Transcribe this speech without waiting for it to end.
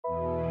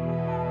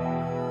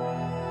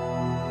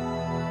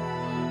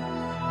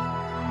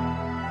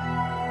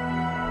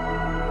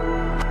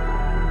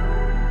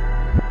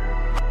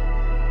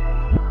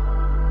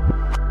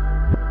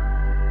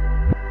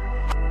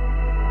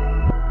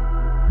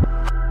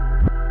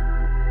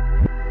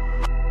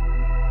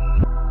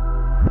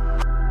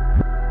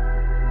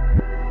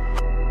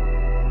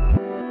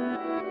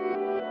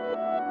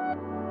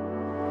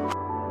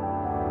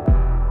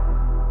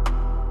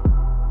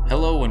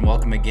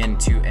welcome again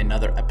to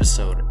another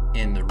episode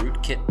in the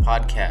Rootkit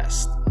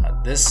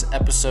podcast. This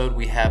episode,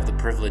 we have the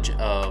privilege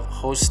of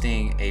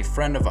hosting a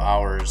friend of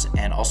ours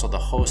and also the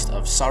host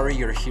of Sorry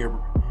You're Here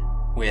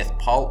with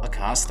Paul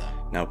Acosta.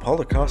 Now, Paul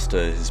Acosta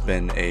has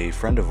been a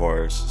friend of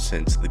ours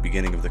since the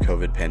beginning of the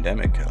COVID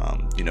pandemic.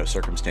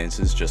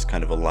 Circumstances just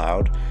kind of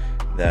allowed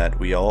that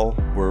we all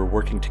were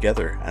working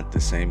together at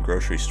the same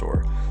grocery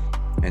store.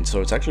 And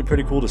so it's actually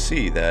pretty cool to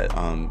see that,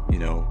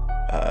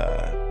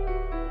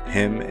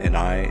 him and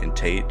I and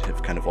Tate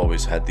have kind of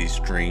always had these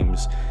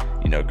dreams,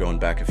 going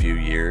back a few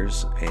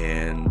years.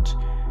 And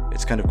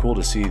it's kind of cool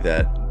to see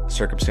that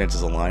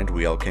circumstances aligned,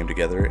 we all came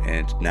together,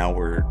 and now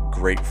we're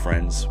great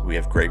friends. We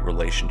have great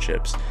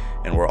relationships,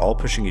 and we're all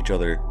pushing each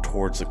other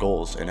towards the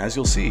goals. And as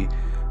you'll see,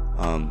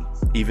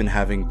 even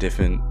having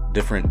different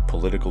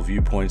political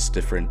viewpoints,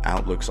 different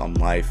outlooks on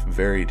life,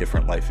 very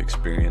different life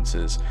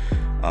experiences.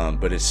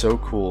 But it's so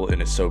cool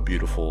and it's so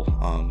beautiful,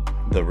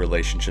 the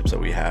relationships that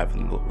we have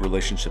and the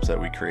relationships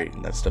that we create.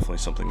 And that's definitely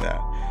something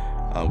that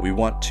we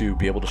want to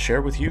be able to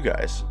share with you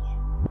guys.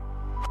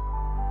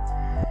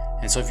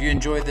 And so if you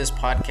enjoyed this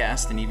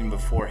podcast, and even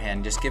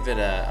beforehand, just give it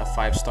a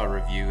 5-star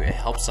review. It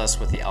helps us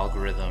with the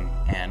algorithm.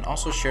 And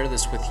also share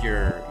this with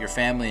your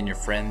family and your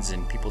friends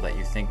and people that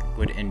you think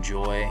would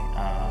enjoy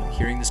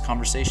hearing this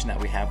conversation that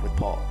we have with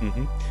Paul.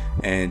 Mm-hmm.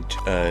 And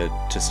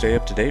to stay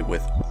up to date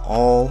with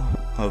all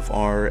of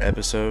our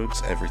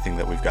episodes, everything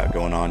that we've got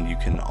going on, you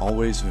can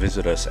always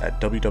visit us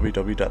at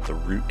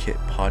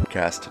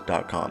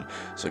www.therootkitpodcast.com.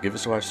 So give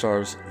us 5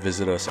 stars,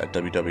 visit us at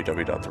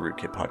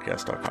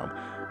www.therootkitpodcast.com.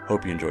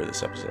 Hope you enjoy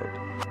this episode.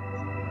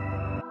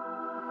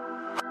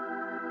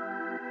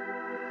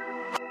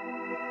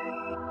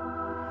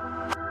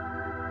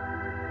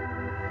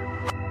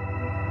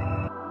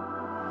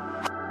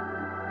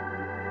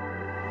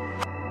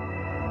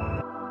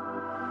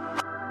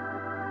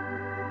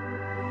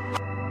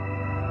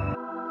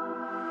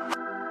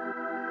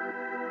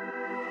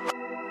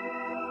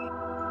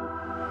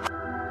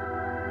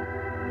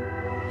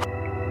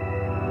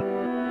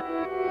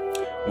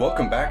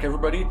 Welcome back,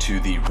 everybody, to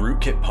the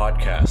Rootkit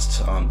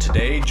podcast.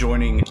 Today,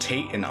 joining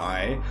Tate and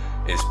I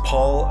is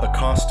Paul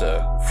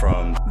Acosta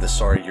from the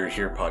Sorry You're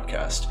Here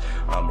podcast.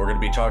 We're going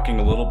to be talking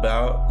a little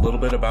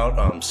bit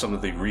about some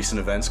of the recent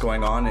events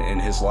going on in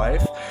his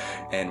life,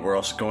 and we're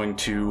also going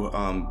to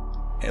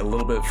a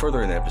little bit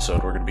further in the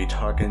episode, we're going to be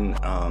talking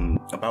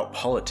about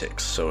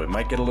politics. So it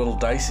might get a little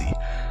dicey,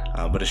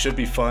 but it should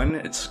be fun.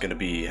 It's going to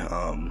be,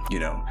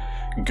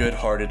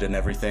 good-hearted and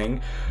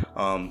everything.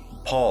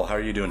 Paul, how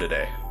are you doing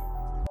today?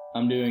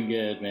 I'm doing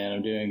good, man.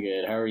 I'm doing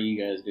good. How are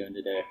you guys doing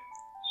today?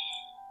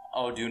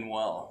 Oh, doing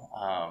well.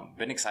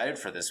 Been excited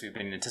for this. We've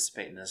been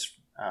anticipating this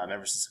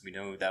ever since we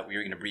knew that we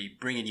were going to be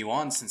bringing you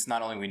on, since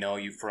not only we know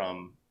you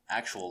from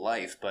actual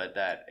life, but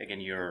that,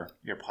 again, your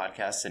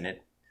podcast and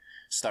it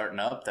starting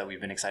up, that we've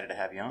been excited to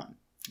have you on.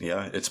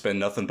 Yeah, it's been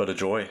nothing but a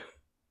joy.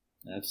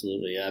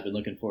 Absolutely. Yeah, I've been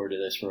looking forward to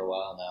this for a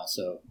while now,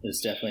 so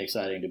it's definitely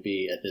exciting to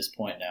be at this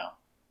point now.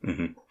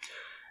 Mm-hmm.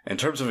 In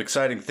terms of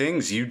exciting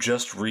things, you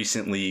just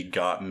recently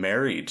got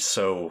married.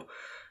 So,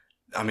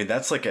 I mean,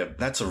 that's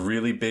a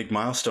really big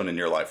milestone in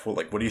your life.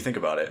 What do you think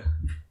about it?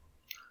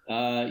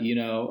 Yeah,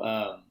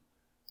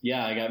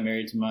 I got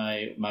married to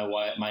my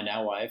wife, my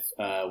now wife.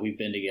 We've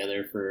been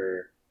together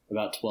for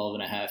about 12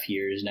 and a half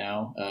years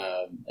now,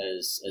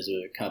 as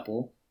a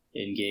couple,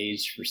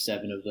 engaged for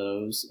 7 of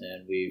those.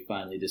 And we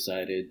finally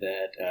decided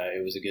that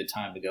it was a good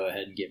time to go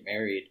ahead and get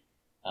married.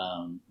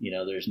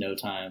 There's no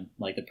time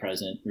like the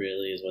present,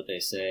 really, is what they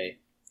say.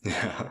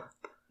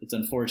 It's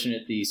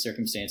unfortunate, the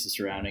circumstances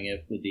surrounding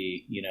it with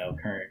the,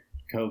 current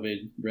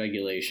COVID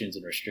regulations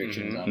and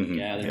restrictions on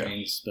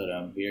gatherings. Yeah.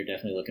 But we are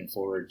definitely looking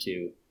forward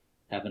to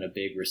having a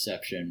big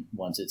reception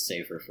once it's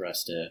deemed, safer for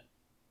us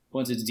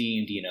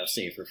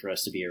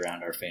to be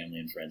around our family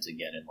and friends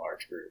again in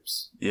large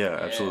groups. Yeah,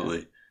 absolutely.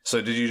 Yeah.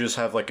 So did you just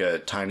have like a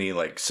tiny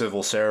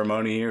civil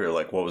ceremony, or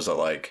what was it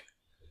like?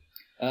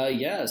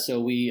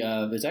 So we,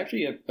 it's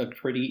actually a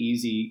pretty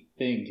easy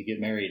thing to get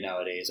married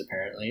nowadays,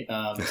 apparently.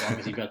 As long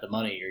as you've got the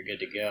money, you're good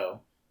to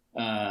go.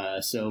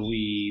 So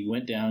we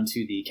went down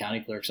to the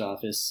county clerk's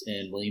office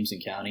in Williamson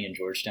County in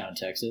Georgetown,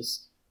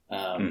 Texas,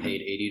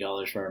 paid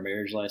 $80 for our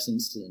marriage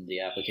license and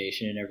the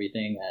application and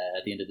everything.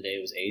 At the end of the day,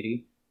 it was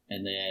 $80.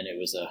 And then it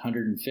was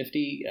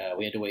 $150.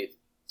 We had to wait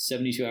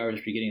 72 hours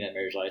for getting that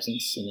marriage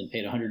license, and then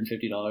paid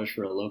 $150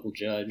 for a local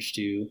judge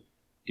to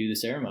do the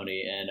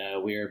ceremony.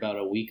 And we're about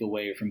a week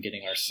away from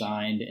getting our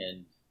signed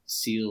and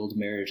sealed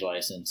marriage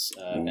license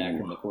back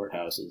from the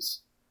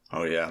courthouses.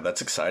 Oh yeah,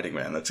 that's exciting,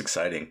 man. That's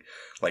exciting.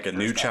 Like a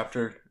new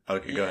chapter.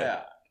 Okay, go ahead.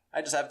 Yeah,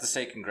 I just have to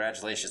say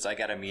congratulations. I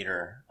got to meet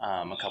her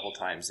a couple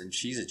times, and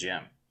she's a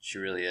gem. She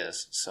really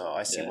is. So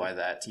I see why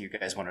that you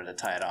guys wanted to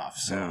tie it off.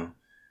 So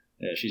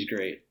yeah, she's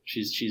great.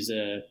 She's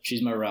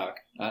my rock.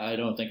 I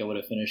don't think I would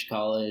have finished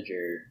college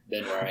or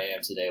been where I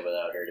am today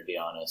without her, to be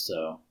honest.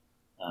 So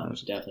I'm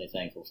definitely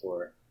thankful for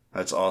her.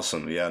 That's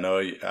awesome. Yeah,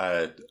 no,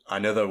 I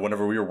know that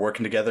whenever we were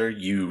working together,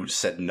 you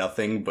said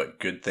nothing but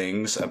good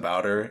things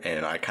about her,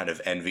 and I kind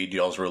of envied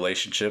y'all's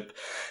relationship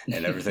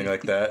and everything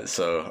like that.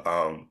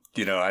 So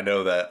I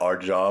know that our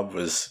job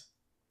was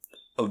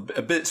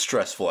a bit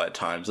stressful at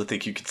times, I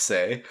think you could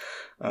say.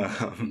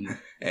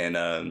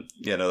 And,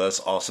 that's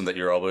awesome that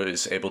you're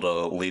always able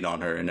to lean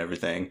on her and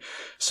everything.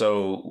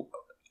 So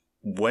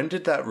when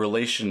did that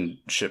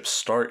relationship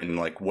start, and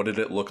like, what did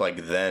it look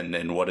like then,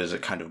 and what has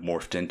it kind of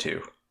morphed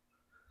into?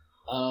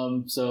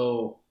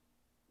 So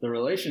the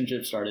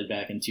relationship started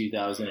back in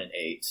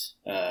 2008.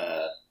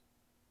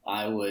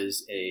 I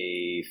was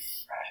I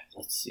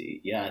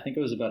think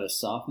I was about a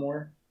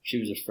sophomore. She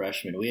was a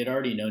freshman. We had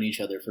already known each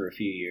other for a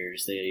few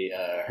years.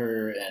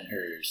 Her and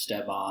her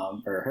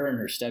stepmom, or her and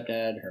her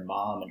stepdad, her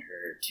mom, and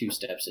her two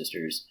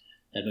stepsisters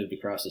had moved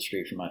across the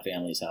street from my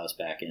family's house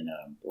back in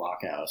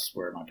Blockhouse,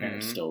 where my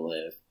parents still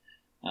live.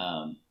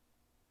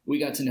 We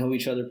got to know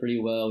each other pretty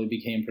well. We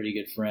became pretty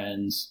good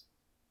friends.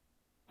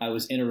 I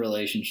was in a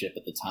relationship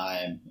at the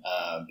time,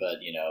 but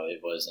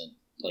it wasn't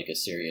like a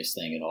serious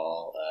thing at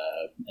all.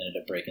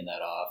 Ended up breaking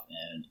that off,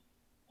 and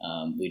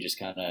we just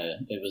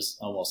it was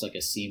almost like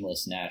a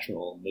seamless,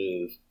 natural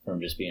move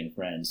from just being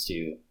friends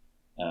to,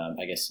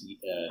 I guess,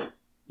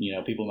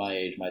 people my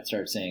age might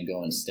start saying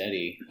going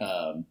steady.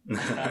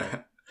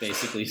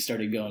 Basically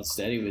started going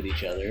steady with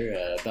each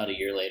other. About a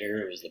year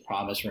later, it was the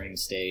promise ring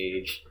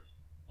stage.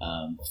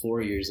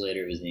 4 years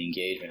later, it was the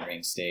engagement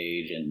ring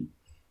stage. And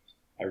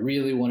I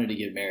really wanted to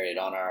get married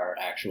on our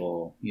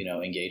actual,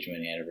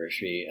 engagement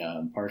anniversary,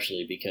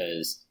 partially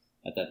because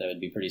I thought that would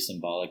be pretty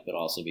symbolic, but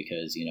also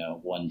because,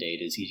 one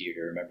date is easier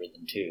to remember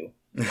than two.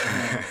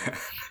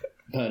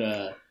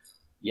 But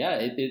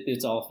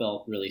it's all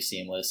felt really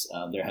seamless.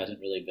 There hasn't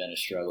really been a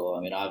struggle.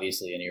 I mean,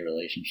 obviously, any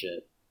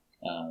relationship,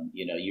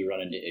 you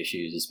run into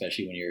issues,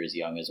 especially when you're as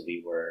young as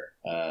we were,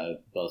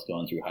 both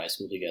going through high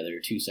school together,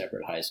 two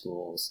separate high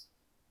schools,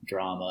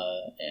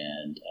 drama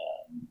and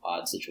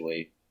odd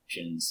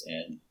situations,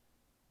 and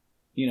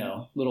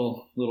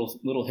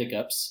little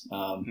hiccups.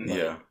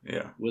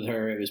 With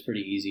her, it was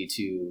pretty easy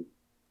to,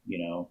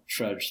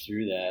 trudge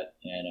through that.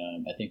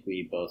 And I think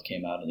we both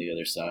came out on the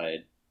other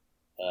side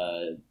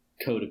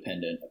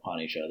codependent upon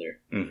each other.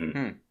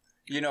 Mm-hmm.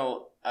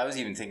 I was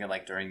even thinking,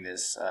 like, during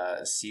this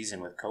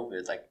season with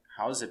COVID, like,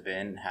 how's it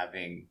been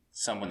having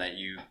someone that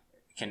you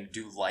can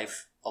do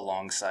life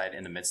alongside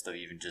in the midst of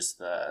even just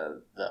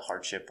the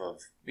hardship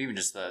of even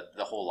just the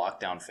whole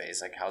lockdown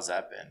phase? Like, how's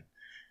that been?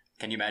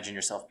 Can you imagine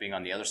yourself being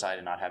on the other side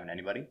and not having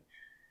anybody?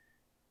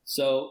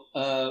 So,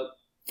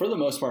 for the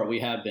most part, we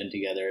have been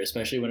together,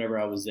 especially whenever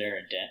I was there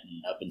in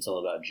Denton up until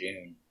about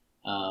June.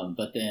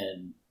 But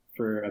then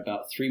for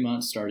about 3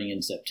 months, starting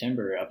in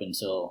September up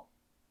until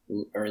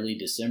early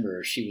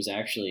December, she was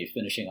actually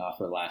finishing off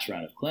her last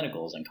round of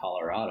clinicals in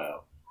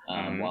Colorado.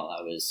 While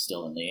I was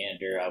still in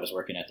Leander, I was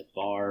working at the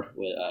bar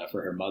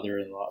for her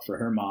mother-in-law, for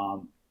her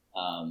mom.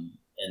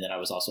 And then I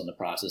was also in the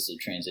process of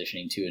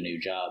transitioning to a new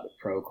job at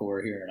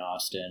Procore here in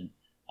Austin.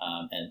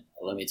 And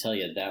let me tell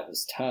you, that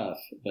was tough,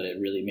 but it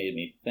really made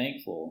me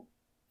thankful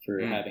for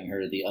having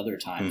her the other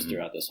times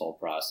throughout this whole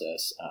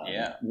process.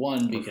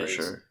 One,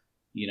 because,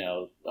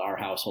 our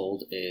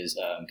household is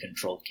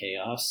controlled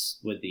chaos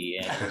with the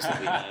animals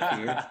that we have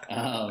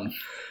here.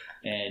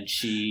 And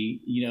she,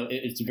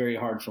 it's very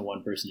hard for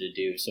one person to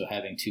do. So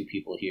having two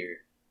people here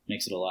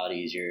makes it a lot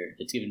easier.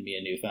 It's given me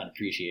a newfound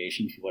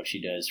appreciation for what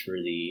she does for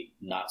the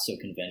not so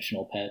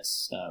conventional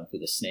pets, for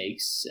the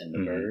snakes and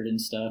the bird and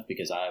stuff,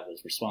 because I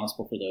was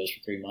responsible for those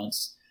for 3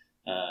 months.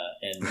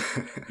 And,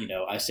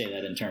 I say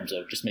that in terms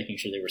of just making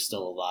sure they were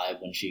still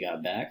alive when she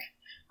got back.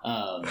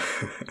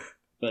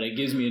 But it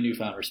gives me a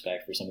newfound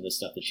respect for some of the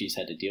stuff that she's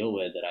had to deal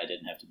with that I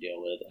didn't have to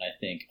deal with. And I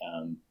think,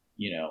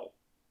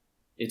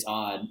 it's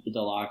odd. The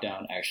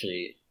lockdown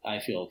actually, I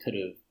feel, could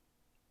have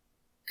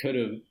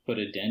put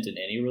a dent in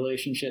any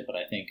relationship, but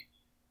I think,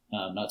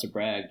 not to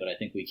brag, but I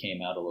think we've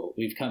come out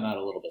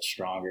a little bit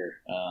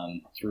stronger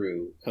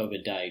through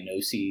COVID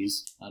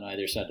diagnoses on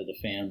either side of the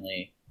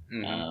family,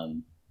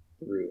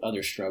 through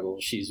other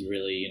struggles. She's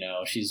really,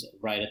 she's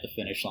right at the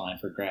finish line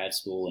for grad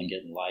school and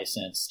getting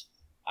licensed.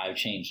 I've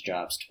changed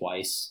jobs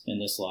twice in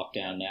this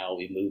lockdown now.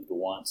 We've moved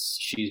once.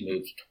 She's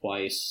moved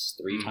twice,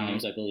 3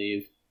 times, I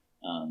believe.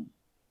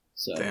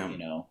 So, Damn.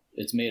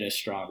 It's made us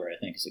stronger, I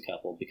think, as a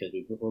couple, because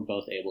we're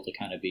both able to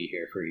kind of be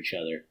here for each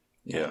other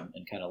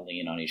and kind of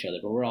lean on each other.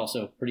 But we're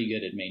also pretty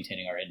good at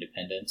maintaining our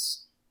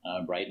independence.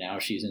 Right now,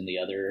 she's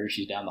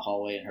down the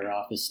hallway in her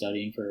office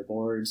studying for her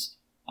boards.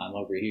 I'm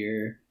over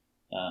here,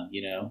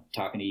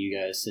 talking to you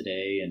guys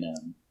today.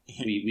 And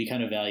we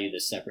kind of value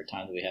the separate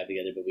time that we have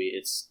together, but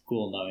it's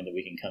cool knowing that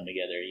we can come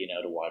together,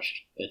 to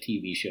watch a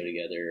TV show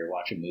together, or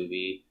watch a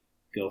movie,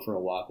 go for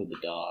a walk with the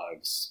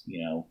dogs.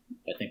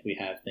 I think we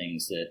have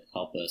things that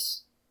help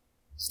us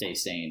stay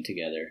sane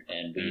together,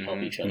 and we help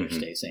each other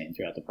stay sane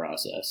throughout the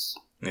process.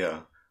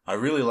 Yeah. I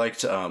really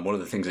liked one of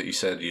the things that you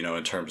said,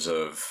 in terms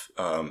of,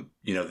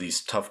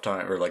 these tough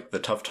times, or like the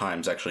tough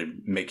times actually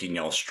making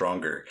y'all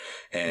stronger.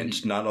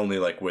 And not only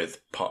like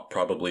with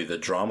probably the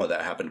drama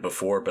that happened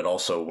before, but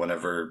also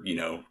whenever,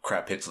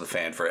 crap hits the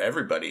fan for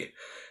everybody.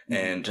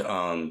 And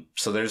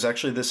so there's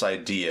actually this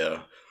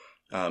idea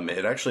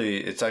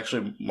It's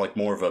actually like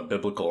more of a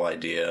biblical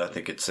idea. I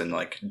think it's in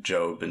like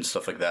Job and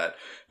stuff like that.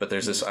 But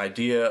there's this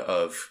idea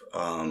of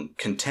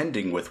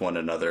contending with one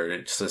another.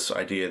 It's this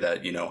idea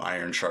that, you know,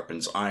 iron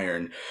sharpens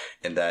iron,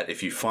 and that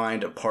if you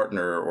find a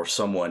partner or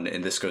someone,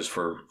 and this goes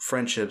for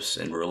friendships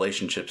and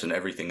relationships and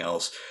everything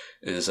else,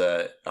 is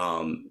that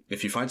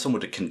if you find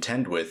someone to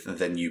contend with,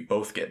 then you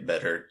both get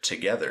better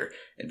together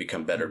and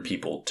become better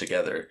people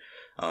together.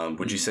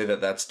 Would you say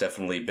that that's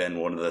definitely been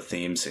one of the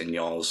themes in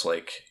y'all's,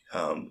 like,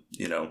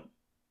 you know,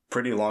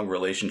 pretty long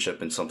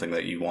relationship, and something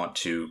that you want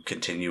to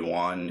continue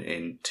on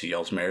into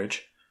y'all's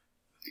marriage?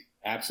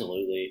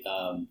 Absolutely.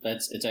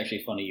 It's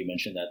actually funny you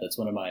mentioned that. That's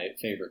one of my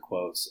favorite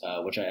quotes,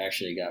 which I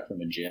actually got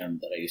from a gym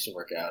that I used to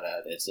work out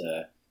at. It's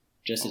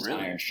just as really?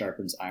 iron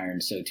sharpens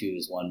iron, so too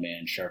does one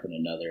man sharpen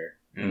another.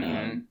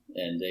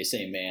 And they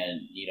say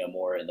man, you know,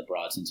 more in the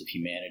broad sense of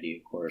humanity,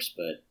 of course,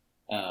 but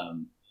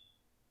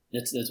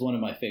that's one of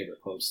my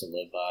favorite quotes to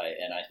live by,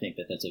 and I think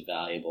that that's a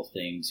valuable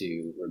thing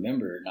to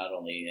remember, not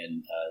only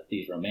in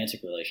these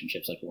romantic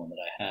relationships like the one that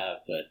I have,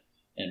 but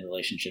in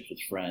relationships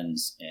with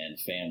friends and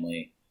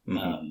family.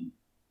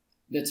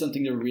 That's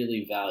something to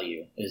really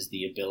value, is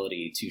the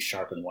ability to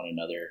sharpen one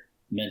another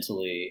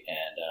mentally.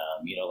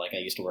 And, you know, like I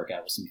used to work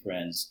out with some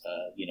friends,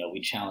 you know, we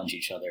challenge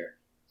each other.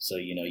 So,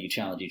 you know, you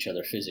challenge each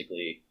other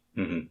physically,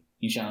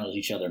 you challenge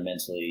each other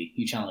mentally,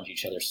 you challenge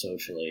each other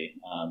socially.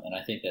 And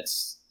I think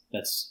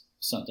that's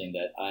something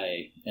that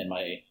I and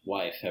my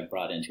wife have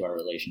brought into our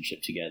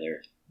relationship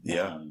together.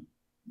 Yeah.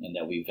 And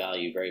that we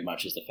value very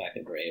much, is the fact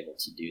that we're able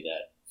to do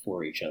that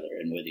for each other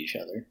and with each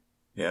other.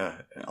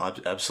 Yeah,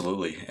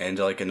 absolutely. And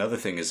like another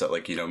thing is that,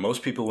 like, you know,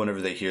 most people,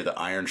 whenever they hear the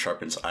iron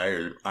sharpens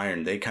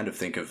iron, they kind of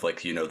think of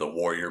like, you know, the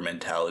warrior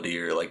mentality,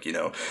 or like, you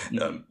know,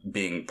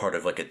 being part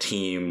of like a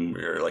team,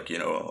 or like, you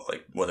know,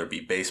 like whether it be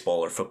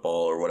baseball or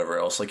football or whatever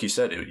else. Like you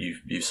said,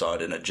 you saw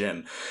it in a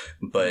gym,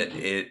 but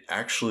it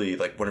actually,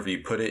 like, whenever you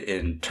put it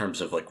in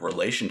terms of like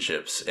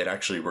relationships, it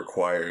actually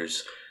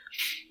requires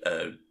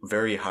a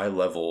very high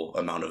level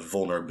amount of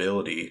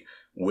vulnerability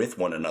with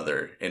one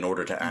another in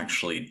order to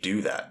actually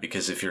do that.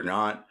 Because if you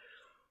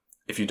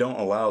don't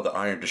allow the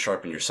iron to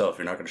sharpen yourself,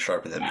 you're not going to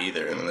sharpen them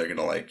either, and then they're going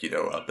to, like, you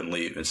know, up and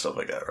leave and stuff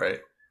like that,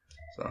 right?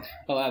 So.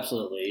 Oh,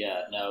 absolutely,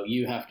 yeah. No,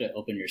 you have to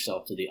open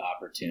yourself to the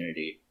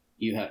opportunity.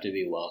 You have to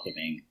be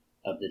welcoming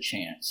of the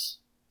chance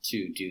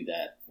to do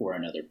that for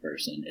another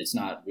person. It's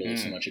not really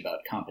so much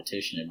about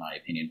competition, in my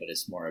opinion, but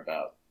it's more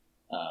about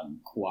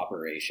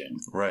cooperation.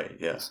 Right,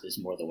 yeah. Is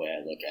more the way I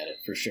look at it,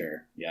 for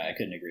sure. Yeah, I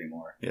couldn't agree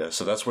more. Yeah,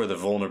 so that's where the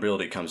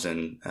vulnerability comes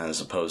in, as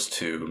opposed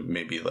to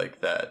maybe like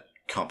that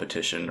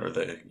competition, or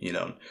the, you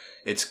know,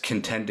 it's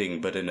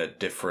contending but in a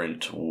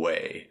different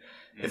way,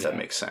 if that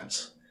makes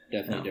sense.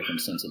 Definitely a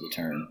different sense of the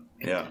term,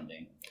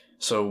 contending. Yeah.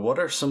 So what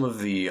are some of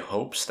the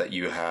hopes that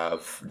you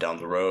have down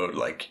the road,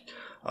 like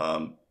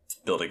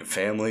building a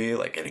family,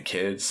 like getting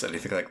kids,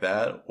 anything like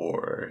that,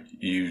 or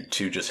you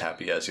two just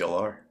happy as y'all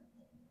are?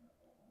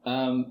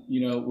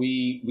 You know,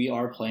 we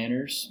are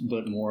planners,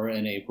 but more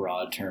in a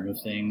broad term of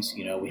things.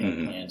 You know, we have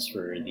plans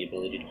for the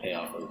ability to pay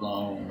off our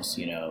loans,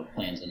 you know,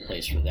 plans in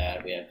place for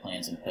that. We have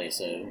plans in place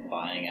of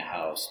buying a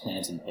house,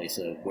 plans in place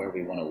of where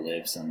we want to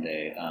live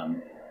someday.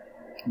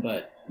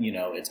 But, you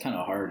know, it's kind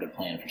of hard to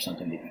plan for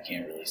something that you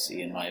can't really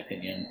see, in my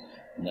opinion.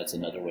 And that's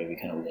another way we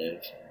kind of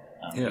live.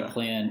 We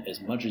plan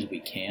as much as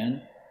we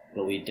can,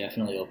 but we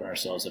definitely open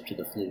ourselves up to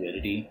the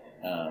fluidity.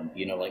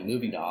 You know, like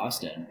moving to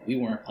Austin, we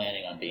weren't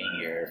planning on being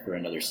here for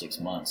another 6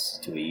 months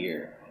to a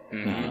year.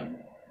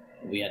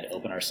 We had to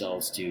open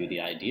ourselves to the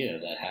idea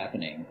of that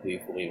happening.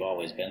 We've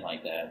always been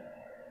like that.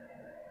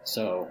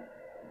 So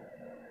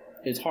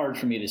it's hard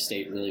for me to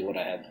state really what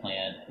I have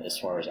planned as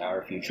far as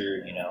our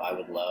future. You know, I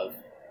would love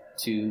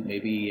to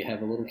maybe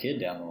have a little kid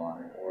down the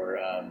line. Or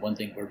one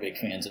thing we're big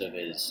fans of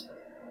is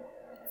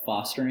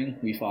fostering.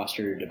 We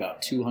fostered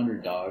about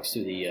 200 dogs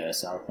through the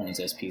South Plains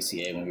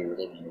SPCA when we were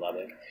living in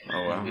Lubbock.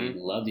 Oh, wow. We'd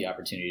love the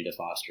opportunity to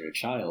foster a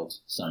child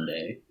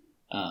someday,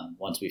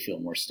 once we feel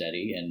more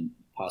steady, and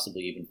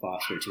possibly even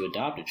foster to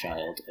adopt a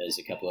child, as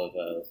a couple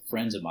of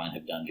friends of mine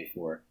have done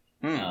before.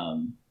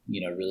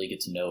 You know, really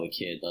get to know a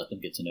kid, let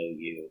them get to know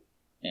you,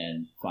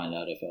 and find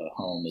out if a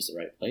home is the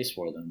right place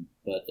for them.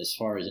 But as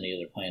far as any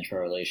other plans for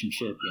our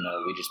relationship, you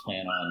know, we just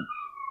plan on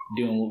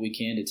doing what we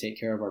can to take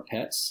care of our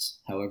pets,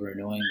 however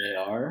annoying they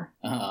are,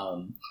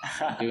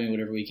 doing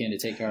whatever we can to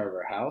take care of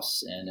our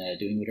house, and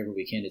doing whatever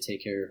we can to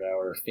take care of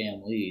our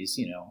families,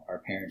 you know, our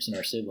parents and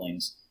our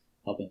siblings,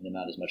 helping them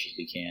out as much as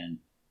we can,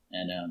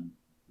 and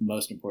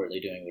most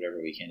importantly, doing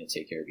whatever we can to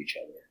take care of each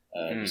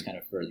other, just kind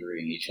of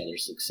furthering each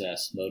other's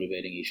success,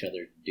 motivating each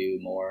other to do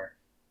more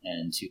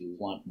and to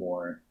want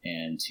more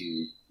and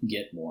to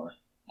get more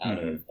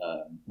out of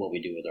what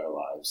we do with our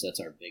lives.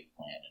 That's our big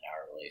plan in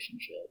our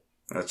relationship.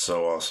 That's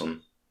so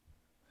awesome.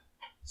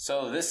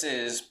 So this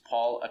is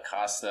Paul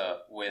Acosta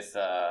with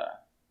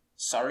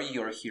Sorry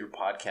You're Here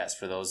podcast,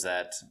 for those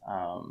that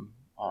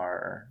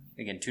are,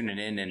 again, tuning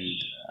in. And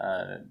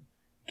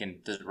again,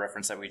 the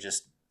reference that we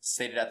just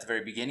stated at the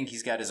very beginning,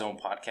 he's got his own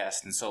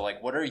podcast. And so,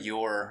 like, what are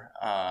your,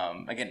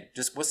 again,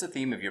 just what's the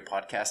theme of your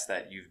podcast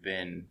that you've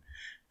been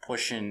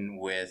pushing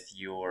with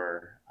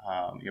your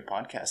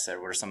podcast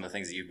there? What are some of the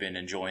things that you've been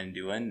enjoying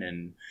doing,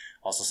 and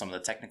also some of the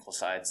technical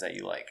sides that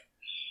you like?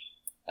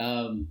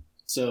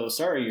 So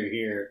Sorry You're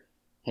Here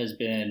has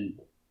been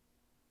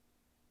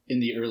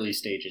in the early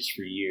stages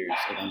for years,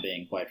 if I'm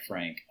being quite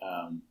frank.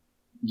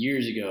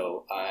 Years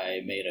ago, I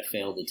made a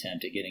failed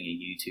attempt at getting a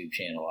YouTube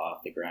channel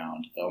off the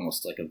ground,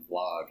 almost like a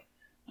vlog.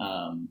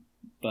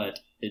 But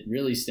it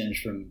really stems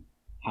from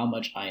how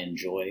much I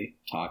enjoy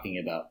talking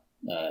about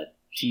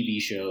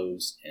TV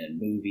shows and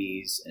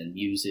movies and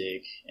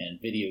music and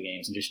video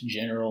games and just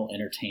general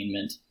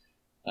entertainment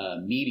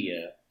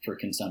media for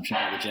consumption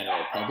by the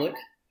general public.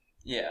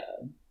 Yeah.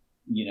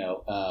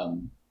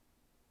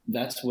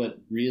 That's what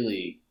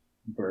really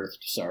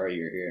birthed Sorry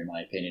You're Here, in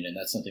my opinion, and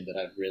that's something that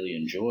I've really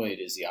enjoyed,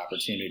 is the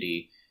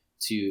opportunity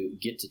to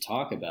get to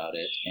talk about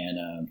it,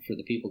 and for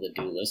the people that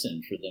do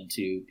listen, for them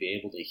to be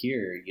able to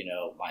hear,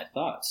 my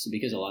thoughts,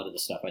 because a lot of the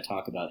stuff I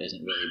talk about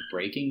isn't really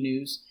breaking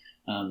news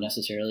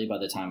necessarily by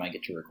the time I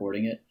get to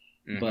recording it,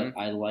 but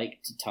I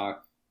like to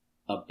talk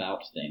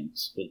about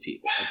things with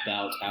people,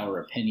 about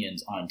our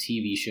opinions on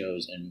TV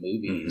shows and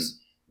movies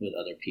with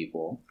other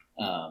people,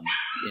 and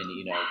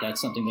that's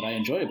something that I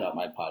enjoy about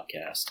my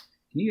podcast.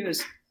 Can you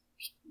guys...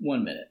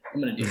 1 minute.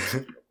 I'm going to do this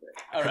real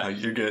quick. All right.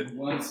 You're good.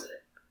 1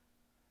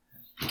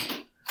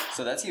 second.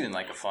 So that's even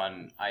like a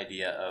fun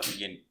idea of,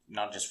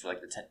 not just for like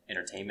the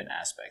entertainment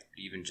aspect, but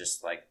even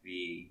just like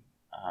the,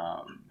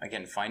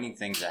 again, finding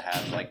things that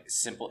have like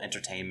simple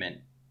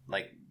entertainment,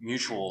 like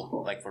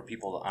mutual, like for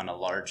people on a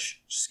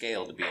large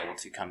scale to be able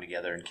to come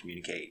together and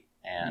communicate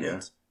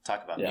and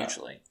talk about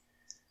mutually.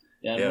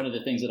 Yeah, one of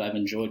the things that I've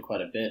enjoyed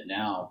quite a bit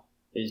now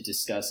is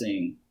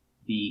discussing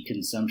the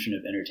consumption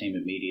of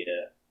entertainment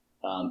media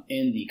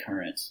in the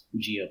current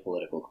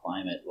geopolitical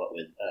climate, what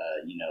with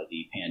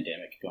the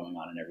pandemic going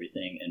on and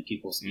everything, and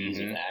people's ease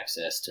of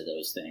access to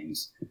those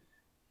things.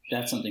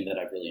 That's something that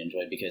I've really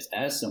enjoyed, because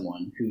as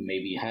someone who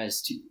maybe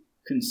has to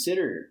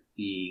consider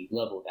the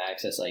level of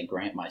access I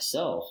grant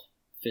myself,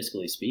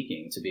 fiscally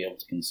speaking, to be able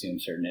to consume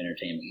certain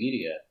entertainment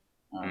media,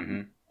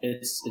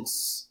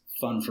 it's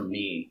fun for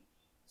me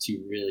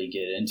to really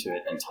get into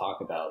it and talk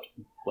about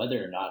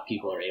whether or not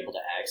people are able to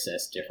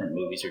access different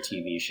movies or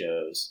TV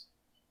shows,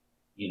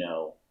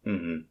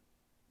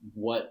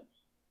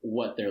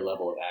 what their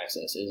level of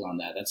access is on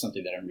that. That's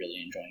something that I'm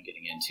really enjoying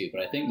getting into.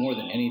 But I think more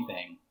than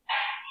anything,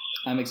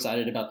 I'm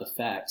excited about the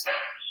fact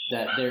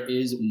that there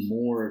is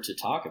more to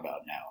talk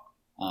about now.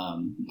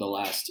 The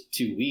last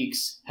 2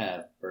 weeks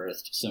have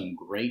birthed some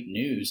great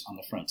news on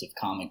the front of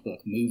comic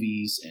book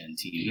movies and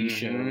TV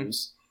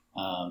shows,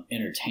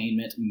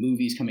 entertainment,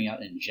 movies coming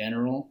out in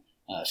general.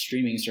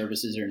 Streaming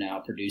services are now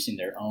producing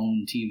their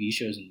own TV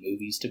shows and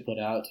movies to put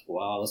out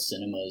while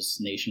cinemas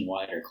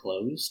nationwide are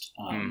closed.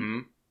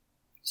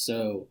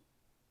 So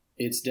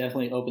it's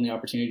definitely opened the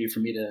opportunity for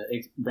me to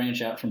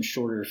branch out from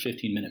shorter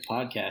 15-minute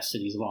podcasts to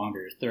these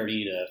longer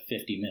 30 to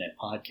 50-minute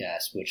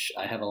podcasts, which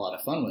I have a lot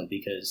of fun with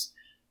because,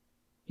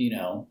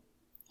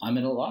 I'm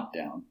in a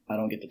lockdown. I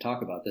don't get to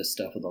talk about this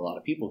stuff with a lot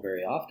of people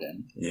very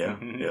often.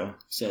 Yeah.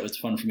 So it's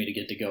fun for me to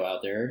get to go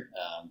out there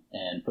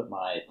and put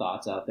my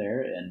thoughts out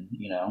there and,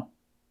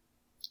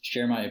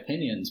 share my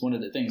opinions. One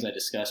of the things I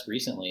discussed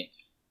recently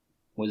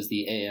was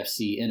the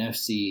AFC,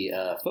 NFC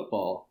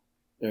football,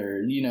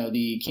 or,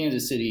 the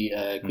Kansas City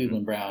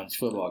Cleveland Browns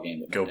football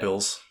game. Go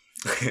Bills.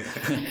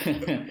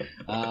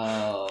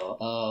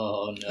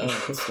 oh no,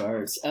 it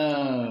starts.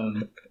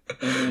 And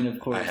then, of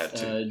course,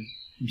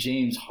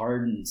 James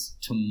Harden's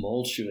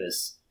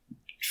tumultuous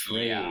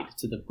trade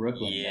to the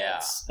Brooklyn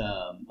Nets,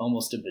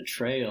 almost a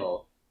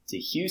betrayal to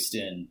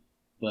Houston,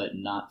 but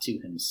not to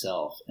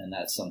himself. And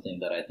that's something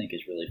that I think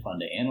is really fun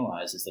to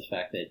analyze, is the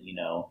fact that,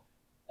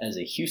 as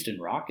a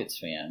Houston Rockets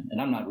fan, and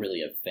I'm not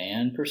really a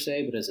fan per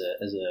se, but as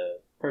a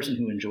person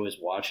who enjoys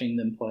watching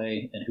them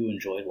play and who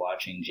enjoyed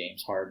watching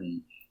James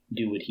Harden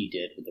do what he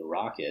did with the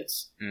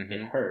Rockets,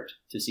 it hurt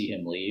to see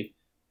him leave.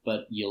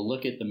 But you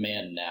look at the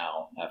man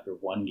now, after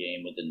one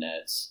game with the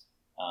Nets,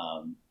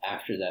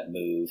 after that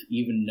move,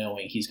 even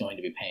knowing he's going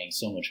to be paying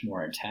so much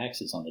more in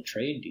taxes on the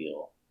trade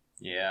deal,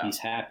 he's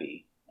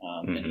happy.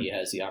 And he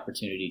has the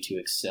opportunity to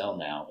excel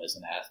now as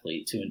an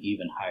athlete to an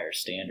even higher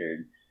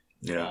standard.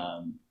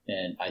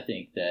 And I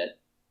think that,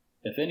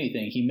 if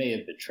anything, he may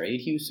have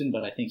betrayed Houston,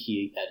 but I think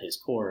he, at his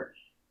core,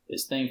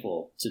 is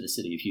thankful to the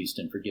city of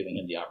Houston for giving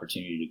him the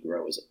opportunity to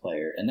grow as a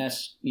player. And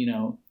that's,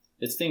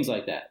 it's things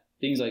like that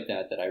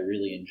that I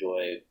really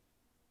enjoy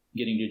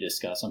getting to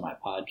discuss on my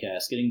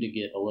podcast, getting to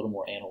get a little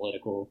more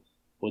analytical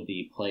with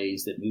the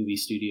plays that movie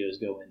studios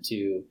go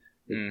into,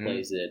 the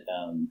plays that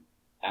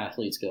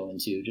athletes go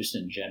into, just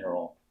in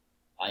general.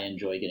 I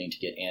enjoy getting to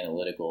get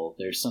analytical.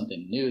 There's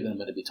something new that I'm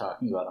going to be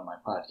talking about on my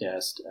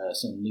podcast,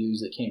 some news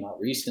that came out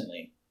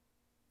recently,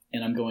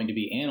 and I'm going to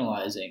be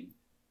analyzing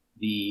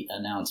the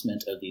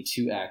announcement of the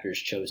 2 actors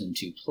chosen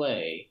to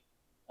play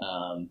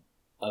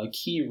a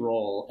key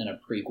role in a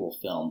prequel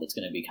film that's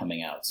going to be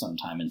coming out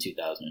sometime in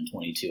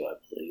 2022, I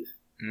believe.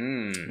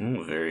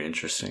 Ooh, very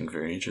interesting.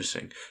 Very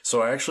interesting.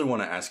 So I actually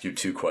want to ask you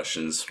two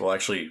questions. Well,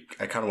 actually,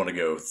 I kind of want to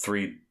go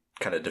three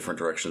kind of different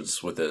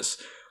directions with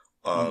this.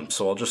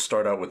 So I'll just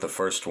start out with the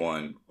first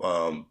one.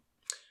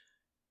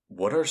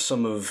 What are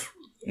some of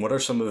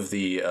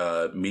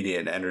the media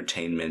and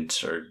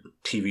entertainment or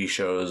TV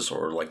shows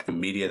or like the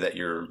media that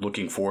you're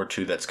looking forward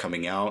to that's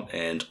coming out,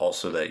 and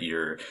also that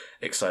you're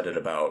excited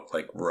about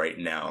like right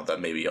now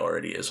that maybe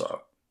already is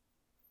up?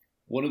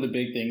 One of the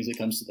big things that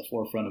comes to the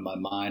forefront of my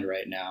mind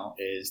right now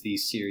is the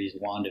series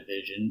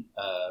WandaVision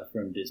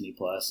from Disney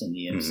Plus and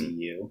the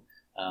MCU.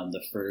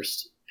 The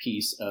first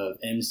piece of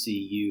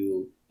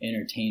MCU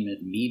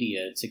entertainment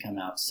media to come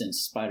out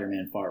since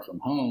Spider-Man Far From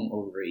Home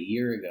over a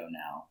year ago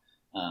now.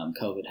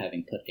 COVID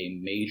having put a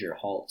major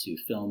halt to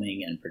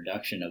filming and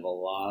production of a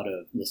lot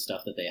of the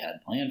stuff that they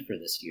had planned for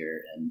this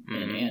year and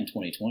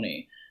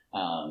 2020.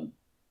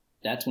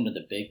 That's one of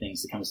the big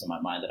things that comes to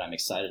my mind that I'm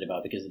excited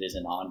about because it is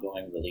an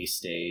ongoing release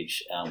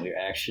stage. We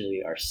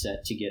actually are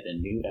set to get a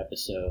new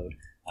episode,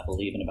 I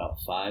believe, in about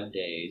 5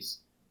 days.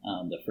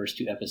 The first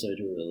 2 episodes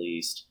were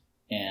released.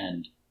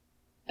 And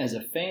as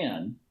a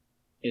fan,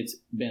 it's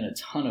been a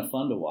ton of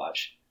fun to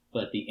watch.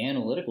 But the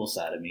analytical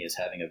side of me is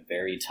having a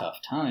very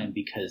tough time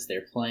because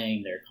they're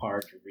playing their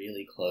cards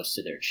really close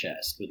to their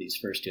chest with these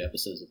first 2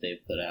 episodes that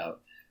they've put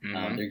out.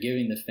 They're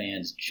giving the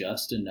fans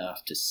just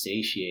enough to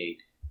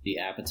satiate the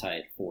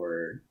appetite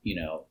for,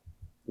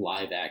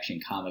 live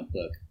action comic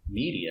book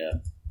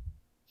media,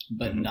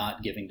 but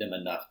not giving them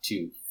enough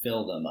to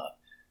fill them up.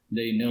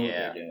 They know what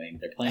they're doing.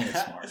 They're playing it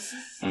smart.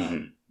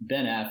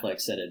 Ben Affleck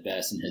said it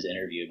best in his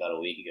interview about a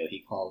week ago.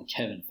 He called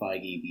Kevin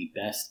Feige the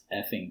best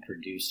effing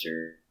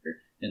producer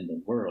in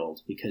the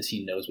world because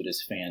he knows what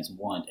his fans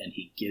want and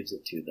he gives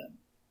it to them.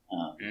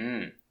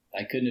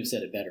 I couldn't have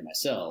said it better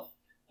myself.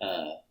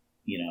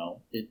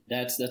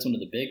 That's one of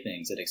the big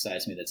things that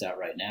excites me that's out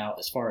right now.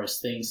 As far as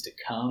things to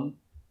come,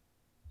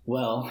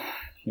 well,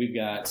 we've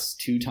got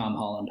 2 Tom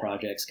Holland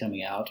projects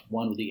coming out.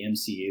 One with the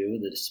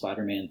MCU, the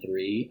Spider-Man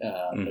 3,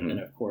 but then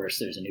of course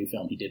there's a new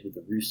film he did with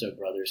the Russo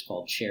brothers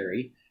called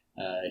Cherry.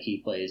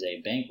 He plays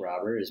a bank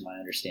robber, is my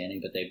understanding,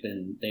 but they've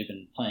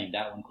been playing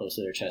that one close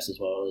to their chest as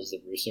well as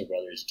the Russo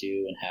brothers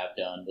do and have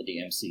done with the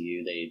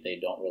MCU. They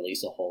don't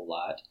release a whole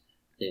lot.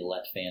 They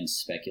let fans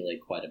speculate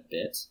quite a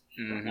bit.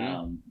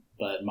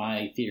 But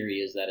my theory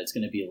is that it's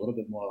going to be a little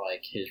bit more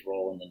like his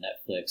role in the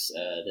Netflix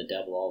The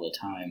Devil All the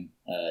Time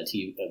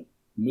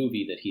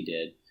movie that he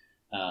did,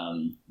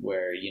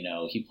 where,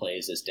 he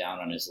plays this down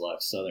on his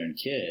luck Southern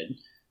kid,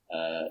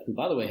 who,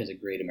 by the way, has a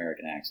great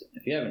American accent.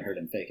 If you haven't heard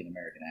him fake an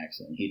American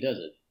accent, he does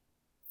it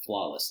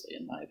flawlessly,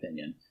 in my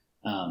opinion.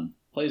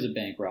 Plays a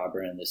bank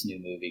robber in this new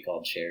movie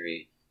called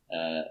Cherry,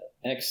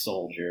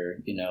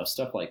 ex-soldier,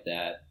 stuff like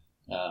that.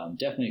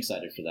 Definitely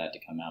excited for that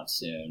to come out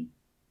soon.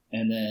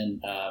 And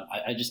then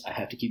I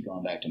have to keep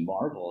going back to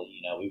Marvel.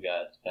 We've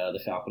got The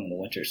Falcon and the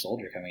Winter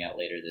Soldier coming out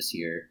later this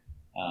year.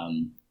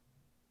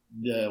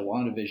 The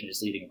WandaVision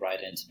is leading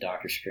right into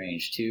Doctor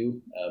Strange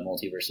 2,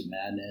 Multiverse of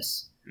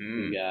Madness.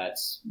 We've got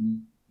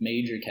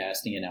major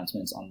casting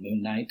announcements on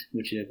Moon Knight,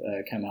 which have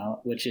come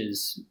out, which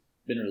has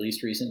been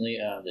released recently.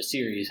 The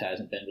series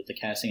hasn't been, with the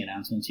casting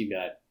announcements. You've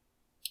got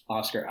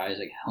Oscar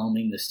Isaac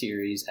helming the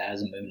series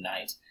as a Moon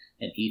Knight,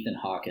 and Ethan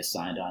Hawke is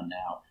signed on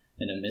now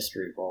in a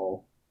mystery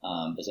role.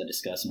 As I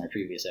discussed in my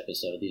previous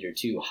episode, these are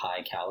 2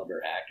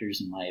 high-caliber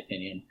actors, in my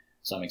opinion,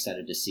 so I'm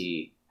excited to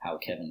see how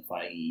Kevin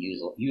Feige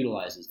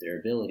utilizes their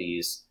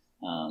abilities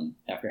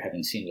after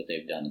having seen what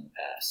they've done in the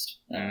past.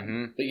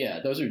 But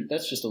yeah,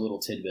 that's just a little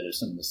tidbit of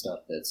some of the stuff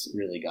that's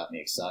really got me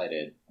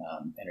excited,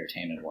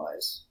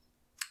 entertainment-wise.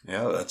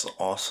 Yeah, that's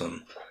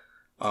awesome.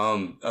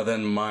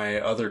 Then my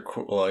other,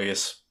 I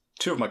guess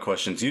 2 of my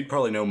questions, you'd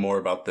probably know more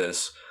about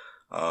this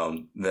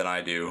than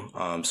I do.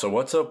 So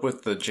what's up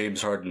with the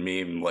James Harden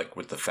meme, like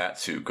with the fat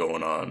suit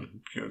going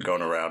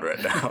around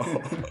right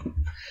now?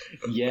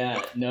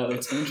 Yeah, no,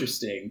 it's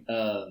interesting.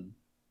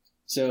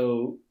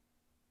 So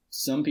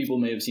some people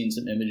may have seen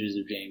some images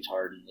of James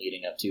Harden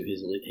leading up to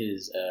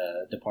his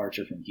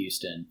departure from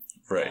Houston.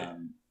 Right.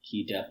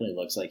 He definitely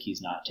looks like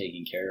he's not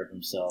taking care of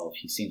himself.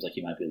 He seems like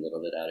he might be a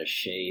little bit out of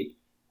shape.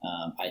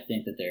 I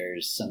think that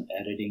there's some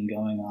editing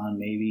going on,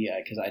 maybe,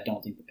 because I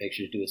don't think the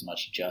pictures do as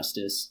much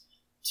justice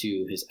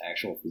to his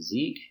actual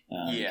physique,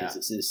 because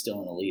this is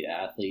still an elite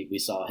athlete. We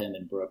saw him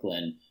in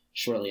Brooklyn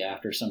shortly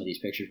after some of these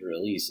pictures were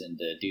released, and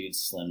the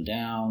dude's slimmed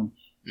down,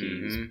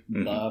 he's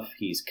buff,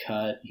 he's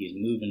cut, he's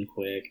moving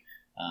quick,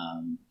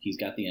 he's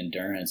got the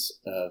endurance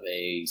of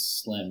a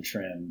slim,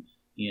 trim,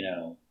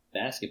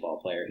 basketball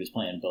player who's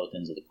playing both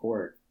ends of the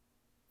court.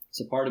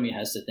 So part of me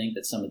has to think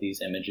that some of these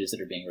images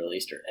that are being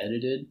released are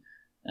edited,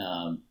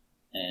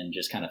 and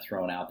just kind of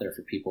thrown out there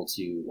for people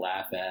to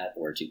laugh at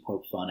or to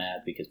poke fun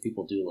at, because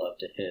people do love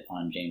to hit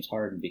on James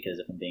Harden because,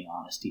 if I'm being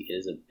honest, he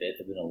is a bit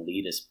of an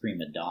elitist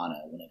prima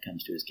donna when it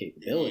comes to his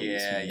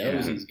capabilities. He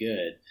knows he's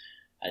good.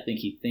 I think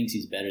he thinks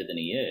he's better than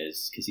he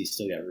is because he's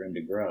still got room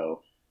to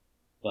grow.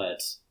 But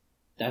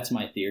that's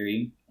my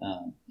theory.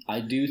 I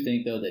do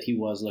think, though, that he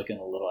was looking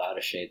a little out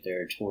of shape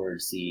there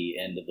towards the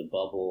end of the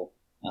bubble.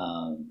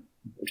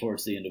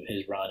 towards the end of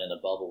his run in the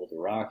bubble with the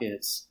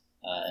Rockets.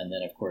 And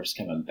then, of course,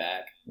 coming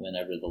back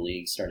whenever the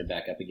league started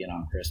back up again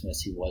on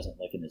Christmas, he wasn't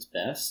looking his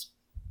best.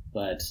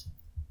 But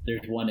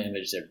there's one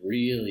image that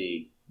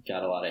really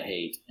got a lot of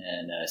hate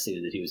and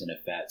stated that he was in a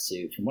fat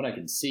suit. From what I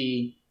can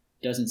see,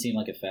 doesn't seem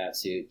like a fat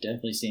suit.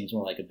 Definitely seems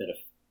more like a bit of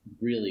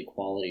really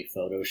quality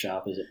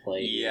Photoshop as it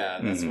played. Yeah,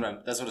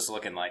 that's what it's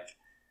looking like.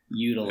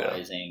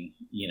 Utilizing,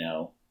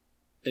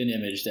 an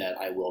image that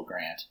I will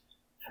grant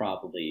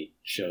probably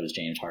shows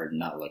James Harden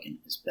not looking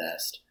his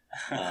best.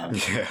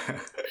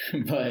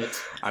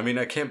 But I mean,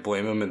 I can't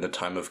blame him in the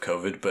time of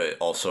COVID, but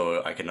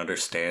also I can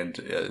understand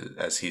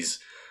as he's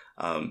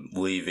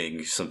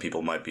leaving, some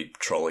people might be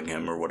trolling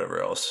him or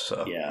whatever else.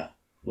 So yeah,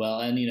 well,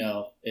 and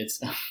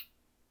it's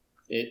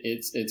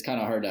it's kind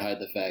of hard to hide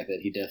the fact that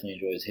he definitely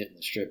enjoys hitting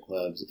the strip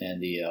clubs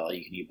and the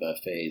all-you-can-eat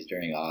buffets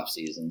during off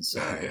season.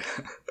 So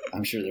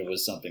I'm sure there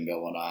was something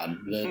going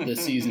on. The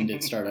season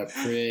did start up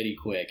pretty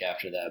quick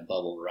after that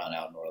bubble run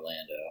out in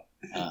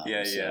Orlando.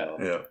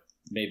 Yeah.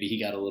 Maybe he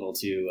got a little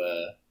too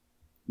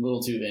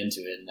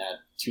into it in that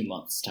 2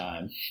 months'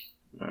 time.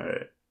 All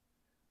right.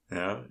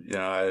 Yeah.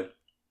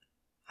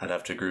 I'd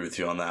have to agree with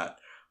you on that.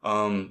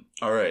 All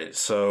right.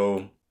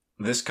 So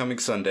this coming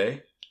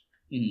Sunday,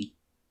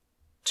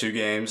 2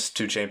 games,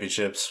 2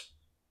 championships.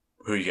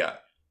 Who you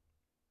got?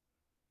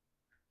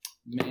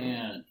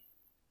 Man,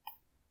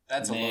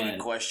 that's a loaded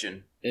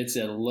question. It's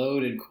a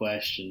loaded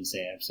question,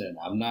 Samson.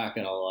 I'm not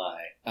gonna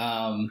lie.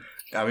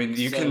 I mean,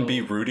 you can be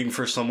rooting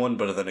for someone,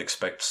 but then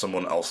expect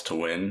someone else to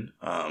win.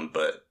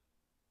 But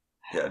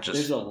yeah,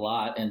 there's a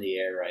lot in the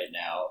air right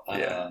now.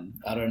 Yeah.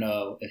 I don't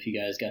know if you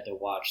guys got to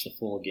watch the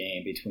full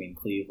game between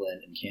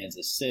Cleveland and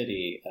Kansas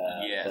City.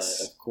 Yes.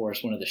 But of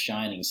course, one of the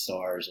shining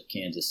stars of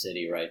Kansas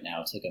City right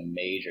now took a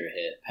major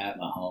hit. Pat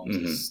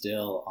Mahomes is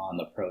still on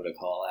the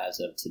protocol as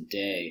of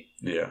today.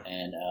 Yeah.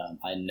 And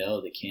I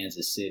know that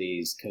Kansas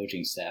City's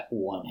coaching staff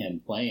want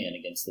him playing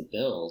against the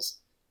Bills.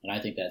 And I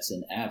think that's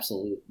an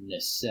absolute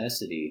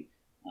necessity.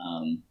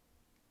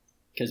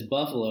 Because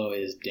Buffalo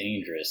is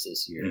dangerous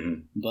this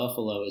year.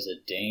 Buffalo is a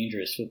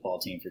dangerous football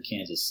team for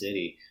Kansas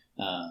City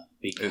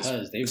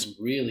because they've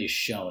really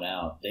shown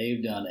out.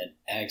 They've done an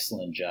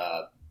excellent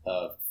job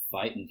of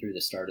fighting through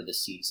the start of the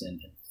season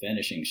and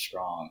finishing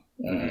strong,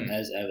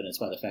 as evidenced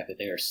by the fact that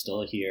they are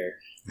still here.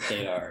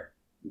 They are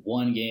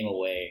 1 game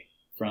away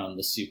from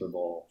the Super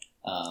Bowl.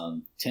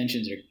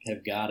 Tensions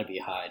have got to be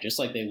high, just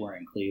like they were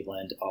in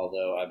Cleveland,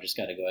 although I've just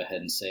got to go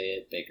ahead and say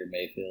it. Baker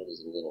Mayfield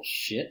is a little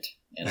shit,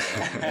 and I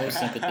have no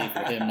sympathy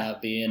for him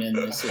not being in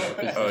this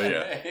position. Oh,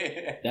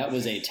 yeah. That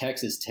was a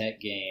Texas Tech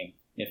game.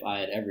 If I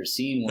had ever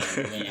seen one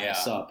when I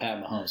saw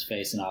Pat Mahomes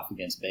facing off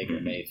against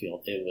Baker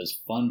Mayfield, it was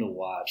fun to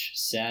watch.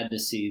 Sad to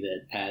see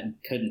that Pat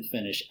couldn't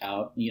finish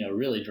out,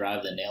 really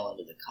drive the nail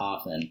into the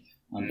coffin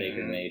on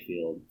Baker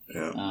Mayfield.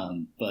 Yeah.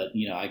 But,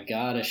 I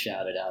got to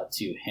shout it out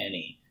to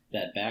Henne.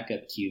 That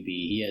backup QB,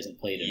 he hasn't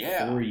played in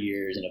 4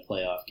 years in a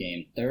playoff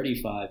game,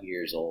 35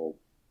 years old,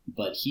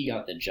 but he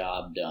got the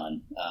job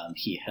done.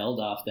 He held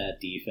off that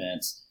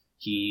defense.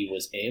 He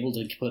was able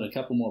to put a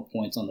couple more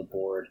points on the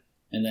board,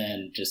 and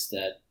then just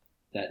that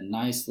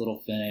nice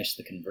little finish,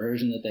 the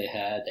conversion that they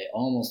had, they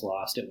almost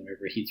lost it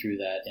whenever he threw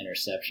that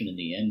interception in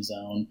the end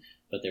zone,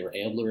 but they were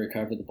able to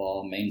recover the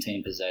ball,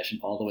 maintain possession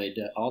all the way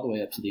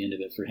up to the end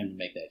of it for him to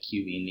make that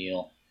QB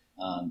kneel.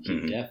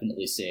 He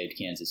definitely saved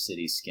Kansas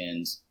City's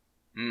skins.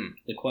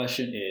 The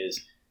question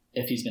is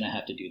if he's going to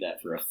have to do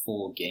that for a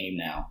full game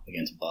now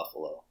against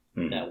Buffalo.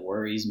 That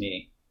worries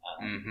me.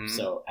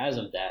 So as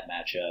of that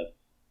matchup,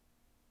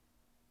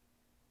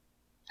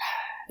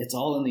 it's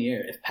all in the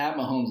air. If Pat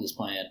Mahomes is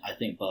playing, I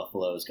think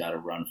Buffalo's got to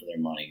run for their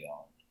money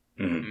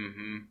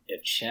going.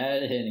 If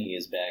Chad Henne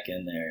is back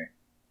in there,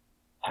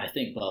 I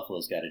think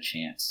Buffalo's got a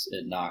chance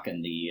at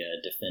knocking the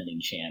defending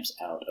champs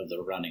out of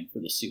the running for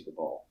the Super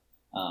Bowl.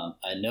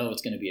 I know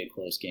it's going to be a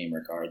close game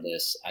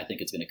regardless. I think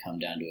it's going to come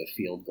down to a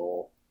field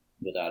goal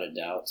without a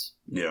doubt.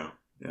 Yeah.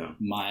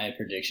 My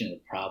prediction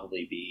would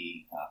probably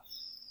be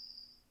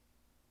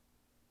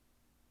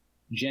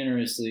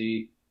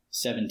generously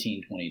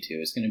 17-22.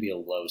 It's going to be a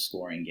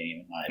low-scoring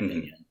game in my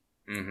opinion.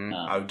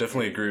 I would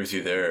definitely agree with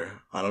you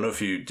there. I don't know if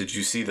did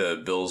you see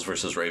the Bills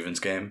versus Ravens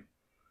game?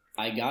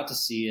 I got to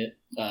see it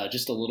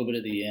just a little bit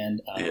at the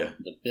end.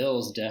 The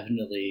Bills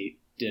definitely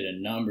did a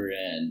number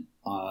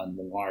on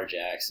Lamar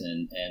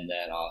Jackson and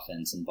that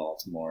offense in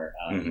Baltimore.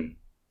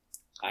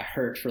 I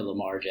hurt for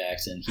Lamar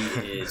Jackson. He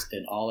is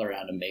an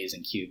all-around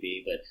amazing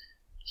QB, but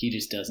he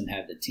just doesn't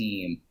have the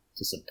team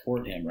to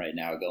support him right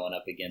now going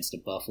up against a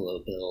Buffalo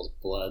Bills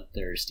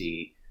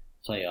bloodthirsty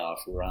playoff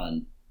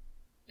run.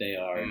 They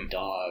are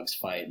dogs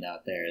fighting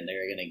out there, and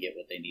they're going to get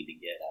what they need to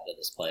get out of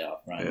this playoff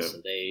run. Yeah. So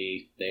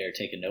they are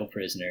taking no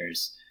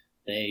prisoners.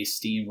 They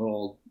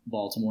steamrolled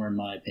Baltimore, in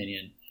my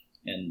opinion.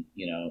 And,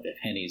 if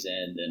Henne's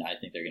in, then I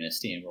think they're going to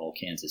steamroll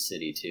Kansas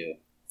City too.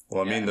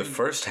 Well, I mean, the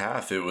first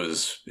half, it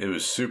was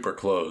super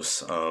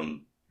close. I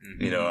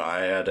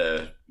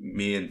had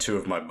me and 2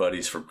 of my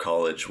buddies from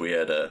college, we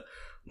had a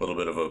little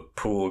bit of a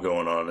pool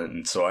going on,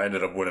 and so I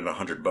ended up winning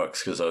 $100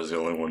 because I was the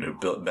only one who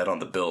bet on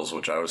the Bills,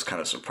 which I was kind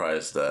of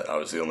surprised that I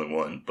was the only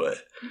one. But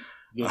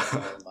good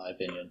call, in my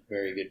opinion.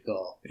 Very good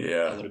call.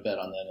 Yeah, I would have bet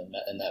on them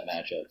in that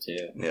matchup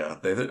too. Yeah,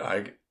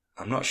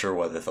 I'm not sure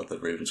why they thought the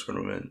Ravens were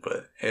going to win,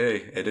 but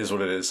hey, it is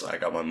what it is. I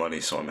got my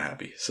money, so I'm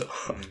happy. So,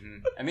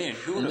 I mean,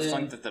 who would have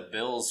thought that the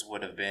Bills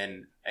would have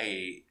been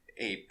a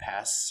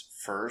pass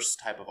first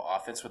type of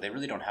offense where they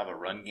really don't have a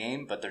run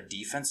game, but their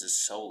defense is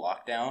so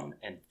locked down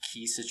in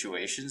key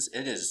situations.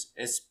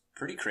 It's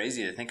pretty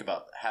crazy to think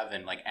about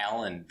having like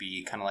Allen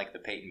be kind of like the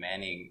Peyton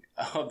Manning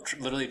of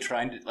literally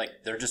trying to,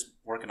 like, they're just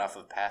working off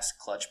of pass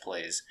clutch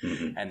plays,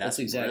 and that's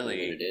exactly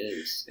really what it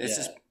is. It's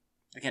just,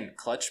 again,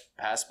 clutch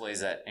pass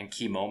plays that in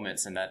key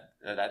moments, and that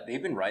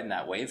they've been riding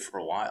that wave for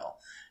a while,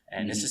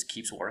 and it just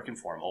keeps working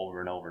for them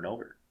over and over and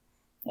over.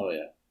 Oh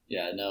yeah.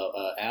 Yeah, no,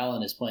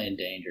 Allen is playing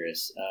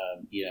dangerous,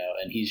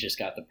 and he's just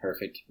got the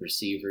perfect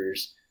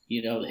receivers.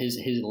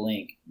 His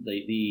link,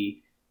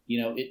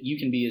 you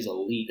can be as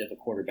elite of a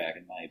quarterback,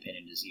 in my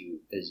opinion, as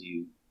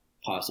you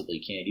possibly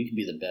can. You can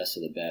be the best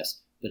of the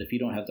best, but if you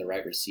don't have the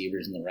right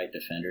receivers and the right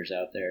defenders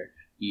out there,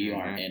 you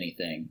aren't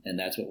anything. And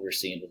that's what we're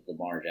seeing with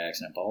Lamar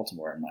Jackson at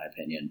Baltimore, in my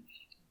opinion.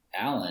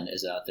 Allen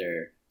is out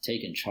there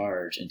taking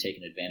charge and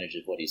taking advantage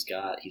of what he's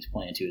got. He's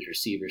playing to his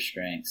receiver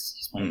strengths.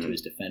 He's playing to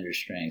his defender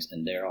strengths,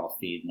 and they're all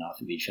feeding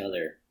off of each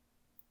other.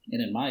 And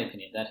in my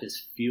opinion, that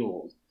has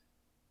fueled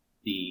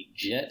the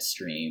jet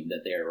stream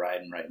that they're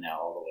riding right now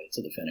all the way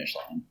to the finish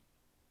line.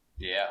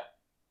 Yeah.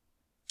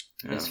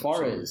 As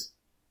far as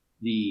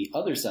the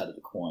other side of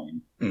the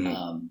coin,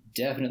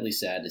 definitely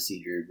sad to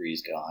see Drew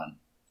Brees gone.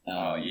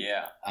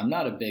 I'm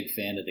not a big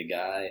fan of the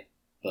guy,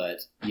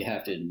 but you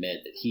have to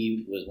admit that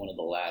he was one of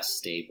the last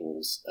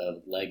staples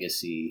of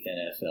legacy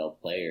NFL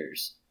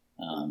players.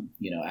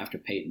 After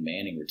Peyton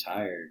Manning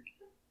retired,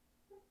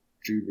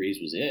 Drew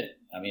Brees was it.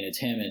 I mean, it's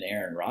him and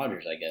Aaron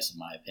Rodgers, I guess, in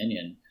my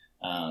opinion.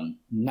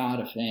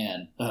 Not a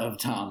fan of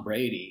Tom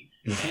Brady.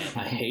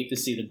 I hate to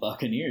see the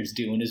Buccaneers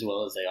doing as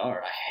well as they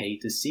are. I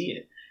hate to see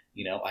it.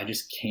 I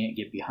just can't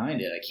get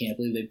behind it. I can't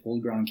believe they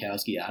pulled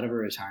Gronkowski out of a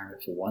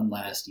retirement for one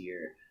last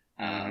year.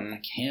 I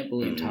can't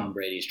believe Tom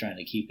Brady's trying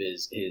to keep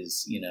his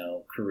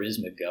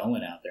charisma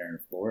going out there in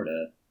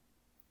Florida.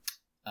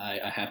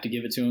 I have to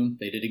give it to him.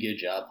 They did a good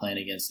job playing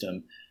against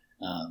him.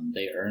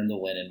 They earned the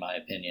win, in my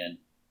opinion.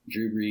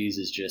 Drew Brees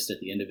is just at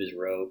the end of his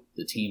rope.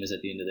 The team is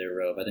at the end of their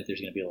rope. I think there's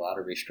going to be a lot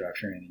of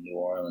restructuring in New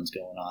Orleans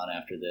going on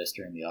after this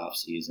during the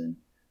offseason.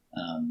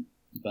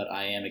 But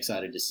I am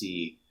excited to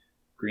see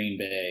Green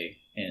Bay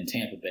and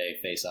Tampa Bay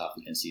face off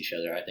against each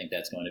other. I think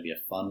that's going to be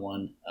a fun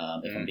one,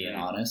 if I'm being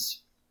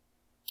honest.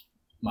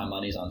 My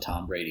money's on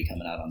Tom Brady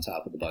coming out on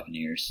top of the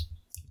Buccaneers.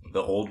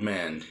 The old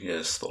man,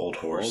 yes, the old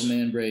horse. Old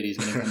man Brady's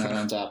going to come out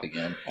on top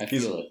again. I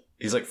feel it.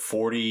 He's like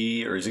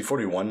 40, or is he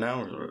 41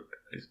 now?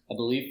 I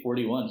believe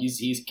 41.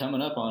 He's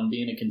coming up on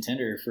being a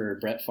contender for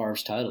Brett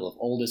Favre's title of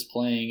oldest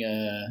playing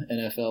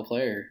NFL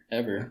player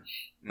ever.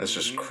 That's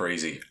just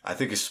crazy. I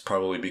think it's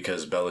probably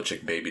because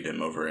Belichick babied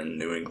him over in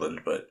New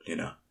England, but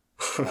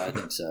I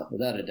think so,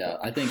 without a doubt.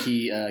 I think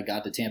he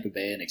got to Tampa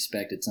Bay and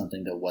expected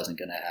something that wasn't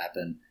going to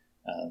happen.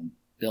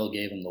 Bill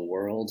gave him the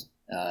world,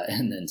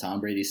 and then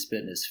Tom Brady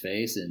spit in his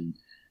face, and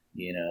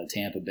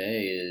Tampa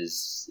Bay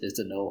it's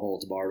a no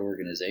holds barred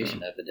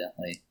organization,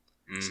 evidently.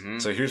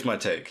 So here's my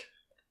take.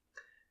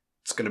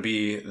 It's going to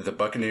be the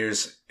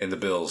Buccaneers and the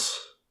Bills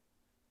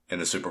in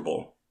the Super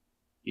Bowl.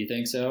 You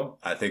think so?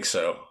 I think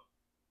so.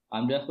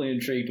 I'm definitely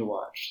intrigued to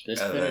watch.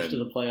 This finish to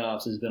the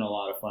playoffs has been a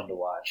lot of fun to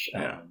watch.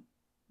 Yeah.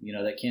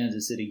 That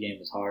Kansas City game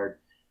was hard.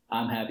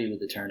 I'm happy with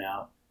the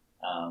turnout.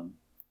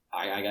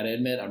 I got to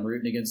admit, I'm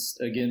rooting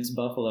against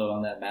Buffalo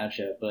on that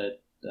matchup,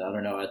 but I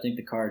don't know. I think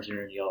the cards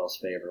are in y'all's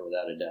favor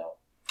without a doubt.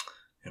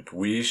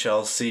 We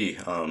shall see.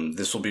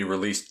 This will be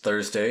released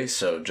Thursday,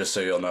 so just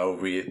so you'll know,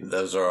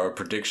 those are our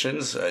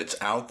predictions. It's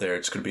out there.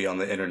 It's going to be on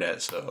the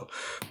internet, so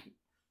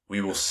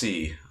we will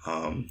see.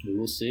 We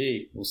will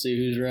see. We'll see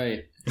who's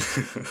right.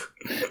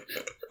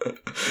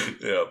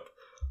 Yep.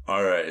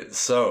 All right.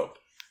 So,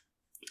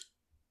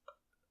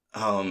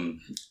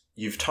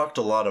 you've talked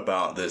a lot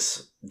about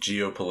this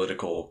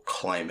geopolitical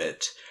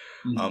climate.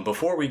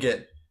 Before we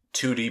get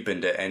too deep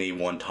into any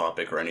one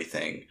topic or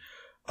anything,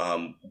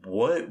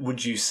 what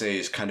would you say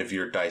is kind of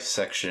your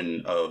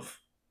dissection of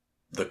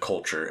the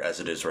culture as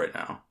it is right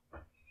now?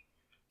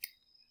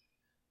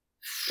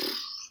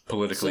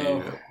 Politically,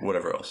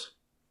 whatever else.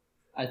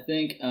 I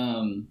think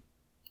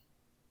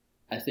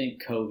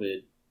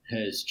COVID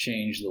has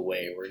changed the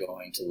way we're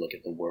going to look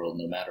at the world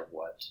no matter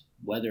what.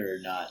 Whether or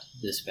not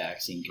this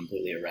vaccine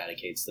completely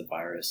eradicates the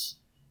virus,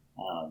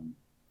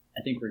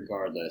 I think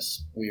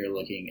regardless, we are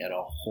looking at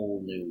a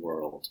whole new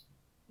world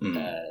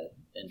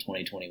in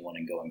 2021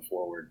 and going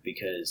forward,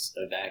 because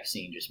a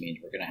vaccine just means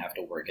we're going to have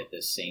to work at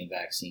this same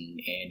vaccine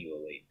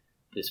annually.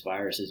 This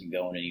virus isn't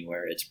going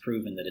anywhere. It's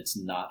proven that it's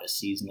not a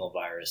seasonal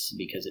virus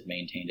because it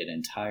maintained an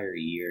entire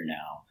year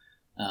now.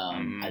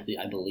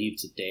 I believe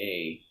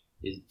today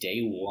is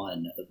day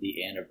one of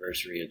the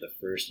anniversary of the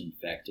first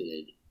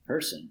infected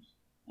person.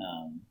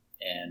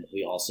 And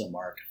we also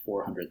marked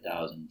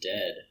 400,000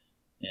 dead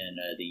in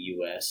the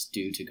U.S.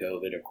 due to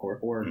COVID,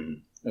 or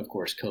of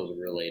course,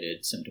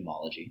 COVID-related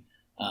symptomology.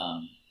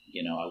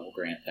 I will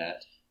grant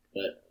that.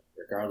 But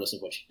regardless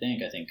of what you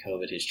think, I think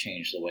COVID has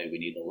changed the way we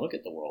need to look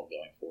at the world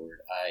going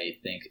forward. I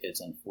think it's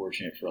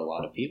unfortunate for a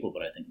lot of people,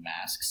 but I think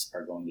masks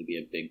are going to be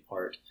a big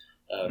part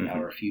of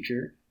our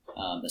future,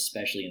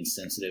 especially in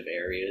sensitive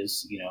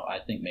areas. I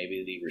think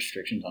maybe the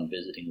restrictions on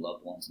visiting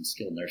loved ones in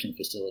skilled nursing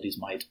facilities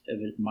might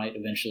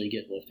eventually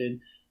get lifted,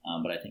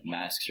 but I think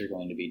masks are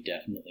going to be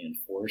definitely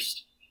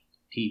enforced.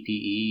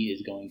 PPE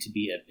is going to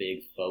be a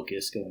big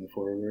focus going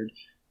forward.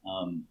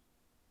 And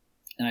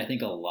I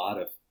think a lot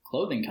of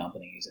clothing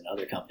companies and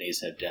other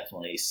companies have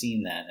definitely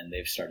seen that, and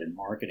they've started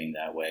marketing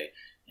that way.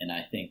 And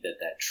I think that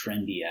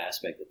trendy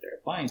aspect that they're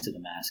applying to the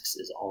masks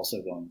is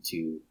also going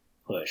to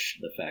push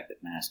the fact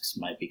that masks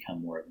might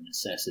become more of a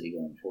necessity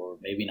going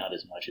forward. Maybe not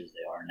as much as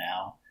they are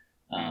now,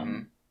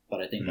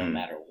 but I think no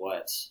matter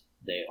what,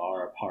 they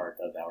are a part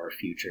of our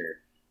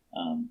future,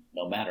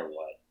 no matter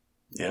what.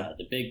 Yeah.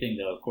 The big thing,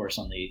 though, of course,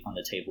 on the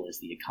table is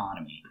the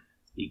economy,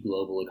 the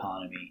global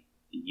economy,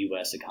 the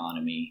U.S.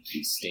 economy,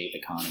 the state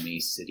economy,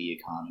 city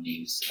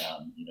economies.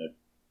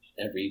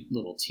 Every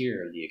little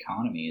tier of the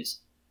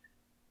economies.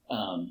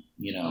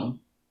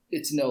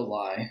 It's no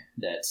lie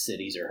that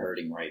cities are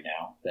hurting right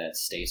now, that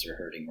states are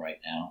hurting right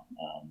now.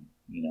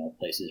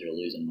 Places are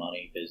losing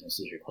money,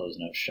 businesses are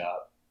closing up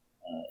shop.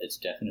 It's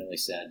definitely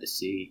sad to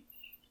see.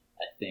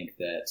 I think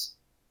that,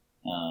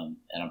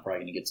 and I'm probably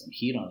going to get some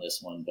heat on this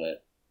one,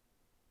 but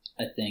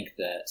I think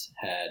that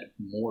had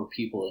more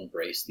people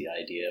embraced the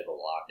idea of a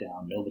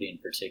lockdown, nobody in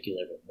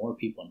particular, but more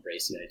people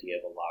embraced the idea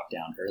of a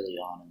lockdown early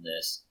on in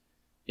this,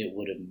 it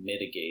would have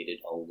mitigated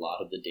a lot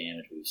of the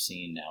damage we've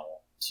seen now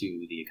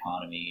to the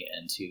economy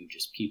and to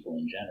just people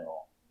in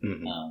general.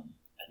 I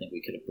think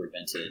we could have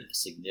prevented a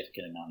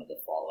significant amount of the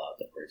fallout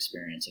that we're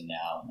experiencing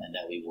now and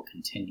that we will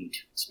continue to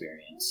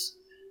experience.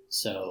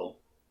 So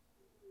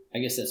I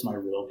guess that's my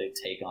real big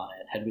take on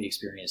it. Had we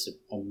experienced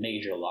a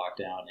major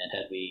lockdown, and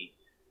had we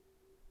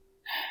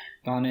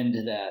gone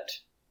into that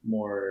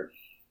more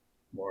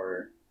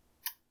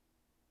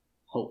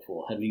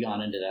hopeful, had we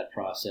gone into that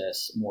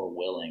process more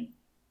willing,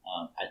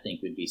 I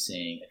think we'd be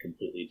seeing a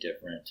completely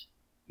different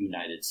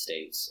United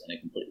States and a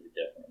completely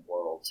different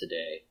world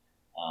today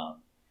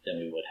than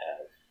we would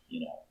have,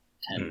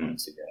 10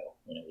 months ago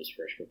when it was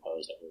first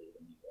proposed, I believe,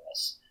 in the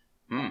U.S.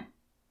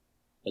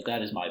 But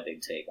that is my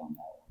big take on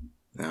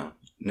that one.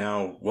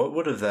 Now, what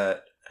would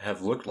that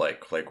have looked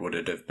like? Like, would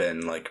it have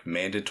been like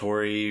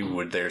mandatory?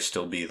 Would there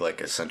still be like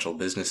essential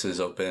businesses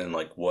open?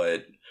 Like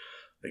what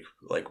would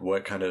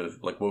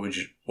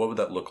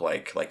that look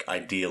like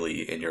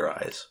ideally in your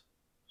eyes?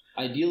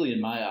 Ideally,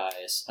 in my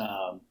eyes,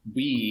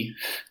 we,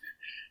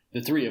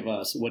 the three of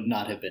us, would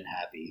not have been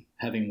happy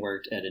having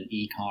worked at an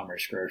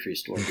e-commerce grocery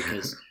store,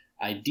 because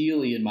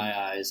ideally, in my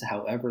eyes,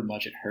 however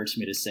much it hurts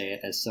me to say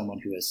it as someone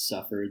who has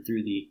suffered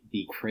through the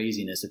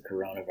craziness of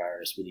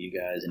coronavirus with you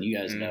guys, and you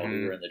guys know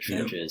we were in the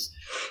trenches,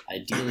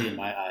 ideally, in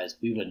my eyes,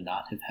 we would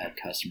not have had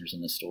customers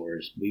in the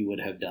stores. We would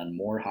have done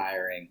more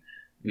hiring.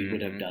 We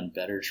would have done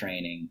better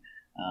training,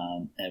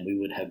 and we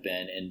would have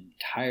been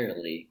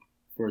entirely,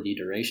 for the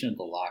duration of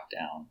the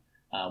lockdown,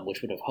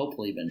 which would have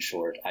hopefully been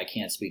short. I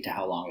can't speak to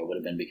how long it would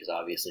have been, because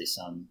obviously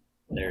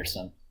there's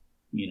some,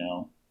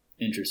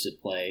 interest at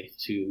play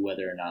to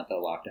whether or not the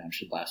lockdown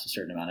should last a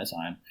certain amount of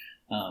time.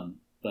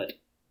 But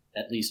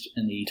at least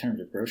in the terms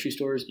of grocery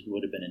stores, it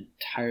would have been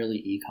entirely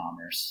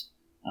e-commerce.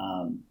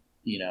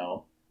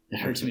 It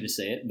hurts me to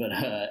say it, but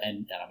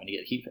and I'm going to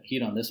get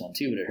heat on this one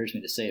too, but it hurts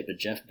me to say it, but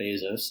Jeff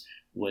Bezos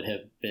would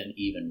have been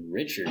even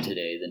richer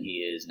today than he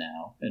is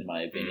now, in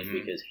my opinion,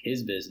 because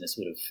his business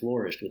would have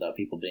flourished without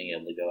people being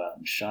able to go out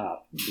and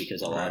shop,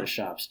 because a lot of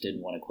shops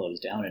didn't want to close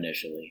down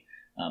initially.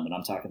 And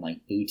I'm talking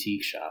like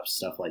boutique shops,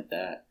 stuff like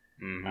that.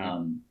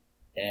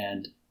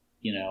 And,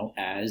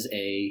 as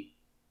a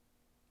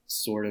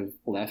sort of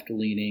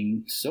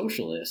left-leaning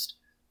socialist,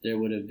 there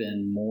would have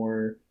been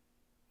more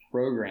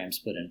programs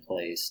put in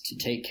place to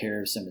take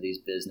care of some of these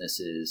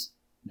businesses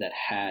that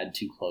had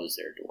to close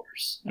their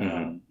doors.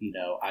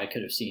 I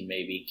could have seen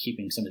maybe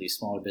keeping some of these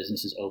smaller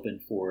businesses open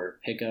for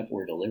pickup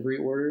or delivery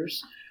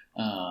orders.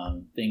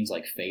 Things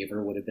like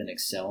Favor would have been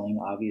excelling,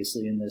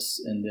 obviously, in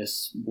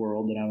this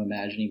world that I'm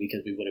imagining,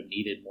 because we would have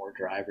needed more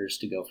drivers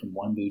to go from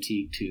one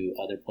boutique to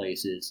other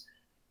places.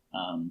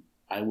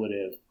 I would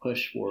have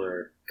pushed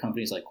for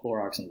companies like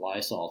Clorox and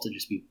Lysol to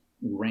just be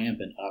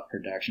ramping up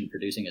production,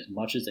 producing as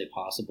much as they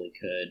possibly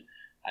could.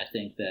 I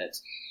think that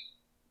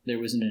there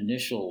was an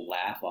initial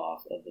laugh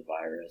off of the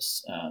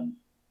virus.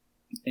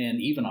 And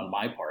even on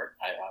my part,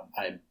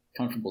 I'm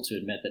comfortable to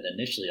admit that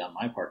initially on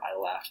my part, I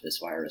laughed this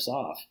virus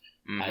off.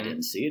 I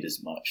didn't see it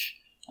as much.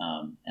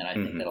 And I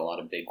think that a lot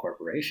of big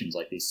corporations,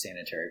 like these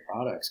sanitary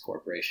products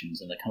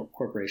corporations and the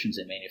corporations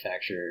that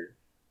manufacture,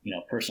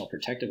 personal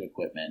protective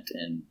equipment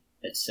and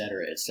et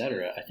cetera,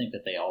 I think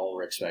that they all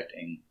were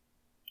expecting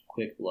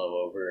quick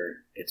blowover.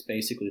 It's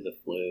basically the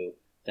flu.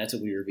 That's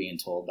what we were being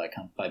told by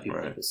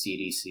people like the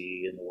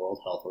CDC and the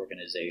World Health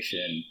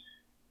Organization.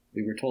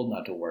 We were told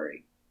not to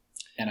worry.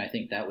 And I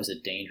think that was a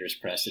dangerous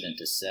precedent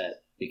to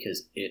set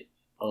because it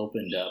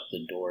opened up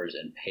the doors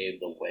and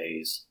paved the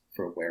ways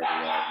for where we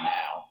are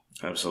now.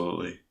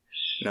 Absolutely.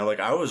 Now,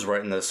 like, I was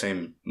right in the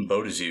same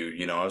boat as you.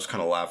 You know, I was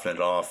kind of laughing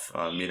it off,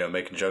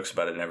 making jokes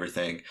about it and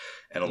everything.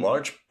 And a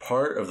large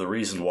part of the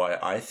reason why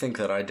I think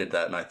that I did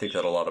that, and I think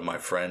that a lot of my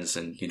friends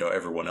and,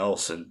 everyone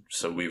else, and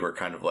so we were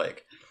kind of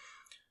like,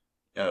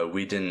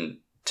 we didn't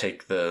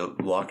take the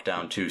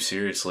lockdown too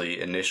seriously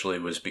initially,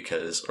 was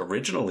because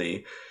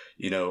originally,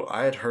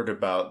 I had heard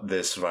about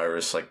this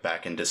virus like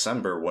back in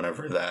December,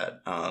 whenever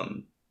that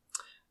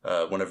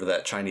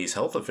Chinese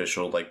health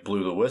official like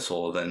blew the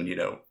whistle, then,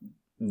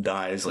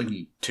 dies like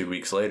 2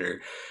 weeks later.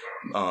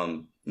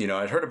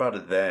 I'd heard about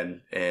it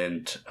then,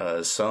 and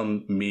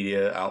some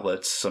media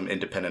outlets, some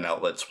independent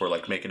outlets were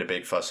like making a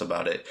big fuss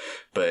about it,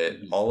 but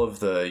all of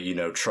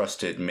the,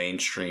 trusted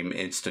mainstream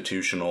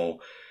institutional,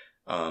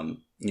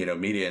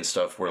 media and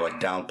stuff were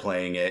like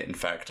downplaying it. In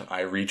fact,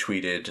 I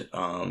retweeted,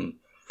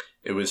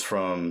 it was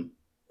from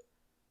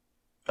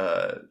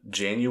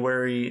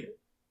January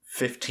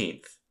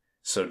 15th.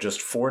 So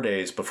just 4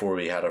 days before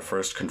we had our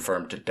first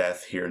confirmed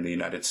death here in the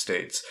United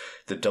States,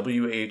 the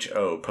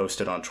WHO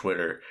posted on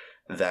Twitter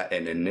that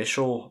an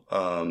initial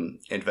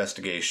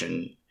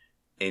investigation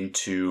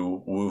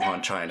into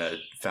Wuhan, China,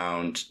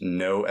 found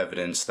no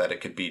evidence that it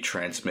could be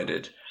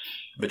transmitted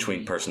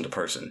between person to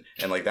person.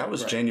 And like that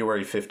was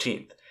January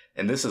 15th.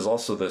 And this is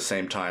also the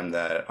same time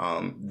that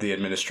the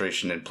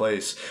administration in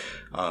place,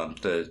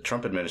 the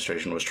Trump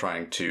administration, was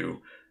trying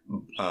to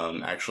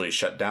actually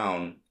shut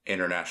down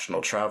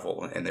international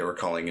travel, and they were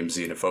calling him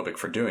xenophobic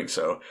for doing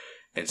so.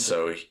 And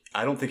so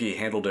I don't think he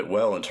handled it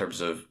well in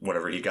terms of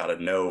whenever he got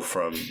a no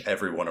from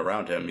everyone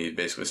around him. He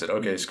basically said,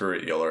 okay, screw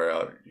it. Y'all are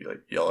out.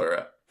 Y'all are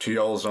out to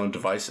y'all's own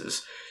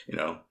devices,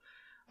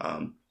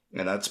 and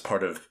that's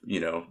part of,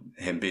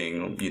 him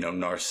being,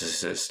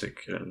 narcissistic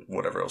and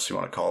whatever else you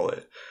want to call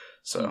it.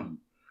 So,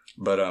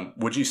 but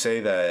would you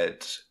say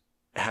that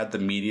had the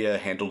media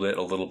handled it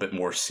a little bit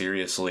more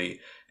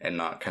seriously and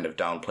not kind of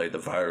downplayed the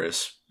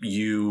virus,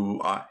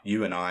 you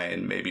and I,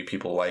 and maybe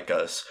people like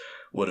us,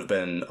 would have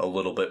been a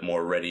little bit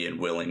more ready and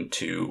willing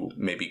to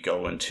maybe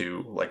go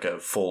into like a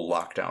full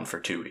lockdown for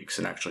 2 weeks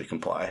and actually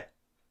comply?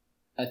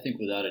 I think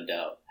without a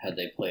doubt, had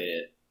they played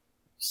it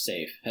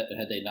safe,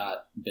 had they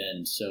not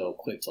been so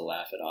quick to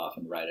laugh it off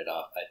and write it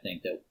off, I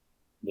think that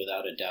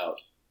without a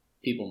doubt,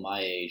 people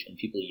my age and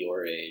people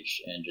your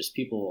age and just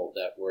people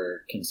that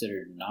were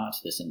considered not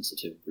the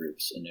sensitive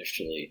groups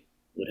initially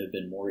would have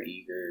been more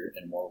eager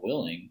and more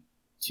willing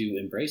to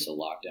embrace a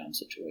lockdown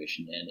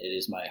situation. And it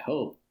is my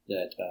hope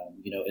that,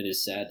 it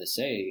is sad to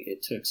say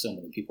it took so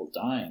many people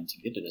dying to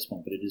get to this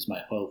point, but it is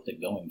my hope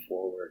that going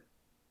forward,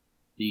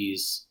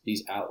 these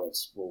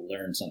outlets will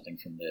learn something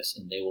from this,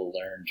 and they will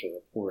learn to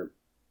report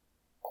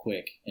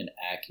quick and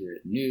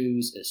accurate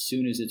news as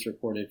soon as it's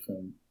reported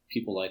from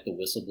people like the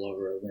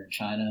whistleblower over in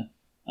China.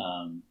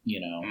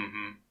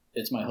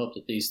 It's my hope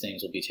that these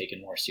things will be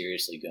taken more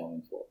seriously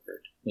going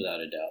forward, without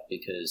a doubt,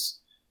 because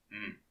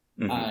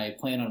I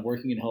plan on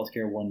working in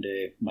healthcare one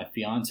day. My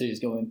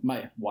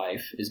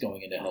wife is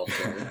going into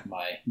healthcare.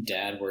 My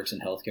dad works in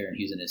healthcare and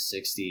he's in his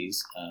 60s.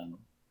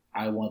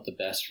 I want the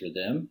best for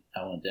them.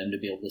 I want them to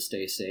be able to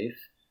stay safe.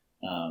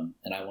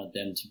 And I want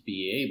them to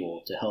be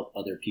able to help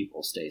other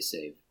people stay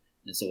safe.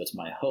 And so it's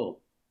my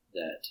hope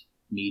that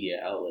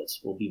media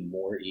outlets will be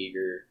more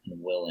eager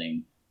and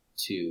willing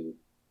to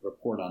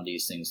report on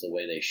these things the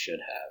way they should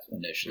have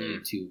initially,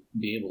 to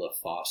be able to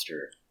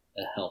foster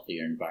a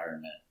healthier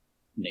environment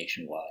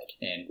nationwide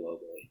and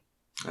globally.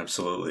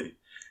 Absolutely.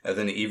 And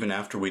then even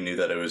after we knew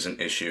that it was an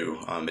issue,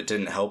 it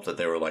didn't help that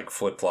they were like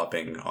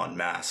flip-flopping on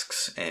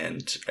masks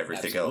and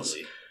everything else.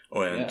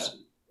 And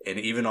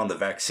even on the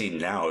vaccine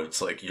now,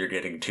 it's like you're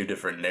getting two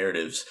different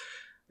narratives.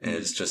 And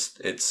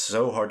it's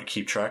so hard to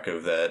keep track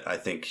of that. I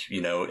think,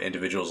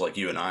 individuals like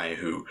you and I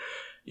who,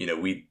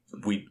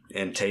 we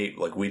and Tate,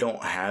 like, we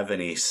don't have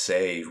any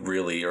say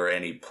really or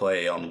any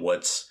play on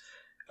what's,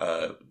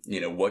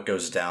 what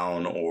goes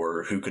down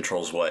or who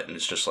controls what. And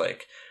it's just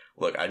like,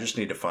 look, I just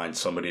need to find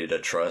somebody to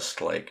trust.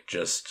 Like,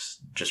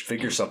 just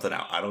figure something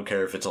out. I don't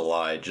care if it's a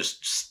lie.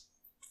 Just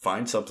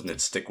find something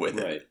and stick with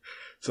it. Right.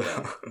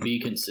 So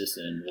be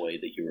consistent in the way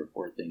that you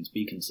report things.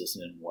 Be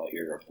consistent in what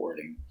you're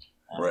reporting.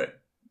 Right.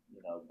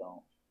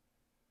 Don't.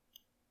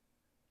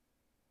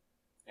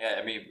 Yeah,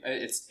 I mean,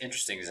 it's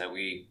interesting is that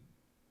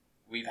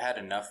we've had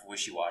enough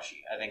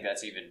wishy-washy. I think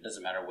that's even,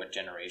 doesn't matter what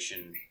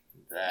generation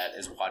that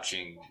is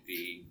watching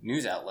the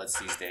news outlets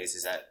these days,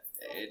 is that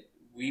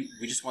we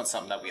just want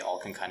something that we all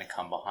can kind of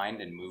come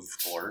behind and move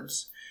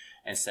towards,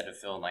 instead of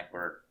feeling like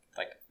we're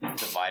like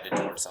divided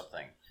towards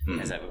something.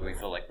 Is that we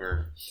feel like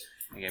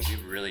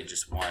we really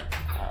just want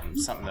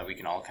something that we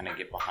can all kind of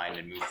get behind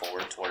and move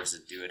forward towards,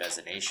 to do it as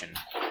a nation.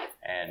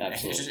 And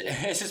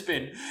it's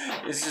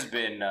just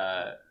been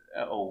a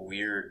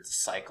weird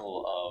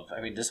cycle of,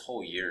 I mean, this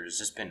whole year has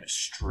just been a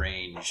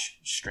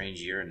strange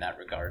year in that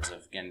regards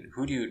of, again,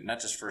 who do you not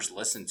just first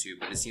listen to,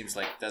 but it seems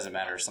like it doesn't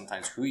matter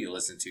sometimes who you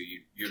listen to,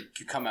 you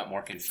come out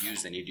more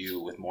confused than you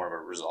do with more of a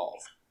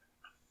resolve.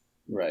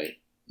 Right.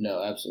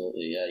 No,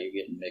 absolutely. Yeah, you're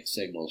getting mixed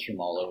signals from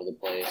all over the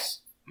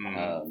place.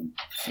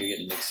 You're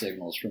getting mixed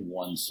signals from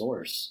one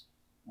source.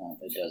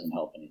 It doesn't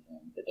help anything.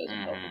 It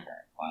doesn't help the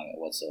current climate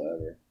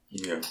whatsoever.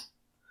 Yeah.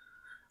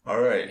 All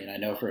right. I mean, I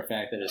know for a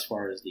fact that as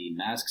far as the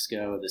masks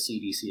go, the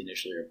CDC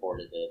initially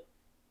reported that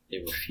they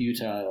were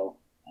futile.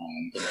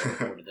 Then they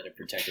reported that it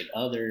protected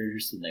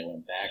others. Then they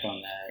went back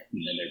on that.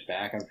 And then they're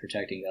back on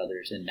protecting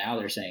others. And now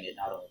they're saying it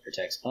not only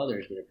protects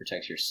others, but it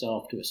protects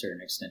yourself to a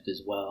certain extent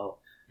as well,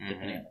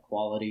 depending on the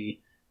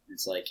quality.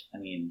 It's like, I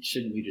mean,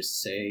 shouldn't we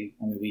just say,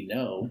 I mean, we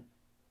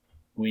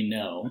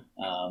know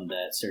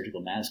that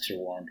surgical masks are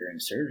worn during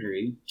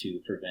surgery to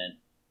prevent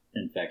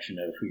infection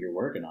of who you're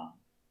working on.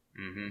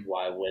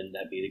 Why wouldn't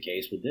that be the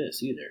case with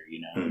this either?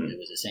 You know, it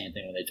was the same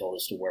thing when they told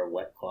us to wear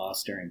wet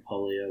cloths during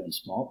polio and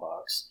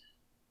smallpox.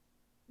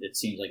 It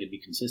seems like it'd be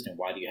consistent.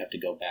 Why do you have to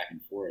go back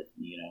and forth?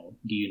 You know,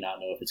 do you not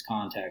know if it's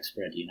contact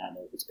spread? Do you not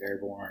know if it's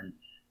airborne?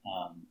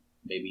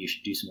 Maybe you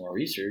should do some more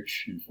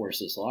research and force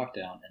this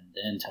lockdown and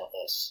then tell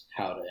us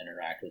how to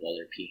interact with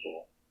other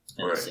people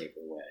in a safer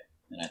way.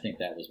 And I think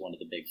that was one of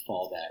the big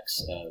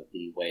fallbacks of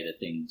the way that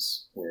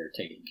things were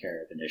taken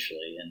care of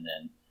initially and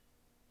then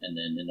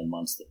in the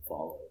months that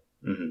followed.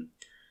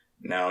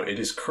 Now, it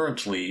is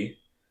currently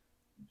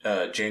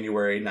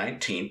January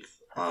 19th,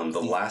 the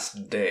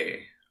last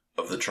day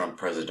of the Trump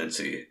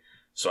presidency.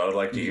 So I would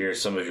like to hear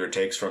some of your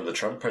takes from the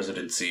Trump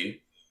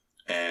presidency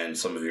and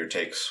some of your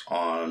takes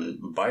on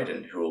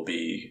Biden, who will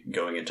be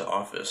going into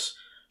office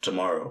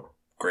tomorrow,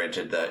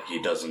 granted that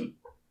he doesn't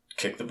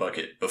kick the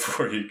bucket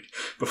before he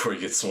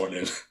gets sworn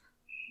in.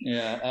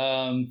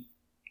 Yeah,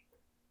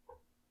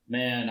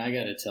 man, I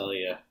gotta tell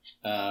you,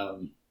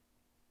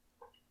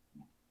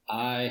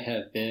 I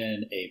have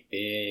been a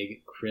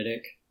big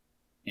critic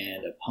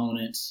and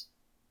opponent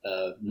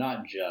of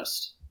not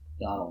just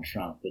Donald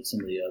Trump, but some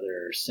of the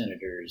other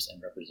senators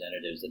and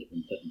representatives that have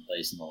been put in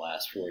place in the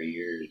last 4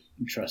 years,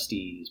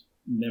 trustees,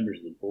 members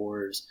of the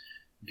boards,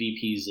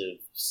 VPs of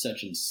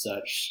such and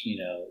such, you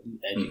know,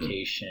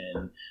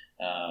 education,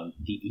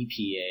 the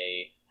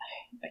EPA.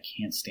 I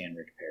can't stand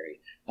Rick Perry.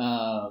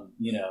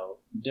 You know,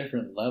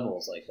 different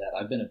levels like that.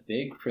 I've been a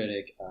big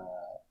critic.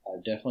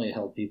 I've definitely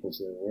held people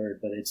to their word,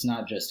 but it's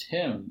not just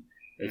him.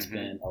 It's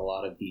been a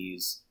lot of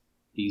these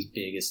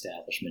big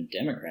establishment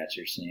Democrats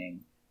you're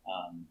seeing.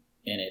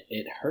 And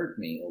it hurt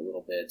me a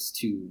little bit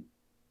to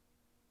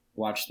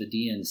watch the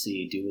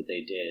DNC do what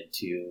they did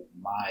to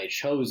my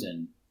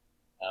chosen,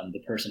 the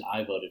person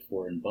I voted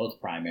for in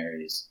both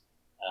primaries,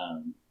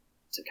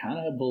 to kind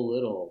of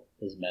belittle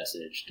his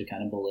message, to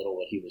kind of belittle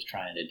what he was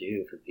trying to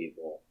do for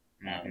people.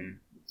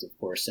 It's, of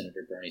course,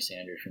 Senator Bernie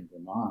Sanders from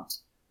Vermont.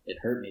 It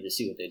hurt me to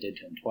see what they did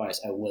to him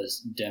twice. I was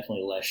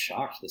definitely less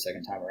shocked the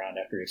second time around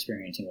after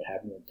experiencing what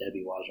happened with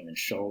Debbie Wasserman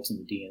Schultz and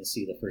the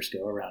DNC the first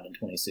go around in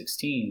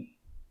 2016.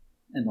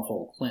 And the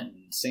whole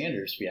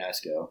Clinton-Sanders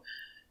fiasco.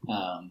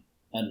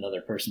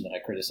 Another person that I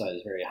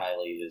criticize very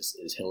highly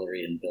is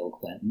Hillary and Bill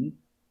Clinton.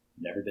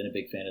 Never been a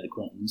big fan of the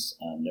Clintons.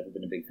 Never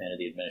been a big fan of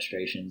the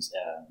administrations.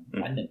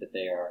 I think that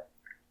they are,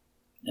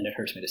 and it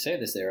hurts me to say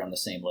this, they're on the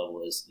same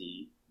level as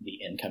the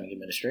incoming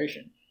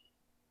administration.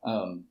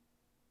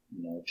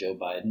 You know, Joe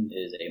Biden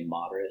is a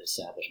moderate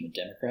establishment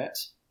Democrat.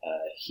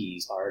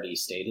 He's already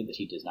stated that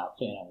he does not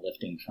plan on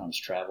lifting Trump's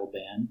travel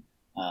ban.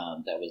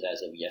 That was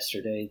as of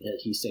yesterday that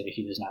he stated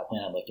he does not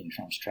plan on lifting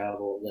Trump's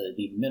travel,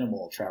 the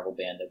minimal travel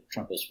ban that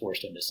Trump was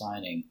forced into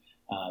signing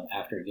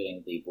after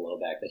getting the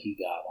blowback that he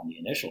got on the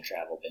initial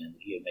travel ban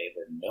that he had made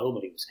where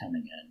nobody was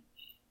coming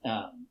in.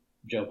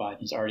 Joe Biden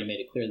has already made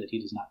it clear that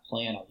he does not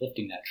plan on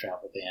lifting that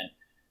travel ban.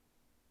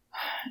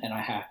 And I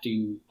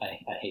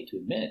hate to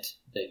admit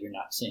that you're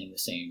not seeing the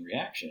same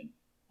reaction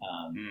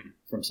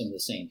from some of the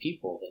same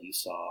people that you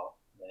saw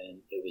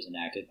when it was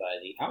enacted by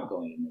the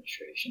outgoing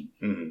administration.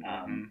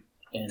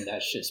 And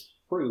that's just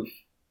proof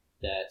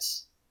that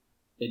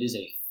it is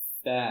a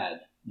fad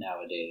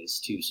nowadays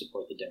to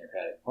support the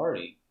Democratic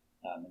Party,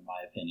 in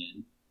my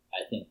opinion.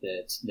 I think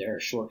that there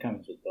are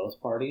shortcomings with both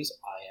parties.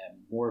 I am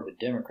more of a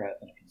Democrat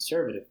than a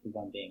conservative, if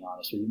I'm being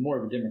honest with you. More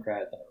of a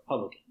Democrat than a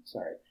Republican,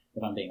 sorry,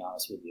 if I'm being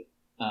honest with you.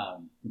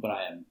 But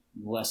I am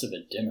less of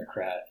a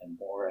Democrat and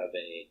more of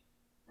a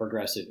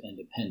progressive,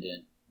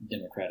 independent,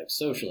 democratic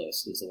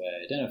socialist is the way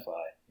I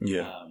identify.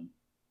 Yeah.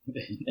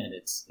 And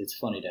it's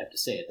funny to have to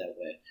say it that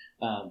way,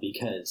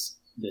 because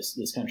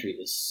this country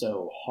is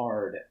so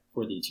hard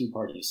for the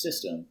two-party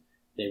system.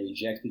 They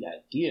reject the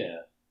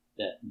idea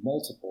that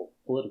multiple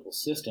political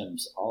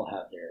systems all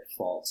have their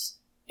faults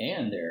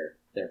and their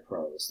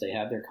pros. They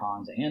have their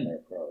cons and their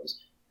pros.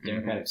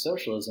 Democratic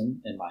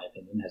socialism, in my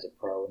opinion, has a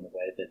pro in the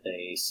way that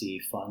they see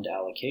fund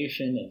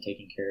allocation and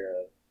taking care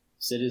of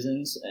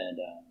citizens. And,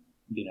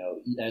 you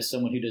know, as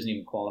someone who doesn't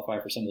even qualify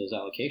for some of those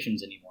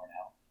allocations anymore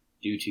now,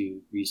 due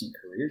to recent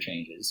career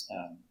changes,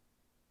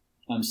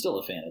 I'm still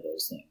a fan of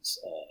those things.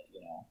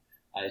 You know,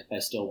 I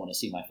still want to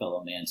see my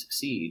fellow man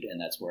succeed, and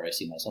that's where I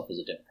see myself as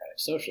a democratic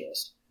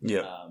socialist.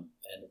 Yeah. And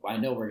I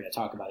know we're going to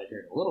talk about it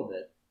here in a little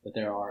bit, but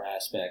there are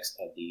aspects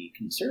of the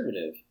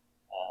conservative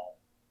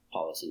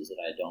policies that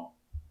I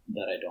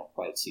don't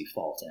quite see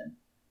fault in.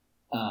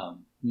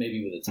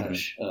 maybe with a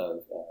touch of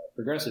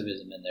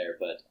progressivism in there,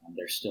 but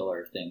there still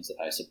are things that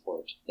I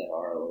support that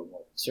are a little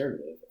more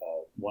conservative,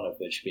 one of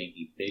which being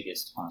the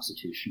biggest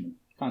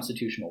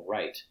constitutional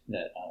right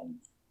that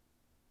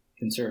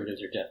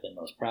conservatives are definitely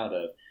most proud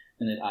of,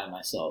 and that I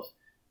myself,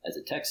 as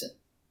a Texan,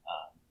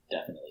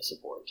 definitely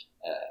support.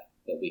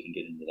 But we can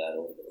get into that a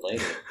little bit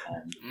later.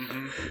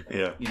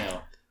 Yeah. You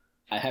know,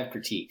 I have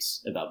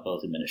critiques about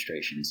both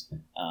administrations.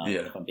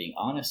 If I'm being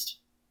honest,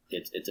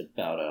 it's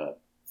about a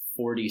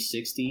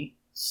 40-60,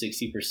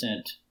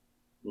 60%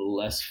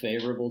 less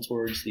favorable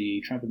towards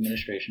the Trump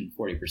administration,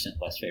 40%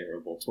 less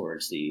favorable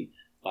towards the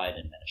Biden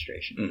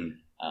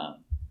administration.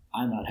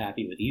 I'm not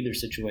happy with either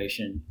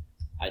situation.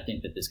 I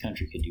think that this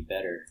country could do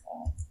better.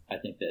 I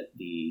think that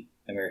the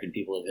American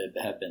people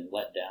have been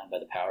let down by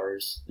the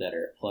powers that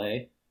are at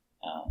play,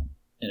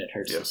 and it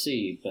hurts to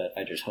see, but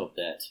I just hope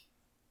that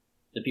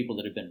the people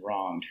that have been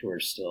wronged, who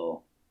are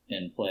still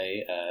in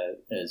play,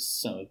 as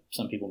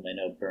some people may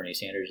know, Bernie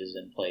Sanders is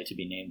in play to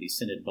be named the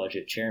Senate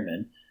Budget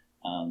Chairman.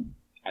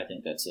 I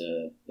think that's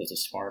a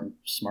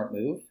smart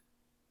move,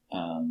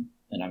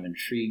 and I'm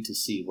intrigued to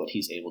see what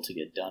he's able to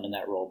get done in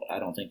that role. But I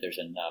don't think there's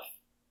enough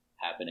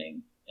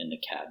happening in the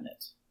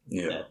cabinet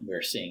that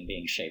we're seeing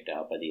being shaped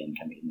out by the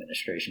incoming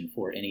administration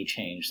for any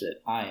change that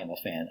I am a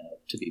fan of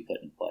to be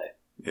put in play.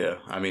 Yeah,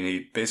 I mean,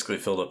 he basically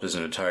filled up his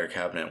entire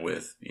cabinet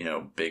with,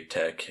 big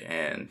tech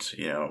and,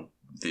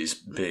 these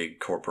big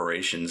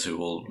corporations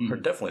who are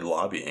definitely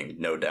lobbying,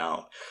 no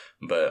doubt.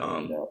 But,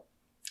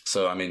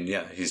 so, I mean,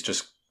 yeah, he's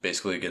just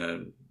basically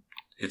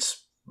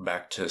it's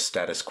back to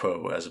status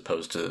quo as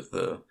opposed to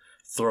the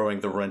throwing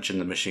the wrench in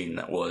the machine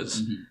that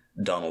was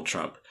Donald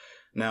Trump.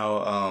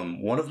 Now,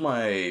 one of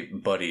my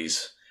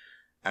buddies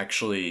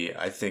actually,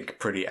 I think,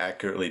 pretty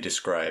accurately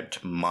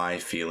described my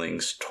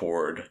feelings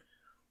toward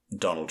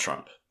Donald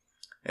Trump.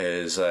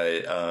 Is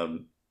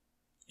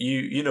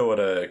you know what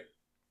a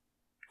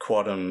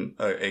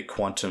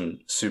quantum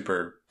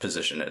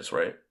superposition is,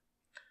 right?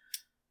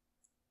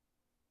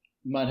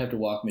 You might have to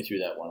walk me through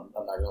that one.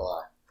 I'm not gonna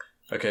lie.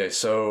 Okay,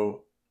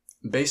 so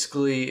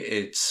basically,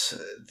 it's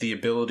the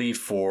ability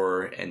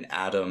for an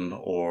atom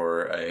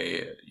or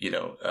a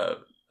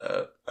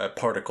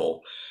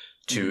particle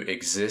to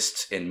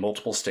exist in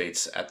multiple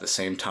states at the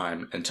same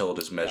time until it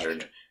is measured.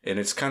 Gotcha. And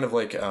it's kind of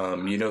like,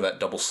 that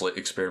double slit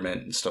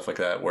experiment and stuff like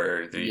that,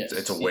 where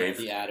it's a wave.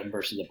 The atom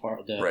versus the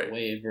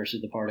wave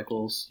versus the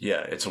particles.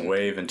 Yeah, it's a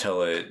wave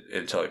until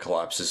it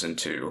collapses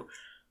into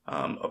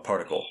a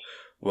particle.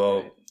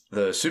 Well,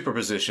 the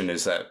superposition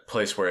is that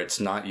place where it's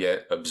not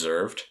yet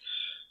observed.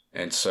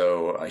 And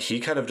so he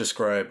kind of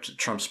described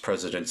Trump's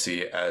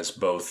presidency as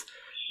both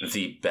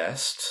the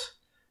best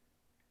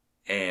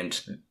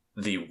and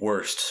the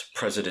worst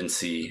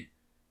presidency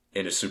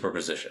in a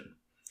superposition.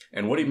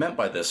 And what he meant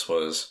by this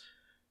was,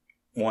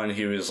 one,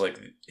 he was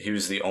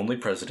the only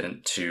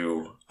president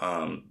to,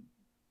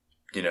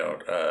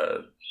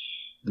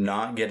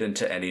 not get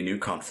into any new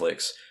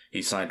conflicts.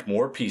 He signed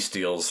more peace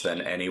deals than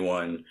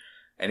anyone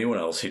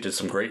else. He did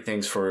some great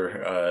things for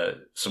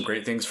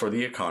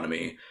the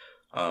economy.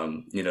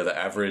 The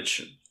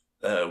average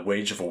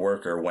wage of a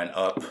worker went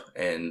up,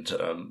 and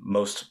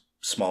most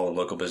small and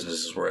local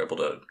businesses were able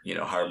to,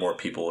 hire more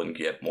people and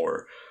get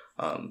more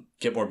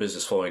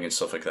business flowing and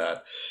stuff like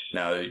that.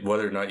 Now,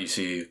 whether or not you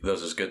see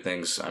those as good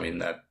things, I mean,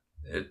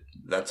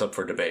 that's up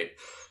for debate.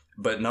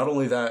 But not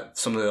only that,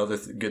 some of the other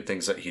good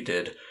things that he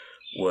did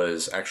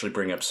was actually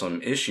bring up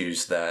some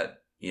issues that,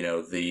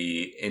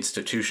 the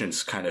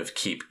institutions kind of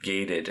keep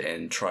gated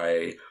and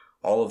try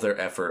all of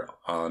their effort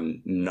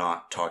on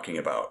not talking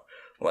about,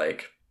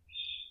 like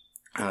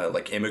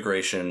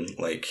immigration,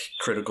 like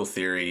critical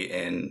theory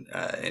in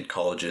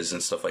colleges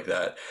and stuff like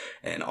that,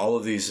 and all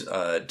of these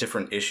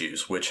different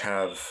issues, which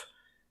have,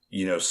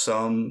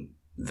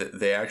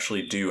 they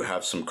actually do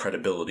have some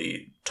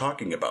credibility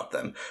talking about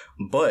them,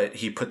 but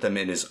he put them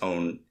in his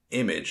own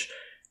image,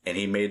 and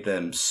he made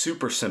them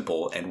super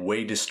simple and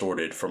way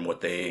distorted from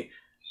what the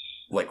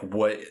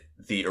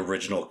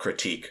original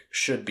critique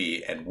should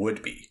be and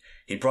would be.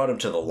 He brought them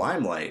to the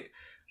limelight,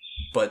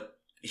 but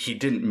he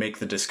didn't make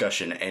the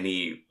discussion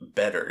any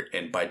better,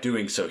 and by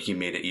doing so, he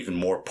made it even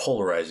more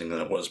polarizing than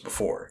it was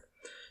before.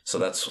 So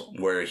that's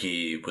where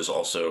he was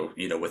also,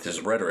 with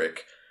his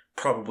rhetoric,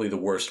 probably the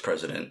worst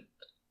president,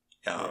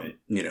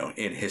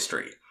 in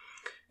history.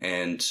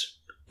 And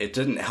it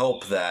didn't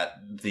help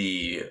that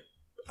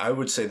I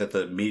would say that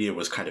the media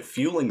was kind of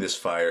fueling this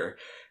fire,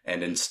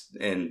 and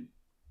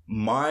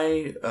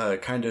my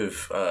kind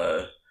of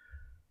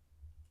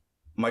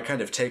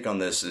take on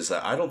this is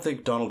that I don't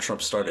think Donald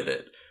Trump started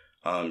it.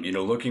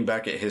 Looking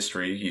back at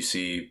history, you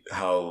see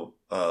how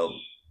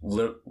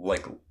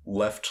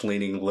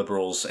left-leaning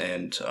liberals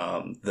and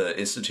the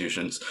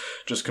institutions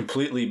just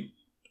completely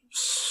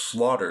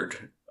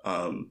slaughtered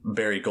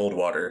Barry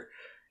Goldwater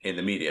in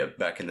the media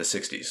back in the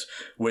 60s,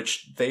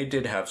 which they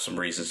did have some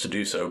reasons to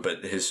do so,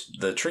 but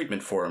the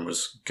treatment for him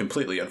was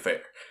completely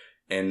unfair.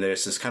 And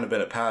there's this kind of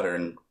been a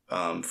pattern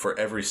for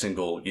every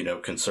single,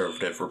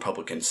 conservative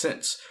Republican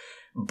since.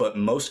 But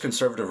most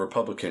conservative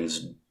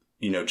Republicans,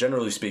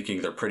 generally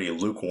speaking, they're pretty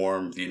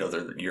lukewarm.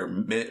 They're your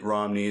Mitt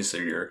Romneys,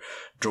 they're your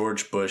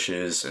George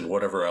Bushes, and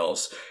whatever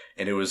else.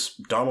 And it was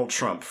Donald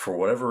Trump, for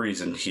whatever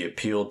reason, he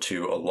appealed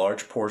to a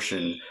large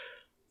portion.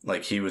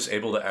 Like, he was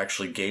able to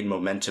actually gain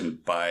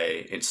momentum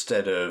by,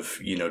 instead of,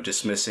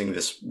 dismissing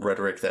this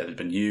rhetoric that had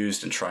been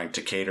used and trying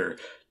to cater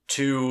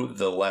to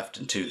the left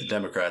and to the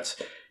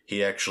Democrats,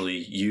 he actually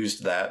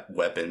used that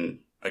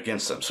weapon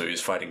against them. So he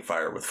was fighting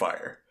fire with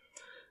fire.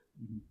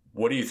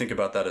 What do you think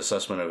about that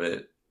assessment of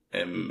it?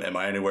 Am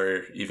I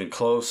anywhere even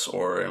close,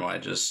 or am I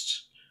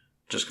just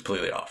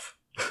completely off?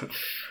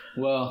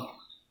 Well,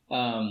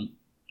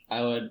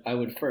 I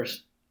would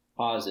first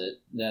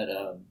posit that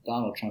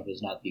Donald Trump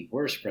is not the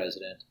worst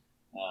president,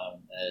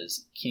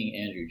 as King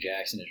Andrew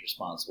Jackson is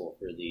responsible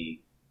for the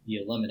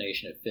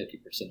elimination of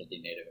 50% of the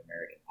Native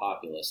American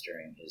populace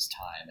during his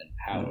time in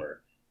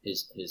power,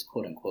 his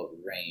quote unquote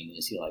reign,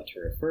 as he liked to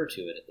refer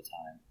to it at the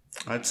time.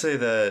 I'd say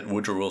that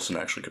Woodrow Wilson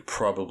actually could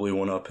probably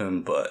one up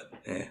him, but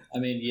I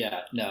mean,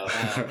 yeah, no.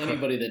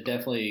 Anybody that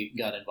definitely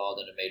got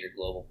involved in a major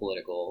global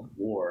political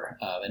war,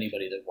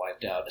 anybody that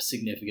wiped out a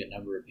significant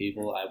number of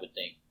people, I would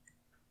think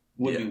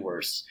would be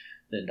worse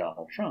than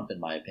Donald Trump, in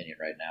my opinion,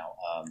 right now.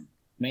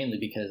 Mainly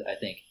because I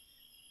think,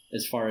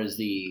 as far as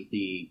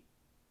the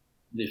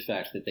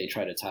fact that they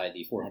try to tie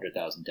the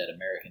 400,000 dead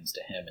Americans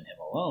to him and him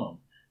alone,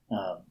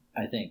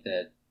 I think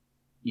that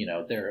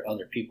there are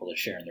other people that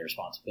share in the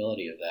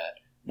responsibility of that.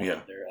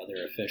 Yeah. There are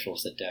other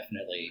officials that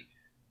definitely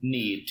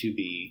need to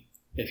be,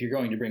 if you're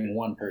going to bring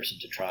one person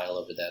to trial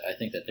over that, I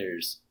think that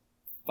there's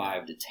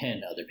 5 to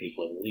 10 other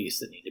people at least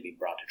that need to be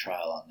brought to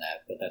trial on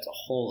that. But that's a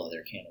whole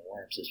other can of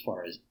worms as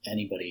far as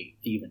anybody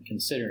even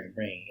considering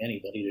bringing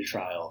anybody to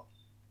trial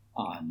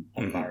on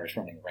a virus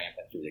running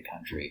rampant through the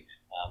country.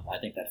 I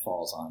think that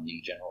falls on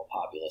the general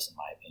populace, in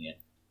my opinion.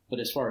 But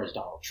as far as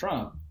Donald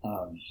Trump,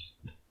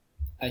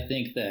 I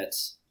think that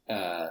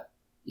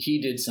he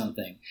did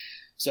something.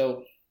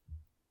 So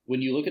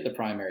when you look at the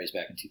primaries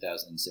back in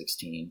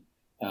 2016,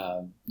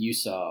 you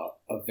saw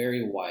a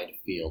very wide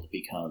field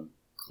become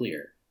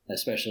clear,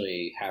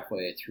 especially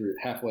halfway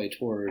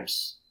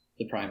towards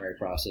the primary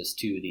process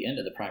to the end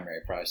of the primary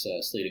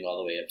process, leading all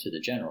the way up to the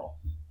general.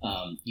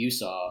 You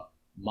saw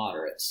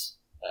moderates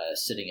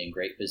sitting in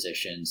great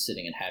positions,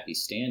 sitting in happy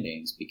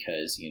standings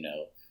because,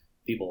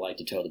 people like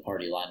to toe the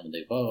party line when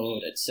they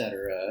vote,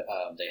 etc.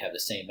 They have the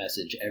same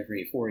message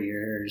every 4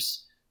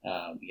 years.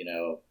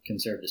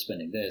 Conservative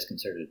spending this,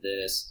 conservative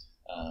this,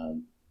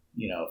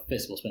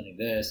 fiscal spending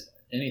this,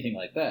 anything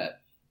like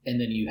that. And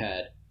then you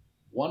had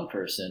one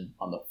person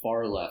on the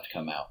far left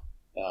come out,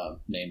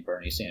 named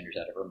Bernie Sanders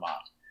out of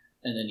Vermont.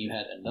 And then you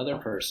had another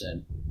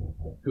person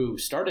who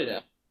started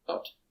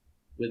out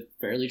with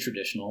fairly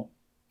traditional,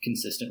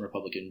 consistent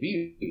Republican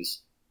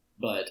views.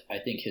 But I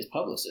think his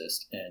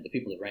publicist and the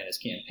people that ran his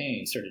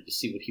campaign started to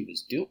see what he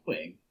was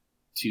doing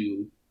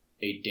to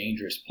a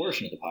dangerous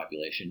portion of the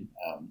population,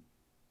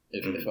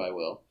 if I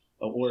will,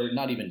 or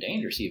not even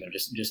dangerous, even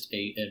just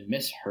a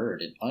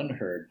misheard and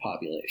unheard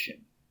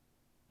population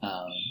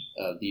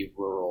of the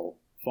rural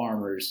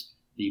farmers,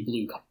 the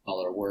blue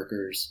collar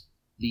workers,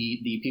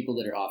 the people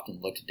that are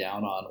often looked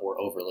down on or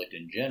overlooked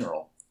in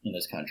general in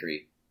this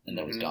country, and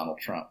that was Donald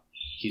Trump.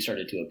 He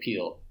started to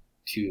appeal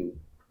to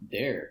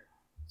their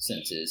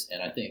senses,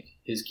 and I think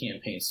his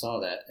campaign saw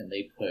that, and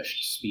they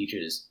pushed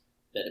speeches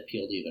that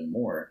appealed even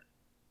more.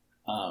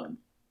 And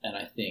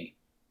I think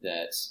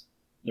that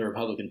the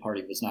Republican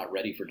Party was not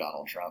ready for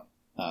Donald Trump.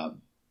 The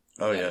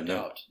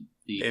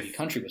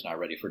country was not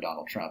ready for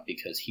Donald Trump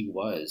because he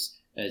was,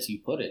 as you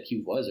put it,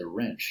 he was a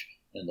wrench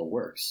in the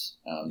works.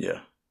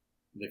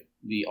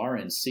 The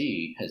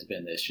RNC has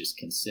been this just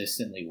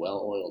consistently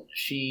well-oiled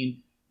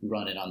machine,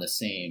 running on the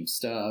same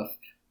stuff,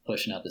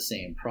 pushing out the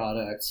same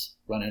products,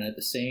 running at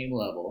the same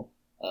level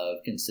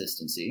of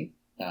consistency.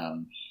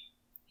 And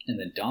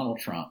then Donald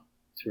Trump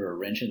threw a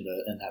wrench in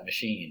that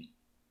machine,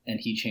 and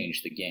he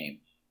changed the game.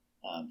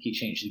 He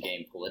changed the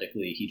game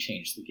politically. He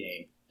changed the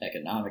game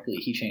economically.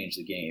 He changed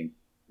the game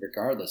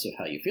regardless of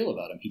how you feel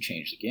about him. He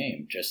changed the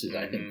game, just as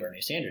I think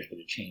Bernie Sanders would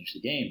have changed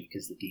the game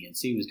because the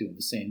DNC was doing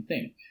the same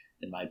thing.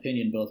 In my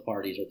opinion, both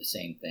parties are the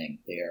same thing.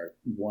 They are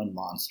one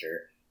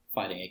monster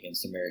fighting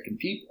against American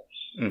people.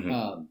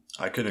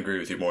 I couldn't agree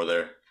with you more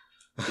there.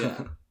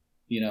 Yeah.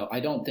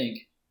 I don't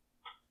think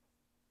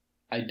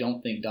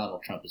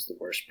Donald Trump is the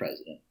worst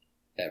president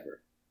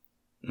ever.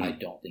 I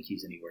don't think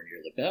he's anywhere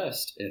near the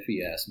best, if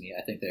you ask me.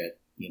 I think that,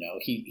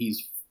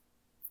 he's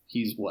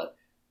what,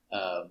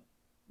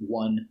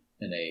 one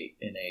in a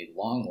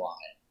long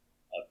line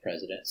of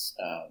presidents.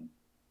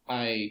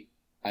 I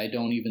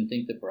don't even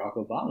think that Barack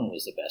Obama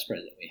was the best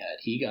president we had.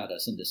 He got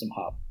us into some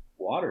hot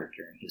water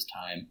during his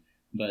time,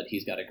 but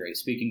he's got a great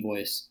speaking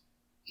voice.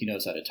 He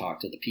knows how to talk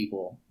to the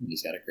people.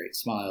 He's got a great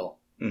smile.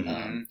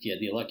 He had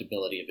the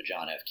electability of a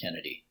John F.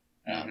 Kennedy.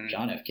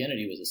 John F.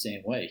 Kennedy was the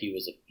same way. He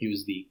was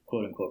the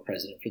quote unquote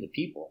president for the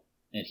people,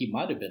 and he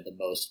might have been the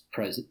most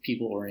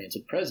people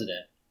oriented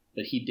president.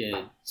 But he did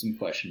some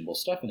questionable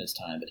stuff in his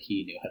time. But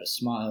he knew how to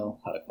smile,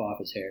 how to coif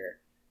his hair,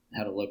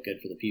 how to look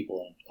good for the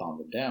people, and calm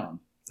them down.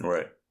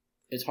 Right.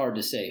 it's hard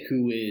to say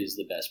who is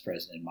the best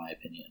president, in my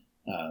opinion,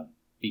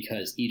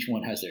 because each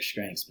one has their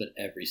strengths, but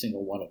every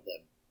single one of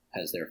them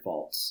has their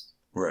faults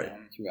Right.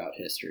 Throughout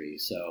history.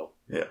 So,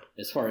 Yeah.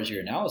 as far as your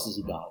analysis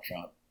of Donald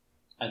Trump,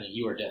 I think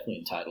you are definitely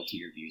entitled to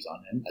your views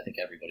on him. I think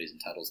everybody's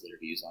entitled to their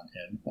views on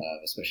him,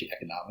 especially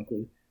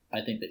economically.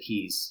 I think that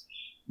he's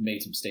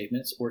made some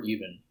statements, or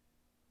even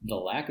the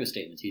lack of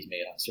statements he's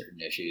made on certain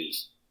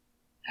issues,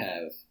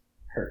 have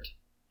hurt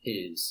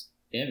his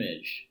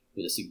image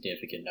with a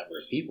significant number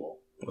of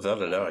people.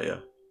 Without a doubt,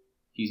 yeah.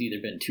 He's either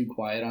been too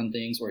quiet on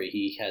things, or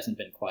he hasn't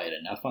been quiet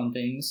enough on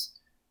things.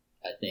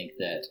 I think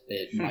that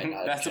it might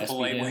not That's just a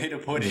polite be him. way to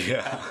put it.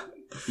 Yeah.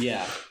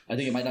 Yeah, I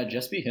think it might not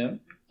just be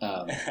him.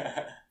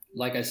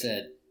 Like I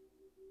said,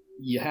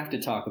 you have to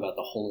talk about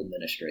the whole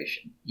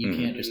administration. You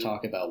can't just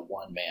talk about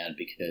one man,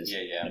 because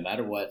no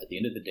matter what, at the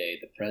end of the day,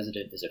 the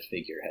president is a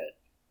figurehead.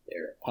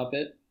 They're a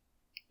puppet,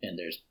 and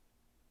there's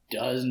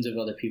dozens of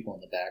other people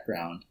in the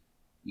background,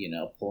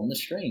 pulling the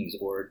strings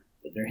or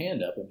putting their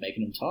hand up and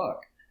making them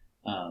talk.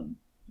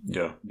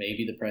 Yeah.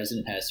 Maybe the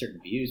president has certain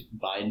views.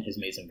 Biden has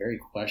made some very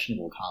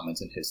questionable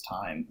comments in his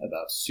time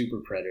about super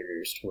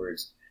predators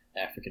towards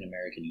African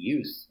American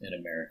youth in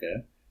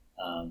America.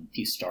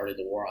 He started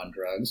the war on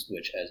drugs,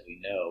 which, as we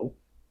know,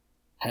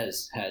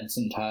 has had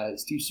some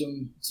ties to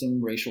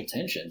some racial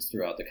tensions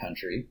throughout the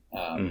country.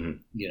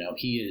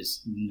 He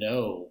is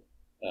no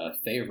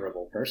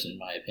favorable person, in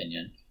my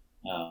opinion.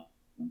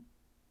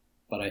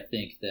 But I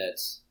think that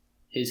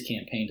his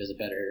campaign does a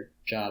better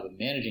job of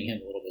managing him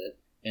a little bit,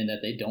 and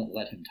that they don't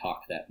let him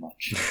talk that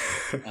much.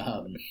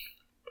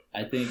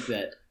 I think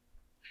that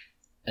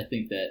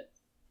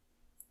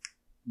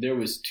there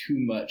was too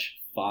much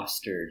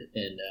fostered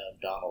in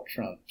Donald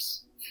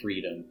Trump's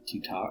freedom to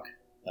talk.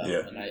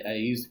 And I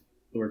use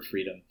the word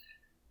freedom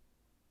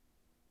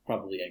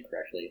probably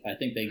incorrectly. I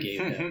think they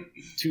gave him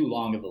too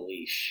long of a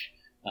leash,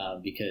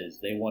 because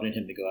they wanted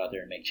him to go out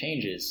there and make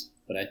changes.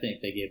 But I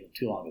think they gave him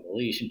too long of a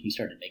leash, and he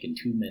started making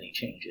too many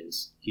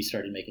changes. He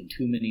started making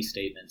too many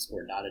statements,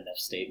 or not enough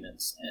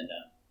statements.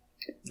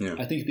 And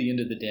I think at the end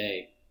of the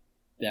day,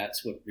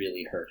 that's what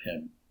really hurt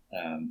him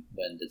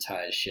when the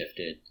ties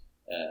shifted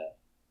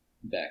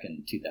back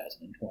in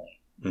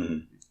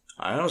 2020.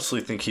 I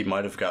honestly think he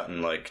might have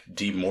gotten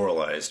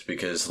demoralized,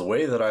 because the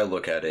way that I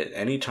look at it,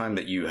 anytime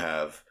that you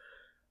have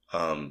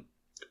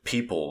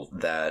people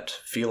that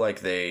feel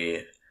like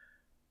they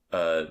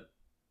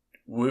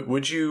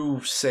would you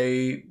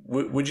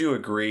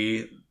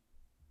agree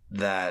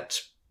that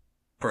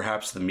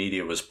perhaps the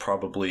media was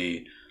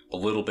probably a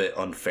little bit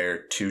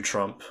unfair to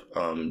Trump,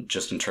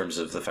 just in terms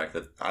of the fact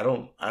that I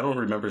don't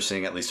remember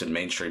seeing, at least in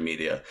mainstream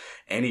media,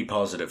 any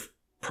positive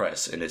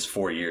press in his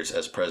 4 years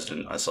as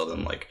president. I saw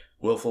them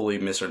willfully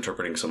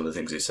misinterpreting some of the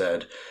things he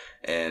said,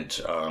 and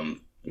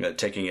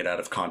taking it out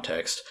of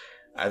context.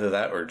 Either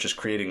that, or just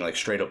creating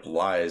straight up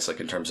lies,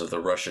 in terms of the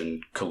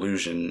Russian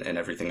collusion and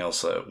everything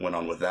else that went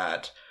on with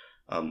that.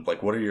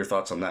 What are your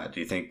thoughts on that?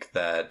 Do you think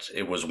that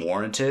it was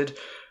warranted,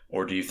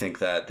 or do you think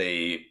that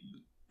the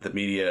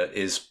media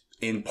is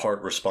in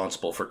part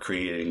responsible for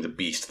creating the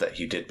beast that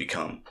he did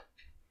become?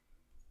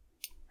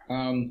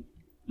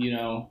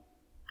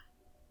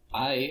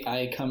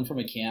 I come from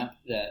a camp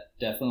that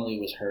definitely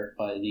was hurt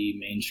by the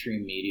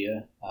mainstream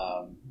media.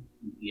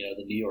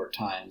 The New York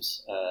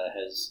Times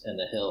and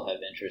The Hill have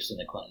interest in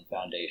the Clinton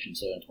Foundation.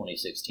 So in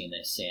 2016,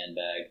 they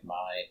sandbagged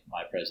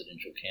my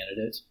presidential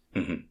candidate.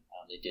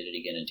 They did it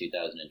again in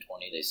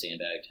 2020. They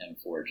sandbagged him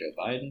for Joe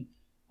Biden.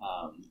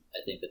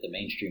 I think that the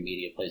mainstream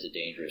media plays a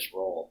dangerous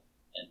role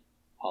in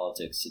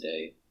politics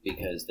today,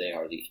 because they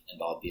are the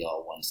end-all,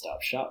 be-all,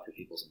 one-stop shop for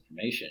people's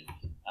information.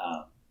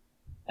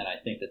 And I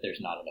think that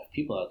there's not enough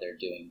people out there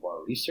doing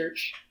more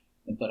research.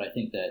 But I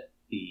think that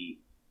the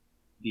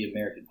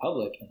American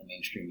public and the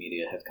mainstream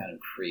media have kind of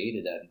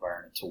created that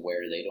environment to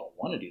where they don't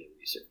want to do the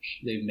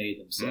research. They've made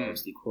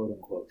themselves the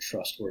quote-unquote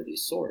trustworthy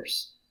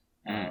source.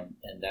 And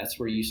that's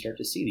where you start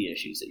to see the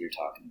issues that you're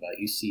talking about.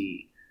 You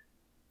see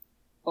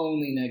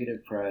only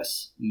negative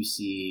press. You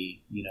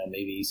see,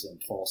 maybe some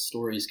false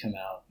stories come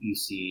out. You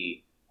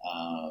see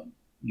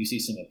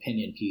some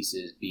opinion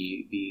pieces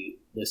be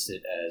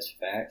listed as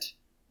fact.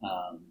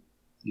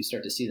 You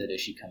start to see that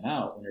issue come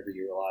out whenever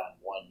you rely on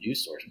one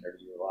news source, whenever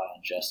you rely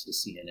on just a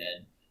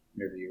CNN,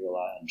 whenever you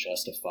rely on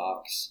just a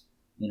Fox,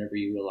 whenever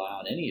you rely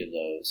on any of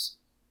those,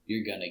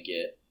 you're going to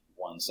get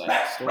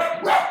one-sided stories.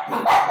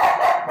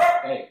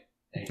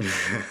 Hey.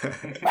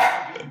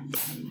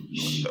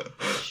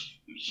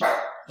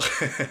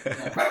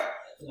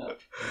 No.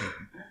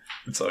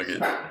 It's all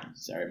good.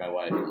 Sorry, my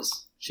wife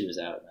she was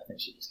out, and I think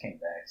she just came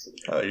back. So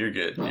you're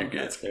good. You're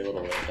good. They're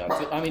little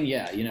dogs. I mean,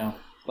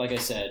 like I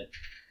said,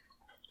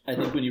 I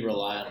think when you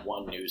rely on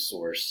one news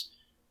source,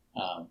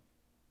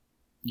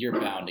 you're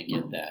bound to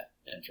get that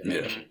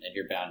information, and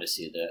you're bound to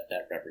see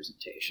that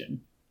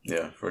representation.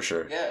 Yeah, for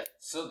sure. Yeah,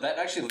 so that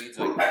actually leads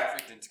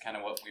perfect into kind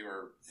of what we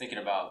were thinking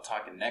about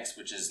talking next,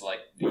 which is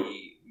the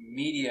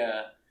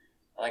media,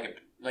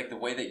 like the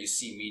way that you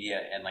see media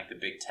and the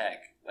big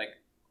tech.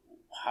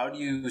 How do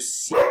you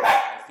see a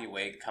healthy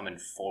way coming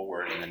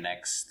forward in the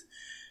next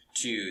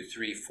 2,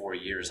 3, 4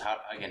 years, how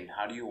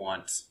do you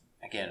want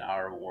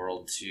our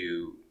world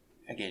to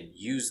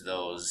use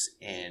those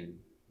in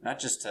not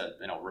just to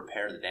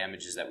repair the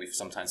damages that we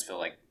sometimes feel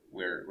like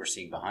we're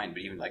seeing behind,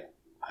 but even like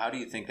how do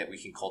you think that we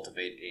can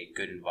cultivate a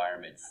good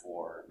environment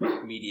for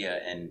media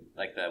and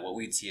like what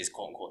we'd see as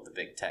quote unquote the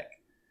big tech?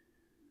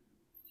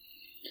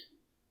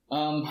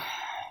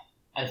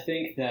 I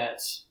think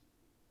that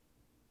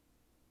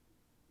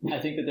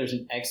there's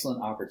an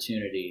excellent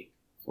opportunity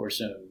for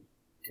some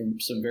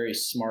very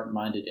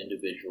smart-minded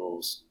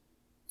individuals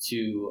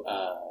to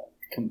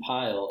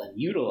compile and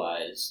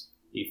utilize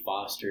the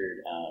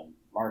fostered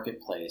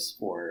marketplace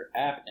for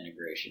app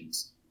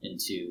integrations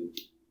into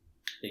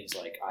things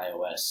like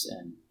iOS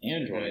and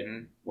Android,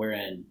 mm-hmm.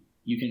 wherein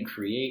you can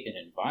create an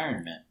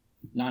environment,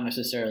 not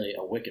necessarily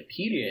a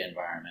Wikipedia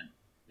environment,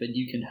 but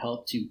you can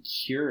help to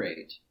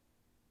curate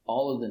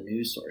all of the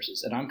news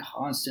sources. And I'm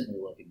constantly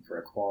looking for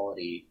a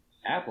quality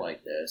app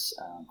like this.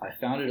 I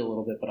found it a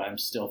little bit, but I'm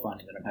still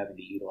finding that I'm having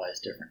to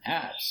utilize different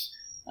apps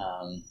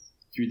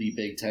through the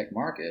big tech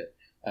market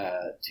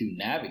to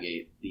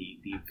navigate the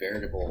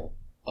veritable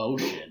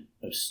ocean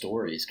of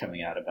stories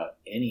coming out about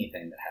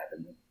anything that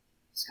happened in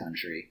this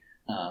country.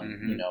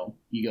 Mm-hmm.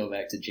 You go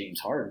back to James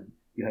Harden,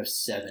 you have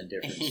 7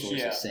 different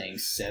sources saying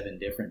 7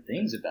 different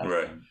things about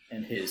him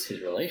and his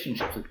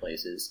relationships with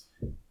places.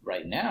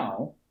 Right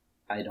now,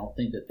 I don't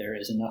think that there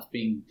is enough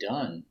being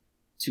done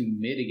to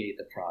mitigate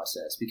the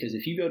process, because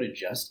if you go to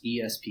just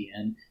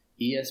ESPN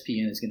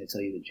is going to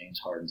tell you that James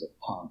Harden's a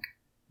punk.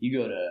 You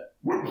go to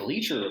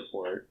Bleacher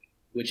Report,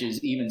 which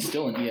is even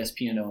still an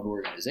ESPN-owned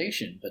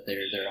organization, but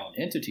they're their own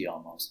entity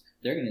almost.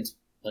 They're going to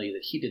tell you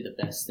that he did the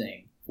best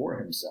thing for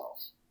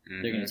himself.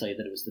 Mm-hmm. They're going to tell you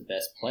that it was the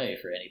best play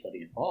for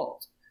anybody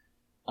involved.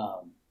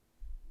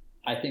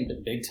 I think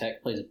that big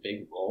tech plays a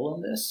big role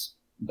in this,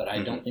 but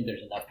I don't think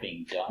there's enough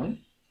being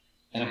done.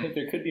 And I think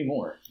there could be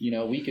more.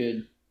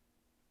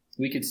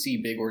 We could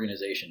see big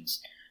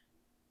organizations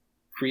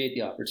create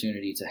the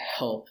opportunity to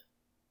help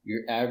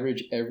your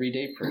average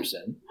everyday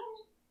person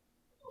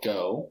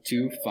go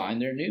to find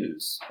their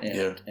news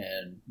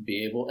and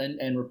be able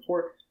and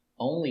report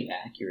only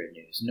accurate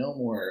news, no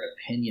more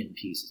opinion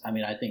pieces. I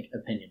mean, I think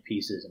opinion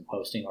pieces and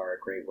posting are a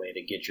great way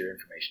to get your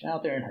information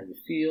out there and how you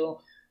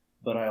feel,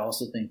 but I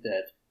also think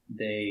that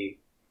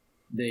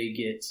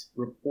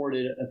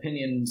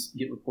opinions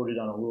get reported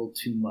on a little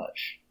too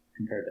much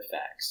compared to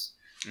facts.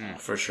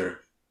 For sure.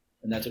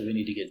 And that's what we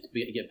need to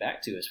get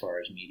back to as far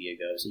as media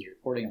goes, is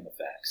reporting on the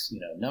facts.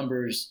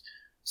 Numbers,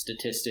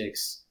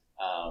 statistics.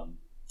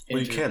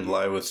 Well, you can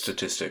lie with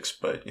statistics,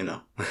 but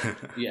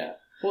Yeah.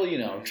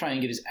 Well, try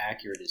and get as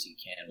accurate as you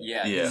can.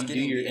 Just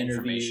getting your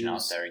information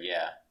out there.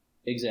 Yeah.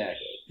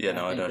 Exactly. Yeah.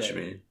 No, I know what you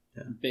mean.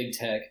 Yeah. Big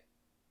tech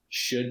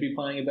should be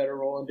playing a better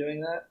role in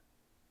doing that,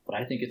 but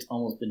I think it's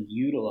almost been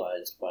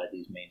utilized by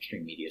these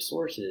mainstream media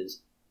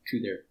sources to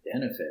their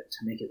benefit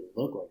to make it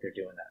look like they're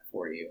doing that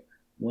for you,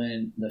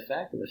 when the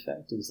fact of the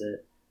fact is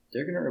that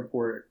they're going to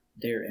report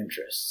their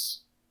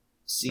interests.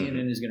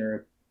 CNN is going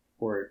to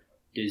report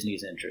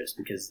Disney's interests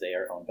because they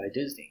are owned by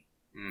Disney.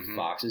 Mm-hmm.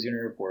 Fox is going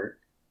to report,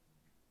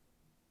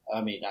 I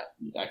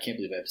can't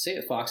believe I have to say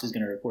it, Fox is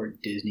going to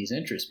report Disney's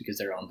interests because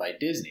they're owned by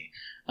Disney.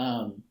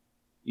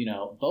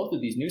 Both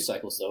of these news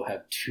cycles, though,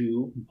 have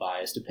 2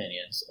 biased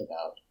opinions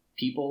about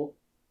people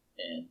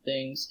and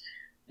things,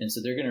 and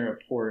so they're going to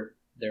report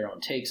their own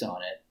takes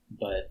on it,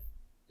 but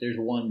there's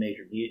one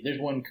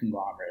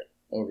conglomerate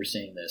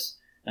overseeing this,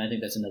 and I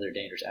think that's another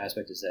dangerous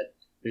aspect, is that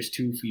there's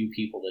too few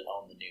people that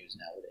own the news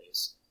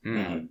nowadays.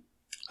 Mm-hmm.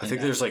 I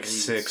think there's like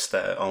 6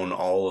 that own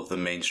all of the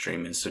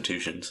mainstream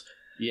institutions.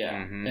 Yeah,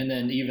 and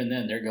then even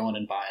then they're going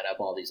and buying up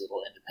all these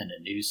little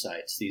independent news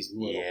sites, these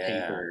little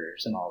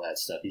papers and all that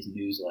stuff, these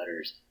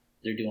newsletters.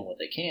 They're doing what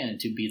they can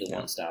to be the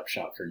one-stop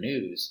shop for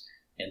news,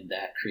 and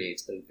that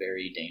creates a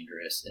very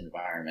dangerous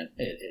environment.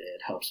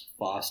 It helps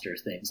foster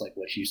things like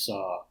what you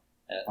saw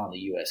on the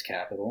U.S.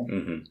 Capitol.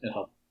 Mm-hmm. It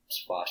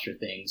helps foster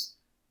things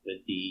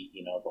with the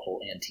whole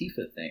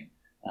Antifa thing.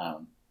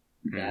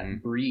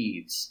 That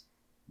breeds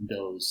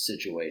those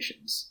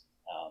situations.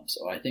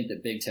 So I think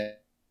that big tech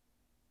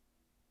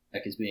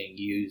is being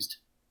used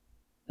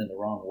in the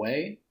wrong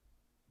way,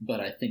 but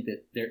I think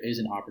that there is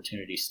an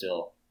opportunity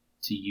still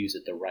to use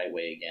it the right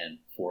way again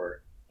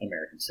for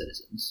American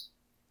citizens.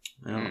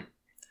 Yeah.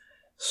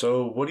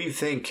 So what do you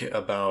think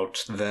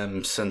about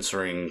them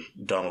censoring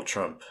Donald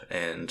Trump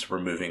and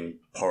removing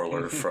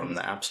Parler from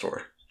the App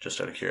Store, just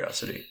out of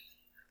curiosity?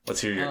 Let's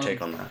hear your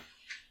take on that.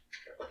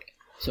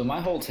 So my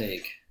whole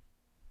take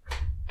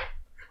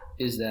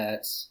is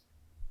that,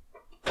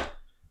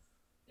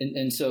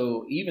 and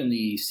so even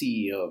the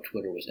CEO of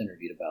Twitter was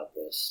interviewed about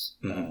this,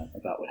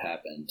 about what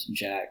happened.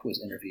 Jack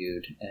was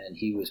interviewed, and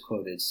he was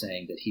quoted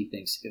saying that he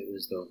thinks it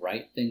was the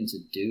right thing to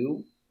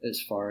do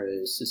as far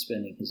as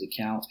suspending his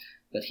account,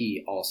 but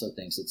he also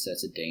thinks it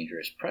sets a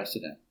dangerous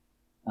precedent.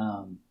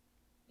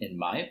 In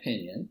my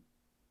opinion,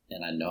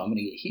 and I know I'm going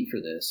to get heat for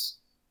this,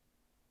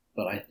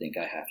 but I think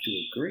I have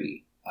to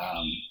agree.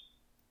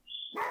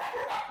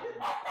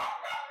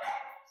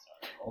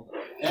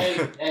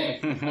 Hey,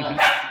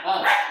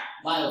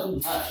 Milo,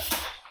 hush.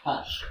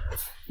 Hush.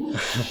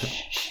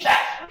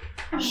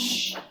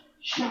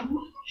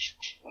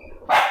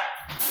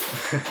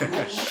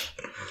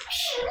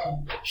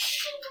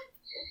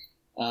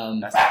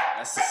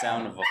 That's the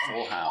sound of a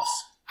full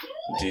house.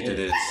 Indeed it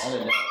is.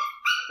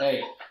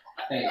 Hey.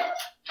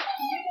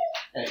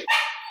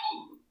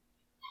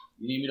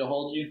 You need me to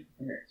hold you?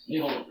 Come here. Let me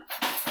hold you.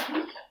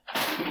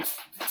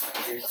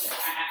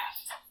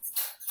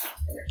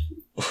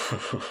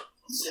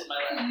 Sit in my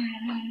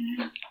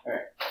lap.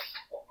 Alright.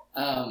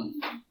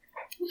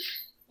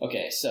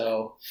 Okay,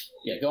 so,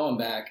 yeah, going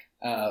back,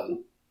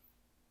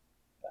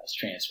 that's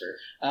transfer.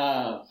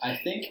 I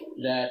think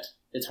that,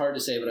 it's hard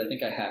to say, but I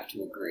think I have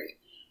to agree.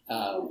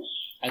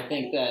 I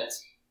think that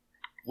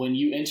when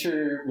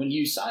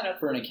you sign up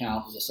for an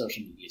account as a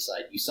social media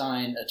site, you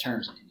sign a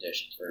terms and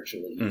conditions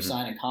virtually. You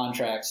sign a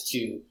contracts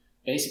to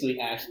basically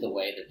act the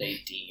way that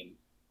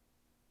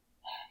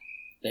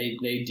they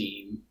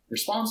deem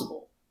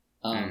responsible.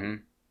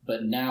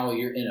 But now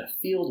you're in a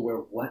field where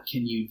what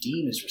can you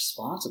deem as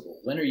responsible?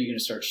 When are you going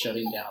to start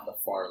shutting down the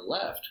far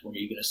left? When are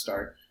you going to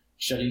start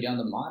shutting down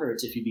the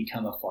moderates if you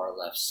become a far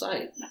left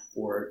site,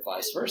 or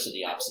vice versa,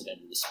 the opposite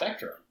end of the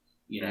spectrum?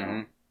 You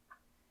know,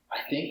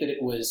 I think that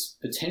it was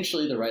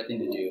potentially the right thing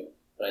to do,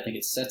 but I think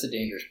it sets a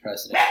dangerous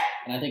precedent.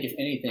 And I think, if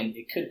anything,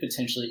 it could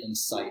potentially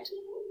incite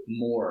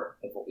more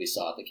of what we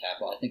saw at the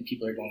Capitol. I think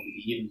people are going to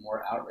be even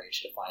more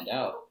outraged to find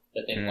out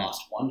that they've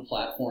lost one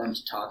platform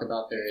to talk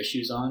about their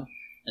issues on,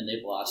 and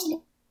they've lost a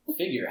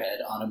figurehead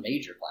on a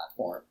major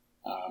platform.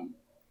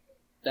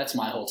 That's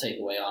my whole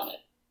takeaway on it.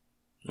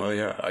 Well,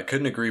 yeah, I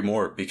couldn't agree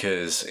more,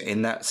 because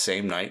in that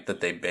same night that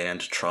they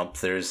banned Trump,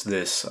 there's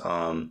this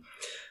left-wing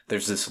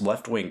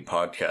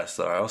podcast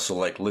that I also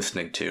like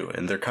listening to,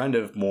 and they're kind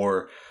of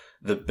more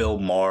the Bill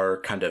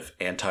Maher kind of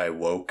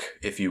anti-woke,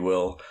 if you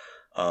will.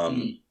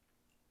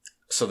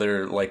 So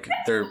they're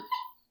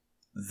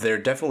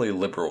definitely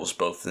liberals,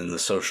 both in the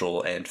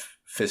social and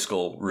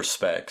fiscal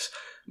respects,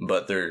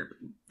 but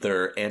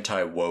they're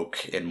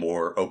anti-woke and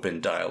more open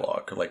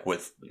dialogue, like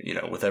with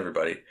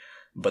everybody.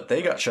 But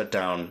they got shut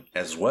down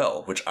as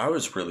well, which I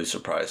was really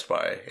surprised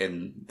by.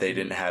 And they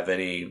didn't have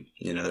any,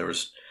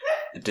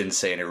 it didn't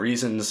say any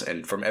reasons.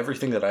 And from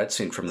everything that I'd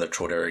seen from the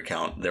Twitter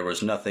account, there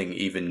was nothing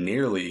even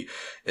nearly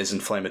as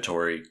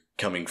inflammatory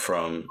coming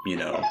from,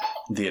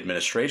 the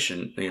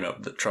administration,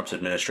 the Trump's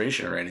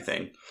administration or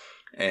anything.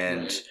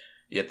 And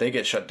yet they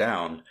get shut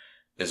down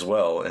as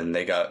well, and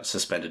they got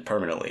suspended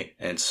permanently.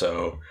 And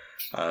so,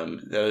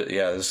 this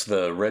is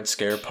the Red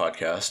Scare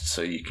podcast,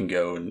 so you can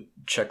go and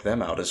check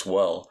them out as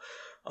well.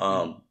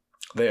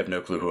 They have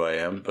no clue who I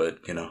am,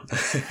 but give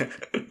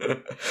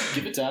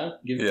it time.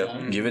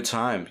 Give it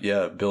time.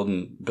 Yeah,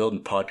 building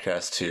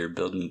podcasts here,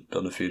 building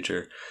a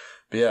future.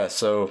 But yeah,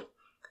 so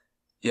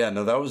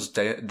that was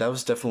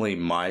definitely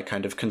my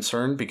kind of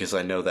concern, because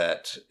I know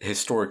that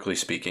historically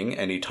speaking,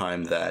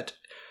 anytime that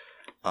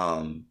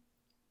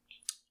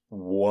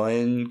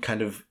one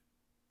kind of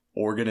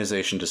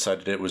organization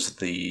decided it was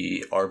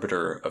the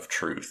arbiter of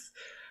truth,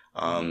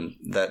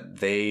 that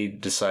they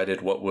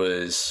decided what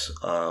was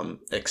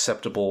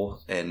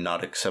acceptable and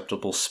not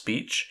acceptable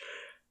speech,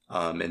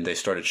 and they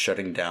started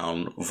shutting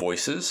down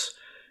voices.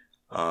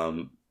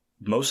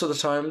 Most of the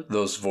time,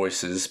 those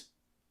voices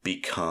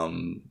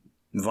become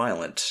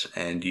violent,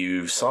 and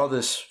you saw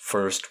this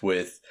first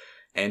with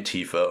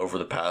Antifa over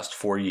the past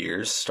 4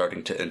 years,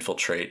 starting to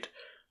infiltrate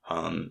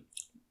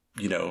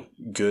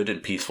good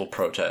and peaceful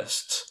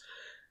protests.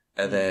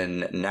 And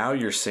then now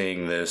you're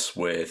seeing this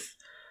with,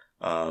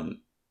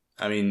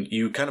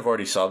 you kind of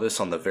already saw this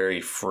on the very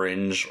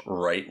fringe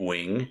right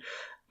wing,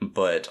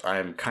 but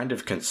I'm kind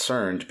of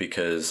concerned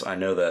because I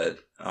know that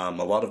a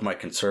lot of my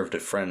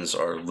conservative friends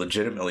are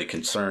legitimately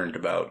concerned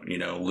about,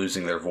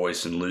 losing their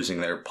voice and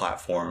losing their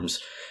platforms.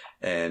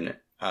 And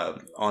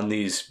on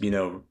these,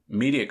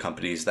 media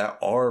companies that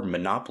are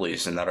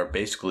monopolies and that are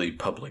basically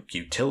public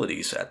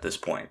utilities at this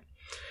point.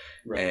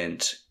 Right.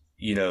 And,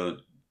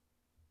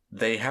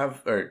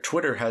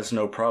 Twitter has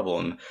no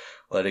problem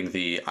letting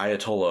the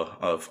Ayatollah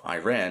of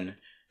Iran,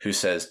 who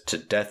says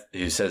death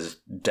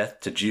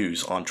to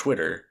Jews on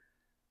Twitter,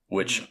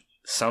 which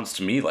sounds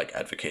to me like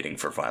advocating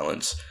for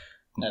violence,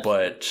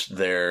 but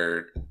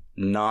they're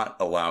not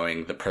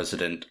allowing the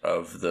president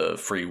of the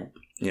free,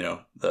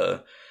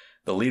 the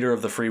leader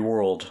of the free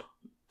world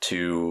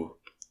to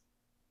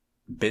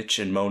bitch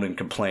and moan and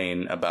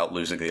complain about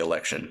losing the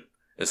election,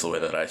 is the way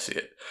that I see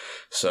it.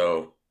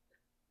 So,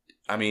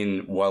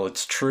 while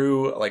it's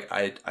true,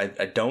 I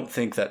don't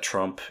think that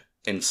Trump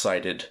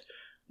incited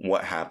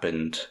what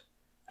happened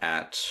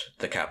at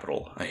the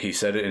Capitol. He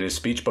said it in his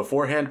speech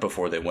beforehand,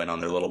 before they went on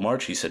their little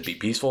march. He said, be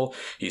peaceful.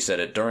 He said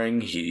it during.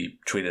 He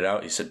tweeted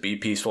out, he said, be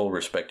peaceful,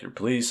 respect your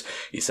police.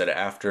 He said it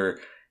after.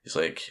 He's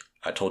like,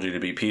 I told you to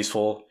be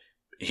peaceful.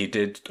 He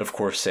did, of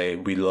course, say,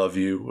 we love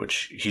you,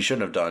 which he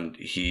shouldn't have done.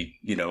 He,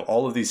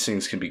 all of these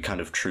things can be kind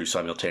of true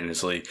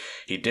simultaneously.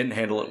 He didn't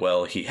handle it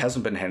well. He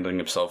hasn't been handling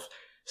himself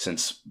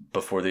since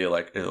before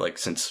the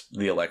since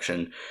the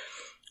election.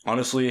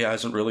 Honestly, he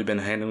hasn't really been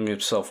handling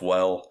himself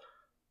well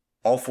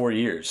all 4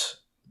 years.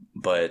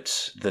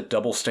 But the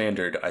double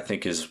standard, I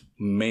think, is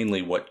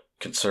mainly what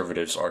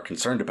conservatives are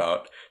concerned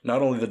about.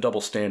 Not only the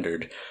double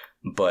standard,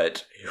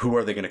 but who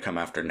are they going to come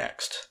after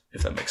next,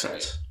 if that makes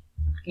sense.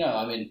 No,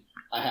 I mean,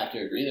 I have to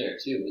agree there,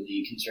 too, with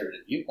the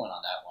conservative viewpoint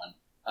on that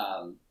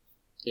one.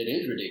 It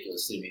is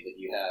ridiculous to me that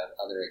you have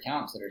other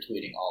accounts that are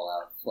tweeting all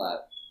out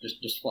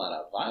just flat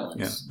out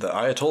violence. Yeah, the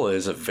Ayatollah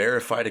is a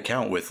verified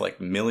account with like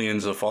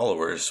millions of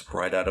followers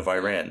right out of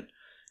Iran.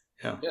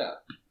 Yeah,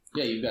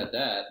 you've got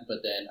that. But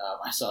then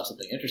I saw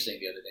something interesting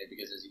the other day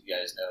because, as you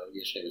guys know,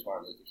 yesterday was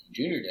Martin Luther King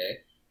Jr.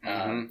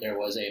 Day. There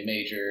was a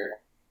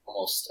major,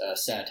 almost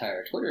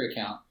satire Twitter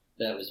account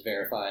that was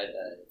verified.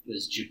 It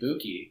was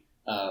Djibouti.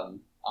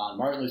 On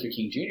Martin Luther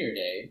King Jr.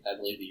 Day, I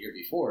believe the year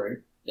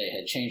before, they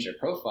had changed their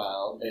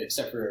profile,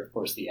 except for, of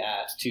course, the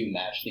 @ to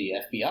match the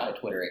FBI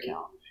Twitter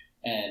account.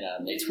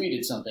 And they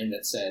tweeted something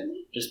that said,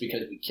 just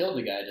because we killed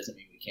the guy doesn't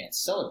mean we can't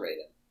celebrate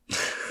him.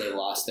 They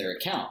lost their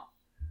account.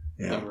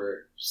 Yeah. They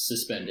were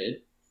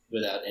suspended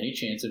without any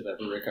chance of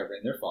ever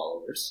recovering their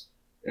followers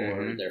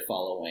or their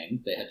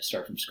following. They had to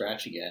start from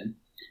scratch again.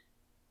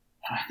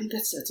 And I think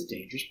that sets a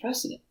dangerous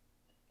precedent.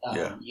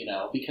 You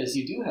know, because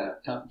you do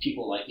have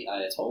people like the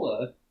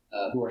Ayatollah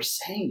who are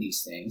saying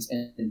these things,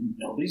 and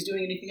nobody's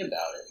doing anything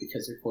about it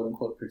because they're quote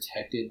unquote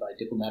protected by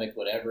diplomatic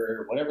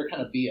whatever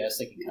kind of BS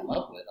they can come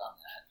up with on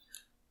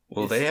that.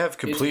 Well, they have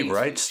complete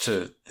rights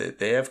to.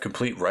 They have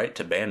complete right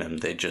to ban him.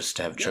 They just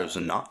have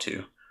chosen not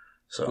to.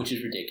 So, which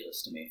is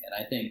ridiculous to me. And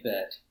I think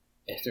that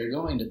if they're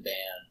going to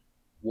ban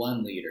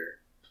one leader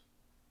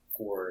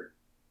for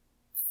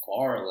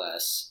far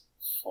less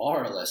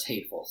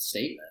hateful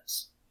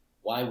statements,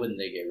 why wouldn't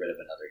they get rid of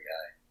another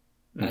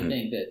guy?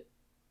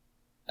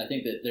 I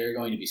think that there are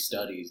going to be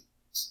studies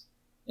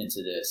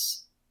into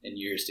this in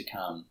years to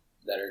come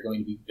that are going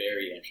to be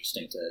very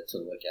interesting to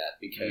look at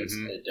because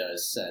it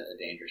does set a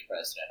dangerous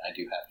precedent. I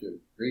do have to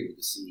agree with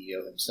the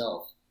CEO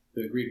himself,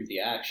 who agreed with the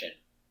action,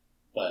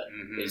 but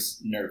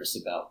is nervous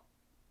about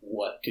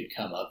what could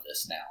come of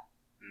this now.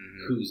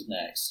 Who's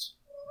next?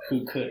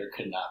 Who could or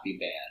could not be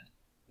banned?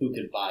 Who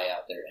could buy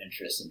out their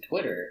interests in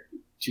Twitter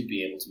to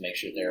be able to make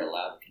sure they're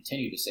allowed to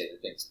continue to say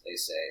the things that they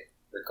say,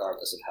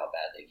 regardless of how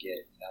bad they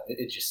get? You know,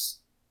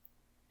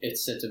 it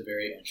sets a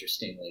very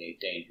interestingly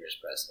dangerous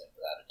precedent,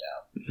 without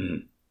a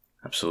doubt.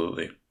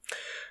 Absolutely.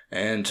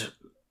 And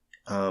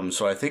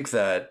so I think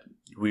that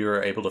we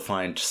were able to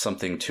find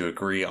something to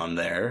agree on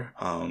there.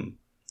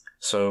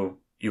 So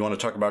you want to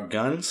talk about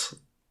guns?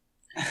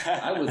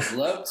 I would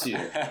love to.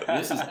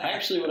 This is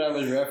actually what I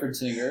was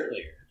referencing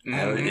earlier.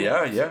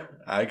 Yeah.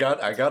 I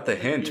got the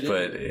hint,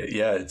 but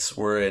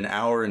we're an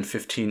hour and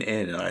 15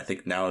 in, and I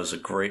think now is a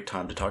great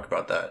time to talk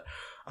about that.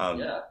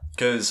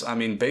 Because I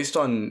mean, based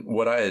on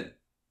what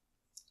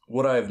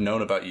I've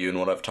known about you and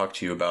what I've talked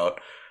to you about,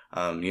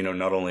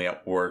 not only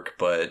at work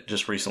but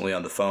just recently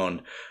on the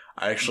phone,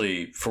 I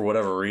actually, for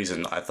whatever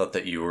reason, I thought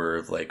that you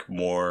were like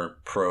more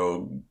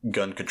pro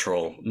gun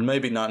control.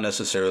 Maybe not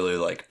necessarily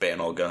like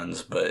ban all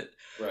guns, but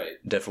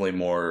definitely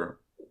more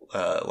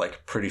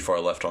like pretty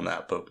far left on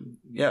that. But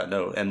yeah,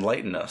 no,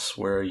 enlighten us.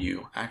 Where do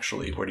you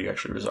actually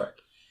reside?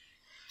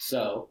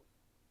 So,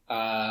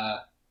 I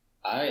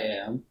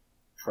am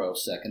pro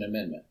Second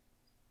Amendment.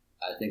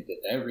 I think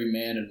that every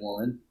man and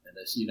woman in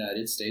this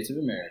United States of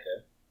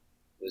America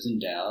was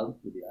endowed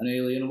with the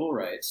unalienable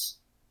rights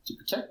to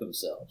protect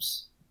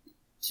themselves,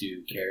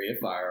 to carry a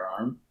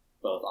firearm,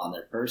 both on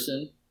their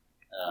person,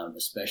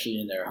 especially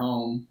in their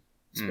home,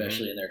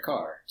 especially in their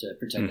car, to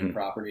protect their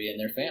property and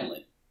their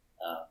family.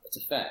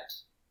 That's a fact.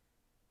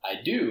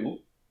 I do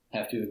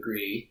have to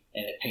agree,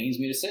 and it pains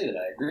me to say that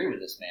I agree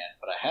with this man,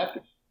 but I have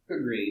to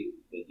agree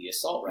with the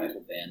assault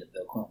rifle ban that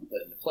Bill Clinton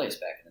put into place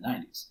back in the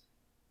 90s.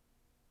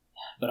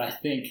 But I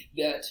think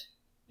that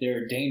there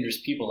are dangerous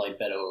people like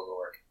Beto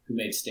O'Rourke, who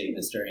made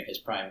statements during his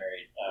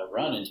primary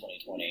run in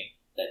 2020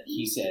 that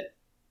he said,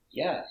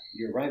 yeah,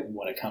 you're right, we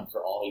want to come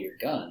for all your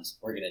guns.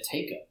 We're going to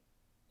take them.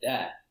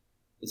 That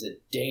is a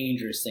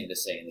dangerous thing to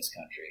say in this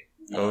country.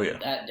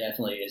 That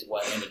definitely is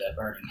what ended up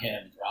earning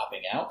him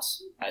dropping out.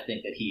 I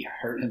think that he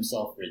hurt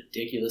himself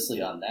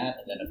ridiculously on that.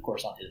 And then, of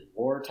course, on his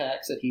war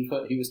tax that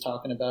he was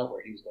talking about,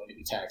 where he was going to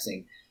be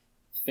taxing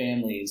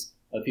families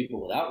of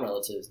people without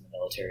relatives in the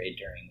military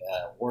during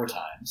war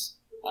times.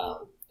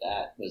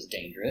 That was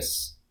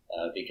dangerous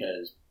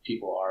because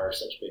people are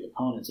such big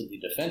opponents of the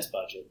defense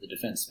budget, the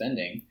defense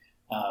spending.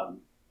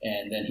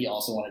 And then he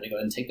also wanted to go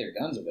ahead and take their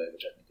guns away,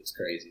 which I think is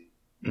crazy.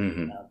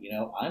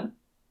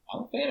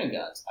 I'm a fan of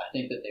guns. I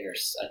think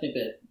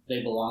that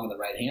they belong in the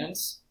right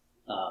hands.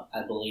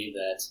 I believe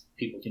that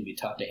people can be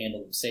taught to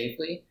handle them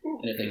safely,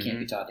 and if they can't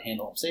be taught to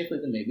handle them safely,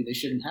 then maybe they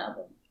shouldn't have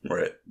them.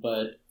 Right.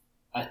 But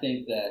I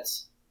think that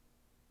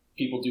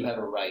people do have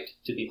a right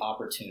to the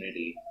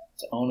opportunity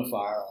to own a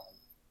firearm,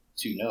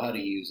 to know how to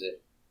use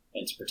it,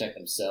 and to protect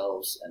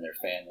themselves and their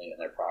family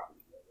and their property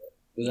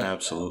with it.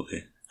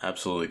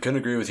 Absolutely. Couldn't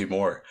agree with you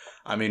more.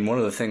 I mean, one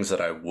of the things that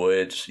I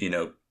would,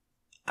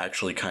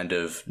 actually kind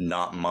of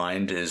not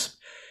mind is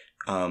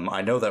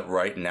I know that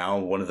right now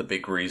one of the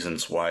big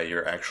reasons why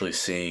you're actually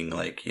seeing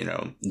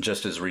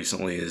just as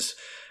recently as,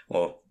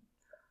 well,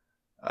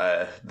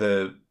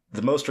 The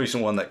most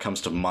recent one that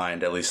comes to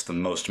mind, at least the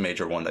most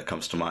major one that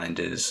comes to mind,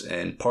 is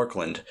in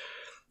Parkland.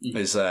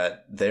 Is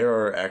that there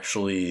are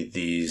actually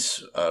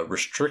these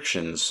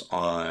restrictions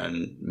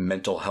on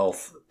mental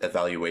health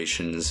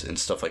evaluations and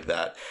stuff like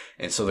that.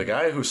 And so the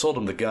guy who sold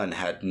him the gun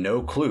had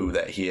no clue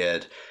that he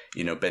had,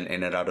 been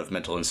in and out of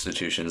mental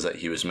institutions, that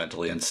he was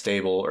mentally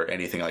unstable or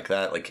anything like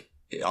that. Like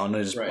on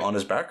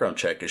his background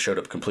check, it showed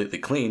up completely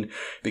clean,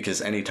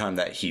 because anytime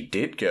that he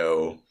did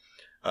go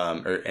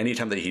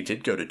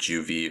to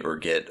juvie or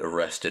get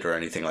arrested or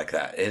anything like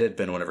that, it had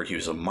been whenever he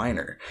was a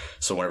minor.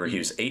 So whenever he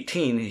was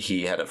 18,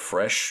 he had a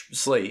fresh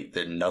slate,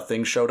 that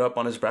nothing showed up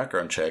on his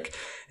background check.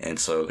 And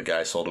so the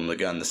guy sold him the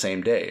gun the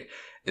same day.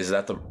 Is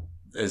that the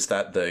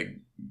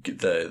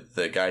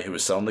guy who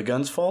was selling the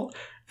gun's fault?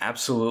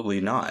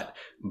 Absolutely not.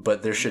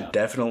 But there should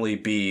definitely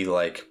be,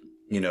 like,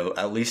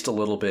 at least a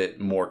little bit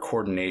more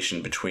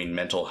coordination between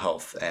mental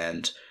health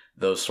and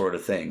those sort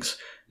of things.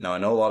 Now, I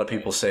know a lot of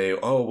people say,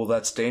 oh, well,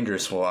 that's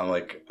dangerous. Well, I'm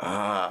like,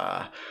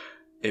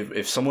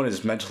 if someone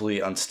is mentally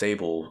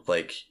unstable,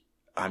 like,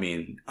 I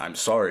mean, I'm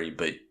sorry,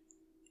 but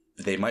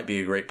they might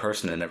be a great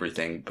person and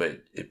everything,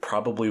 but it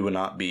probably would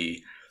not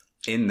be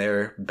in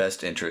their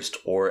best interest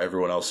or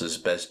everyone else's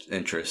best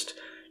interest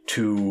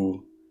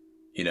to,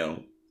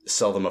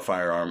 sell them a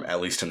firearm,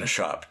 at least in a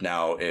shop.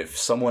 Now, if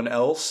someone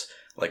else,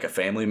 like a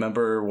family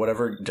member or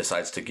whatever,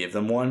 decides to give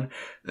them one,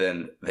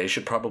 then they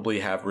should probably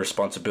have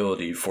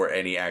responsibility for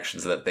any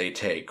actions that they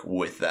take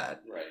with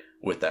that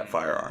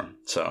firearm.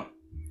 So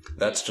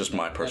that's just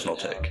my personal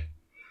take.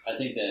 I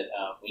think that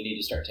we need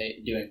to start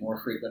doing more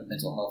frequent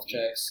mental health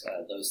checks.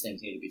 Those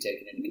things need to be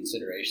taken into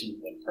consideration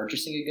when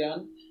purchasing a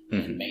gun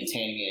and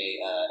maintaining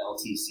a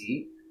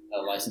LTC,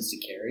 a license to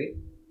carry.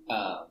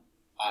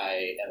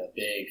 I am a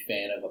big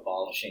fan of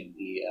abolishing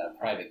the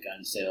private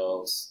gun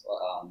sales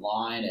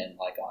online and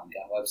like on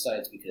gun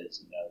websites,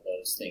 because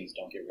those things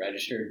don't get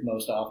registered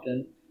most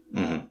often.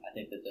 I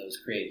think that those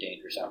create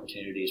dangerous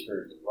opportunities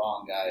for the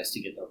wrong guys to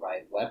get the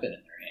right weapon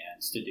in their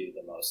hands to do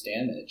the most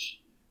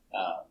damage.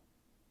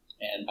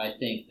 And I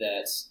think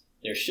that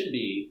there should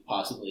be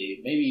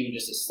possibly maybe even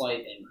just a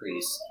slight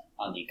increase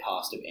on the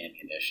cost of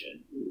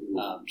ammunition,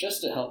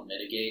 just to help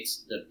mitigate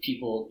the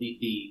people,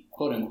 the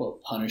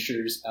quote-unquote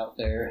punishers out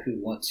there who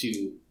want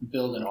to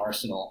build an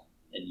arsenal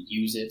and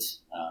use it.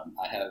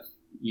 I have,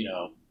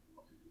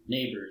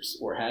 neighbors,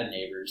 or had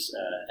neighbors,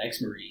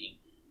 ex-Marine,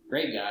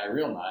 great guy,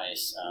 real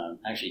nice.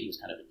 Actually, he was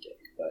kind of a dick,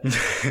 but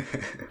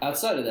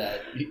outside of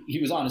that, he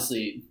was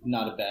honestly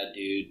not a bad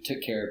dude, took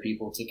care of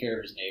people, took care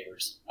of his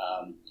neighbors.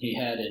 He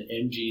had an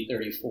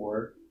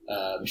MG-34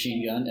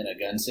 machine gun and a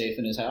gun safe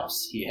in his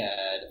house. He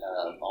had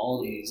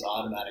all these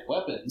automatic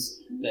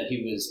weapons that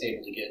he was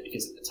able to get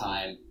because at the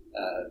time,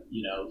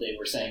 they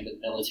were saying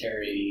that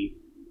military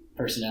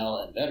personnel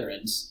and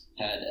veterans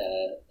had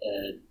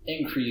an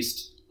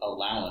increased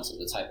allowance of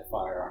the type of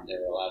firearm they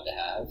were allowed to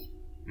have.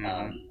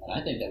 And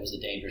I think that was a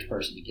dangerous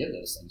person to give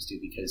those things to,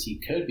 because he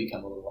could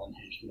become a little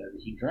unhinged whenever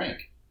he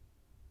drank.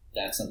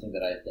 That's something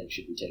that I think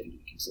should be taken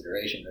into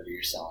consideration whenever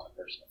you're selling a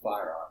person a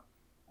firearm.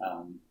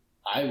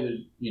 I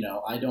would,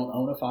 I don't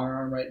own a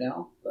firearm right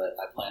now, but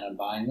I plan on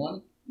buying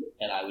one,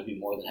 and I would be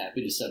more than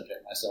happy to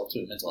subject myself to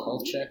a mental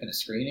health check and a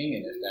screening,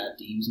 and if that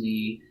deems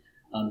me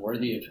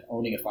unworthy of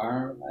owning a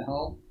firearm in my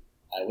home,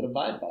 I would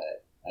abide by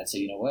it. I'd say,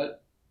 you know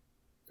what?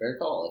 Fair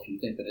call. If you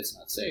think that it's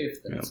not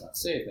safe, then it's not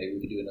safe. Maybe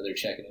we could do another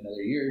check in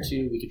another year or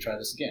two. We could try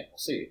this again. We'll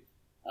see.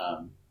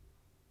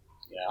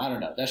 I don't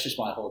know. That's just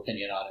my whole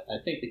opinion on it. I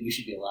think that you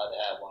should be allowed to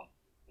have one,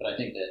 but I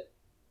think that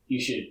you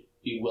should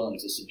be willing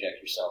to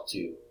subject yourself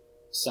to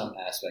some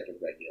aspect of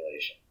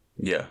regulation.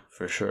 Yeah,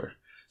 for sure.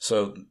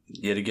 So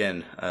yet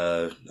again,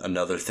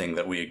 another thing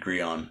that we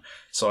agree on.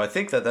 So I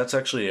think that that's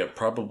actually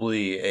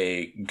probably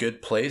a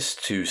good place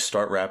to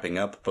start wrapping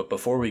up. But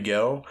before we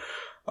go,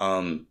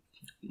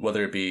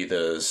 whether it be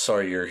the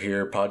Sorry You're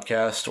Here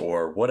podcast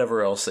or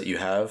whatever else that you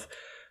have,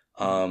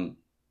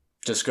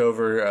 just go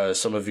over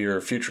some of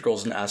your future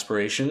goals and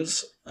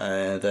aspirations,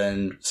 and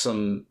then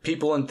some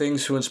people and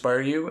things who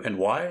inspire you and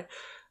why.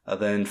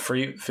 Then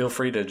feel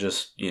free to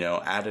just,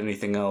 add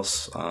anything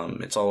else.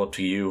 It's all up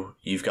to you.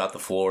 You've got the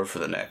floor for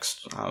the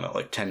next,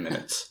 10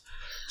 minutes.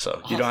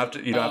 So you don't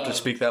have to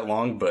speak that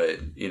long, but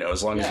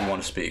as long as you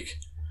want to speak.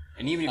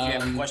 And even if you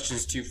have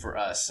questions too for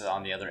us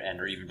on the other end,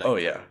 or even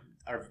whether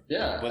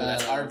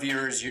that's our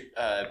viewers,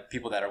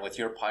 people that are with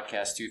your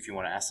podcast too, if you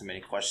want to ask them any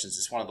questions,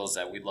 it's one of those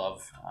that we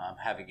love,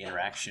 having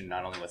interaction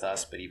not only with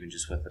us but even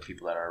just with the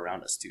people that are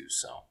around us too.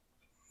 So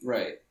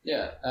right,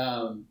 yeah.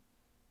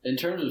 In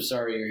terms of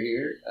Sorry You're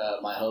Here,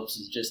 my hopes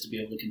is just to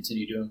be able to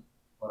continue doing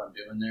what I'm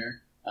doing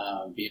there,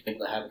 be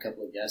able to have a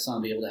couple of guests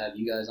on, be able to have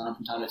you guys on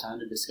from time to time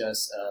to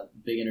discuss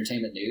big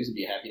entertainment news, and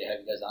be happy to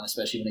have you guys on,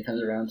 especially when it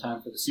comes around time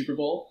for the Super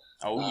Bowl.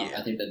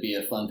 I think that'd be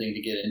a fun thing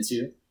to get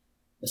into,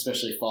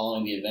 especially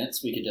following the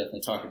events. We could definitely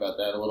talk about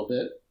that a little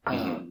bit.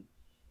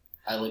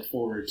 I look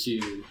forward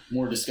to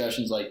more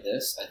discussions like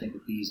this. I think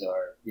that these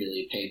are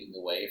really paving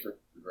the way for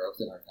growth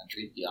in our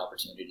country, the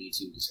opportunity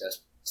to discuss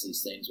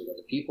these things with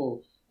other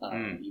people,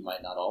 you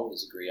might not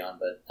always agree on,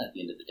 but at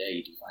the end of the day,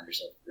 you do find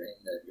yourself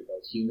agreeing that you're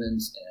both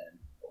humans and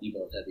you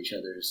both have each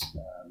other's,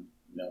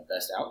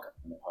 best outcome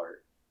in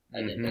heart.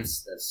 I think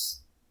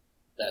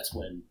that's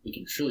when we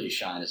can truly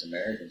shine as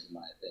Americans, in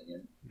my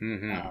opinion.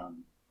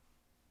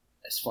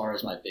 As far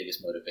as my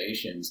biggest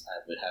motivations,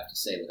 I would have to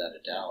say, without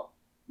a doubt,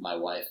 my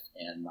wife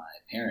and my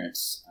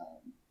parents.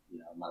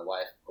 My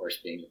wife, of course,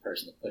 being the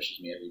person that pushes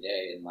me every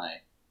day, and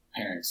my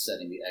parents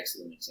setting the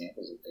excellent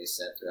examples that they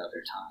set throughout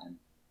their time,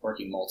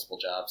 working multiple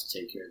jobs to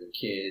take care of their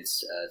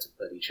kids, to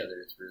put each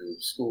other through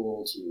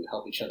school, to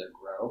help each other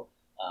grow.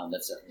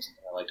 That's definitely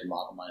something I like to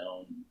model my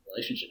own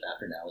relationship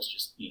after now, is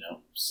just,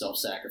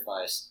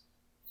 self-sacrifice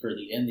for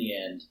in the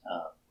end,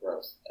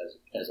 growth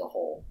as a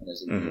whole and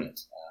as a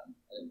unit.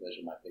 I think those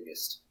are my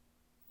biggest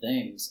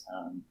things.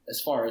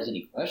 As far as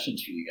any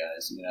questions for you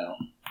guys,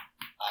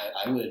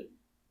 I would,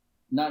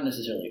 not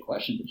necessarily a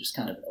question, but just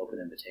kind of an open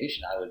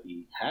invitation. I would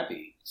be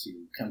happy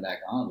to come back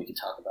on. We could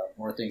talk about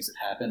more things that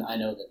happen. I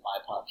know that my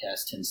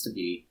podcast tends to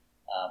be,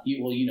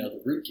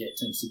 the Root Kit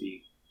tends to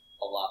be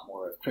a lot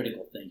more of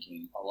critical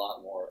thinking, a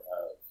lot more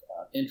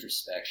of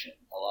introspection,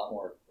 a lot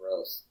more of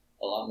growth,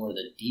 a lot more of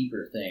the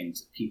deeper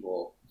things that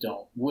people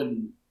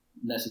wouldn't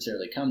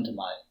necessarily come to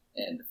my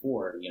end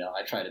for.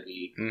 I try to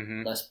be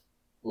less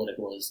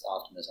political as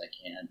often as I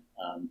can,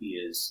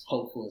 be as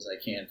hopeful as I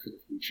can for the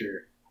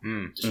future,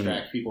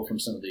 distract people from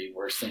some of the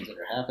worst things that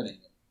are happening,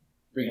 and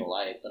bring a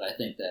light. But I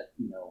think that,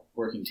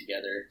 working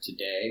together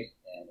today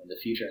and in the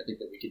future, I think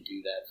that we could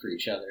do that for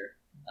each other,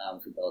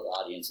 for both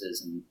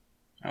audiences. And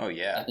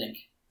I think,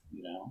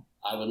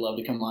 I would love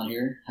to come on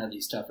here, have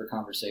these tougher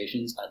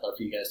conversations. I'd love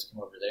for you guys to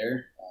come over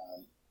there,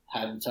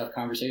 have the tough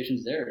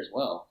conversations there as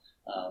well.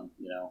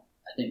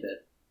 I think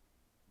that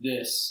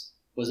this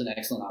was an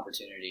excellent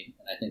opportunity,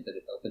 and I think that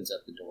it opens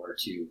up the door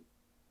to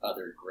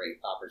other great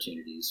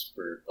opportunities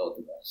for both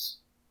of us.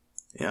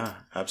 Yeah,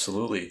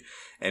 absolutely.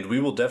 And we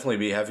will definitely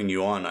be having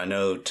you on. I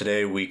know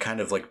today we kind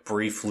of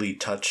briefly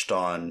touched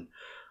on,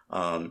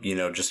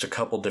 just a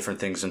couple different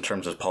things in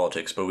terms of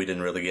politics, but we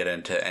didn't really get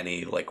into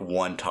any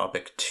one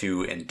topic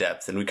too in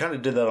depth. And we kind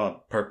of did that on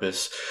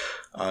purpose,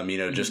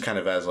 just kind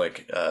of as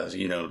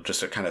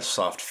just a kind of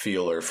soft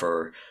feeler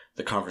for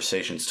the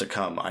conversations to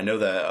come. I know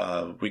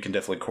that we can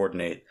definitely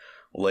coordinate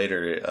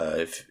later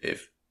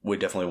if we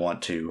definitely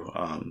want to,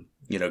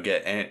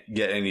 get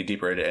any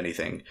deeper into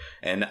anything.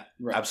 And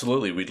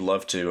absolutely, we'd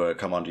love to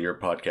come onto your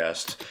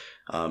podcast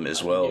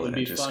as well. It would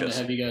be fun to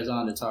have you guys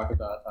on to talk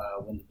about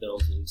when the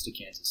Bills lose to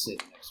Kansas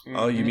City next week.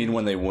 Oh, you mean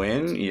when they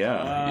win?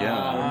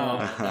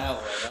 Yeah.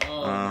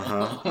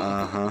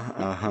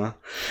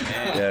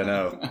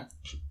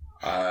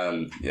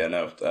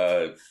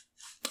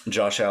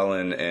 Josh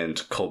Allen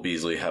and Cole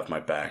Beasley have my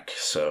back,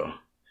 so.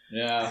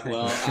 Yeah,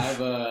 well,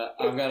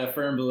 I've got a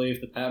firm belief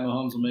that Pat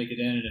Mahomes will make it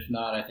in, and if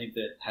not, I think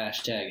that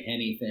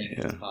anything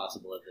is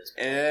possible at this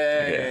point.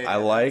 Okay.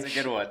 That's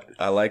a good one.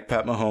 I like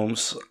Pat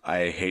Mahomes.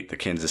 I hate the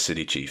Kansas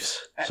City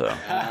Chiefs. So,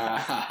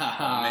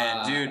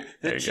 man, dude,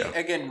 there you go.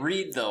 Again,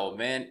 Reed though,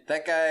 man,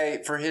 that guy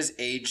for his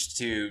age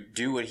to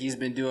do what he's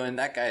been doing,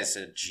 that guy is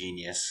a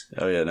genius.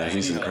 Oh yeah, no,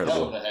 he's incredible.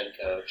 Hell of a head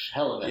coach.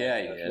 Coach, he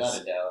is.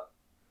 Without a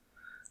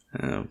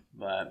doubt.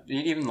 But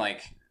even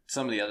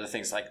some of the other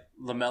things, like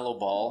LaMelo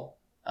Ball.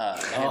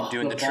 Him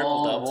doing the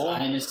triple-double.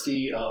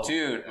 Dynasty. Oh,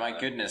 dude, my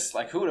goodness.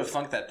 Who would have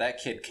thunk that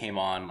kid came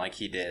on like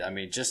he did? I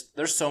mean,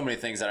 there's so many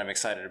things that I'm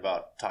excited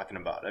about talking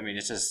about. I mean,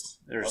 it's just,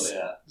 there's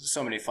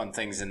so many fun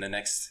things in the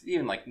next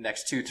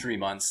 2-3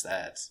 months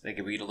that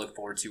we to look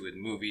forward to with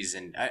movies.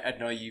 And I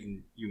know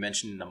you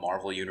mentioned the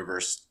Marvel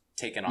Universe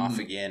taking off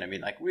again. I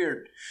mean,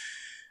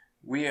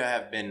 we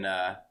have been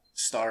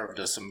starved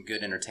of some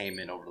good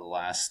entertainment over the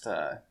last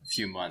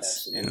few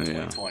months in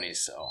 2020,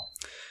 so.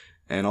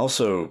 And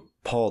also,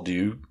 Paul, do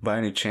you by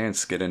any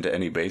chance get into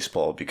any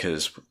baseball?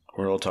 Because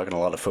we're all talking a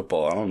lot of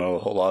football. I don't know a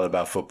whole lot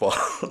about football.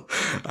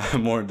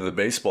 I'm more into the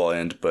baseball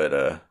end,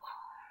 but...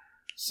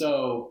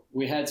 So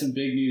we had some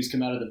big news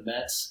come out of the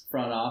Mets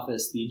front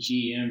office. The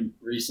GM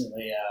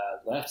recently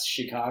left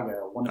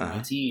Chicago, one of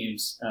my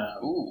teams.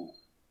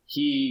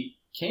 He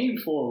came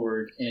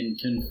forward and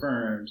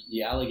confirmed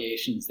the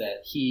allegations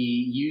that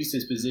he used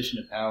his position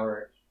of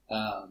power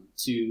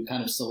to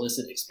kind of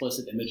solicit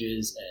explicit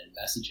images and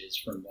messages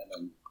from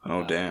women.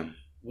 Oh, damn.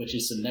 Which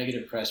is some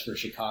negative press for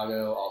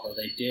Chicago, although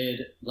they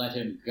did let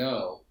him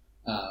go.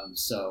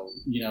 So,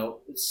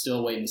 it's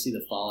still waiting to see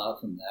the fallout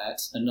from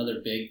that.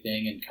 Another big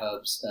thing in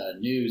Cubs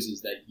news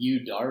is that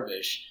Yu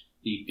Darvish,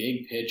 the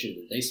big pitcher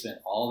that they spent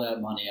all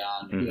that money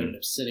on, who ended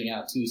up sitting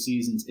out 2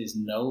 seasons, is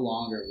no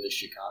longer with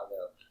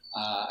Chicago.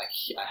 I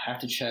have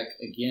to check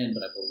again,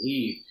 but I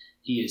believe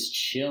he is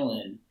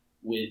chilling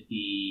with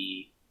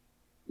the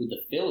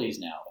Phillies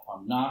now, if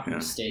I'm not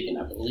mistaken.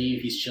 I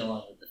believe he's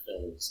chilling with the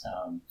Phillies.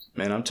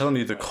 Man, I'm telling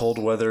you, the cold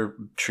weather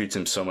treats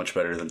him so much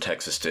better than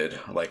Texas did.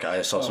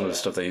 I saw some of the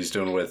stuff that he's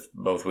doing with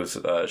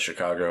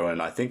Chicago,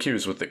 and I think he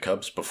was with the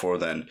Cubs before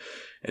then.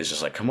 It's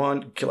just come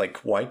on,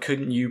 why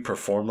couldn't you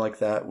perform like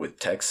that with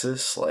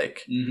Texas? But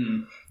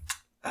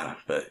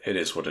it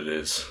is what it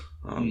is.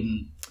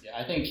 Yeah,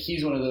 I think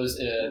he's one of those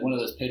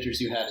pitchers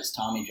who had his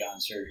Tommy John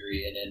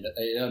surgery, and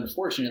it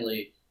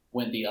unfortunately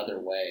went the other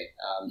way.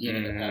 He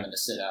ended up having to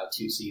sit out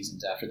 2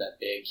 seasons after that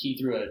big. He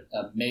threw an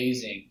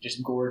amazing,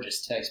 just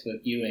gorgeous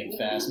textbook Ewing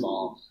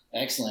fastball,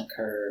 excellent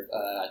curve.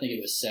 I think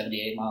it was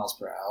 78 miles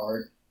per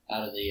hour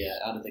out of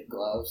the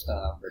glove.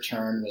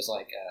 Return was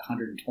like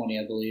 120,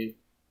 I believe.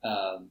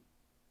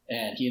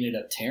 And he ended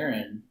up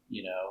tearing,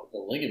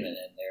 the ligament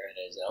in there in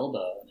his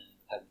elbow, and then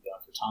had to go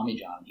for Tommy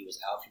John. He was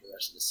out for the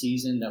rest of the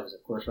season. That was,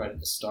 of course, right at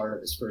the start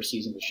of his first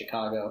season with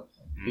Chicago.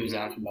 He was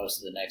out for most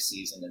of the next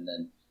season, and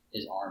then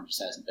his arm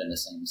just hasn't been the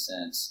same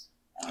since.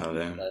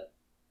 But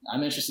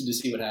I'm interested to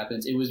see what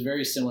happens. It was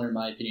very similar, in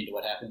my opinion, to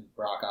what happened with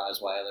Brock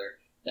Osweiler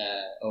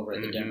over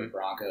at the Denver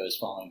Broncos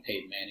following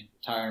Peyton Manning's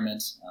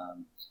retirement.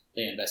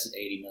 They invested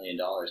 $80 million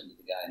into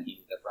the guy, and he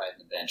ended up riding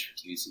the bench for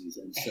 2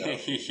 seasons. So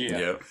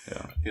yeah.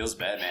 Feels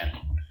bad, man.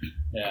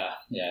 Yeah,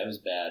 it was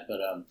bad, but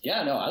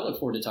I look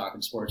forward to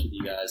talking sports with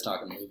you guys,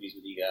 talking movies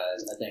with you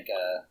guys. I think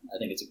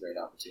it's a great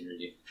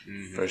opportunity.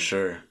 For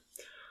sure.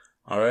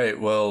 All right.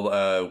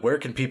 Well, where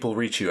can people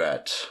reach you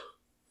at?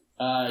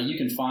 You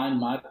can find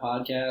my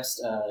podcast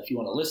if you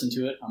want to listen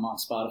to it. I'm on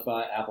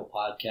Spotify, Apple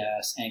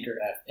Podcasts, Anchor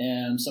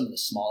FM, some of the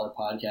smaller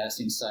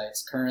podcasting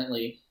sites.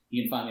 Currently,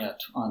 you can find me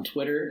on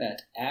Twitter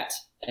at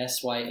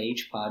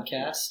SYH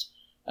Podcast.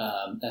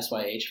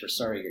 SYH for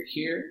Sorry You're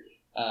Here.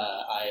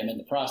 I am in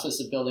the process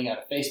of building out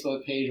a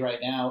Facebook page right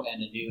now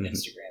and a new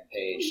Instagram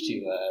page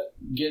to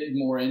get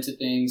more into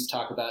things,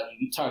 talk to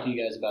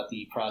you guys about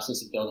the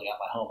process of building out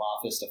my home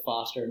office to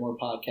foster a more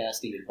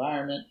podcasty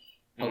environment,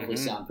 hopefully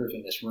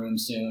soundproofing this room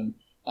soon.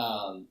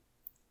 I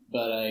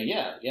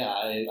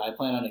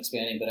plan on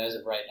expanding, but as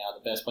of right now,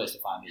 the best place to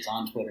find me is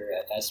on Twitter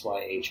at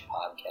SYH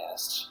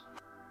Podcast.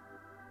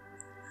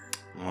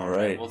 All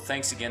right. Well,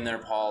 thanks again there,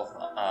 Paul.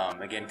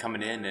 Again,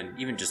 coming in and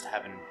even just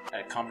having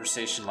a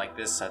conversation like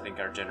this, I think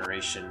our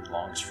generation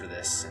longs for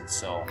this. And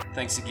so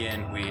thanks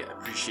again. We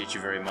appreciate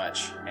you very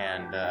much.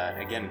 And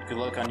again, good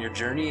luck on your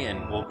journey,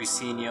 and we'll be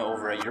seeing you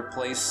over at your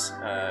place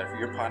for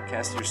your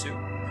podcast here soon.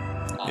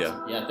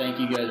 Awesome. Yeah, thank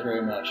you guys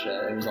very much.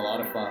 It was a lot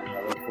of fun.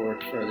 I look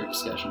forward to further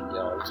discussion with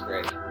y'all. It was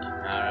great. All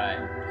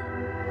right.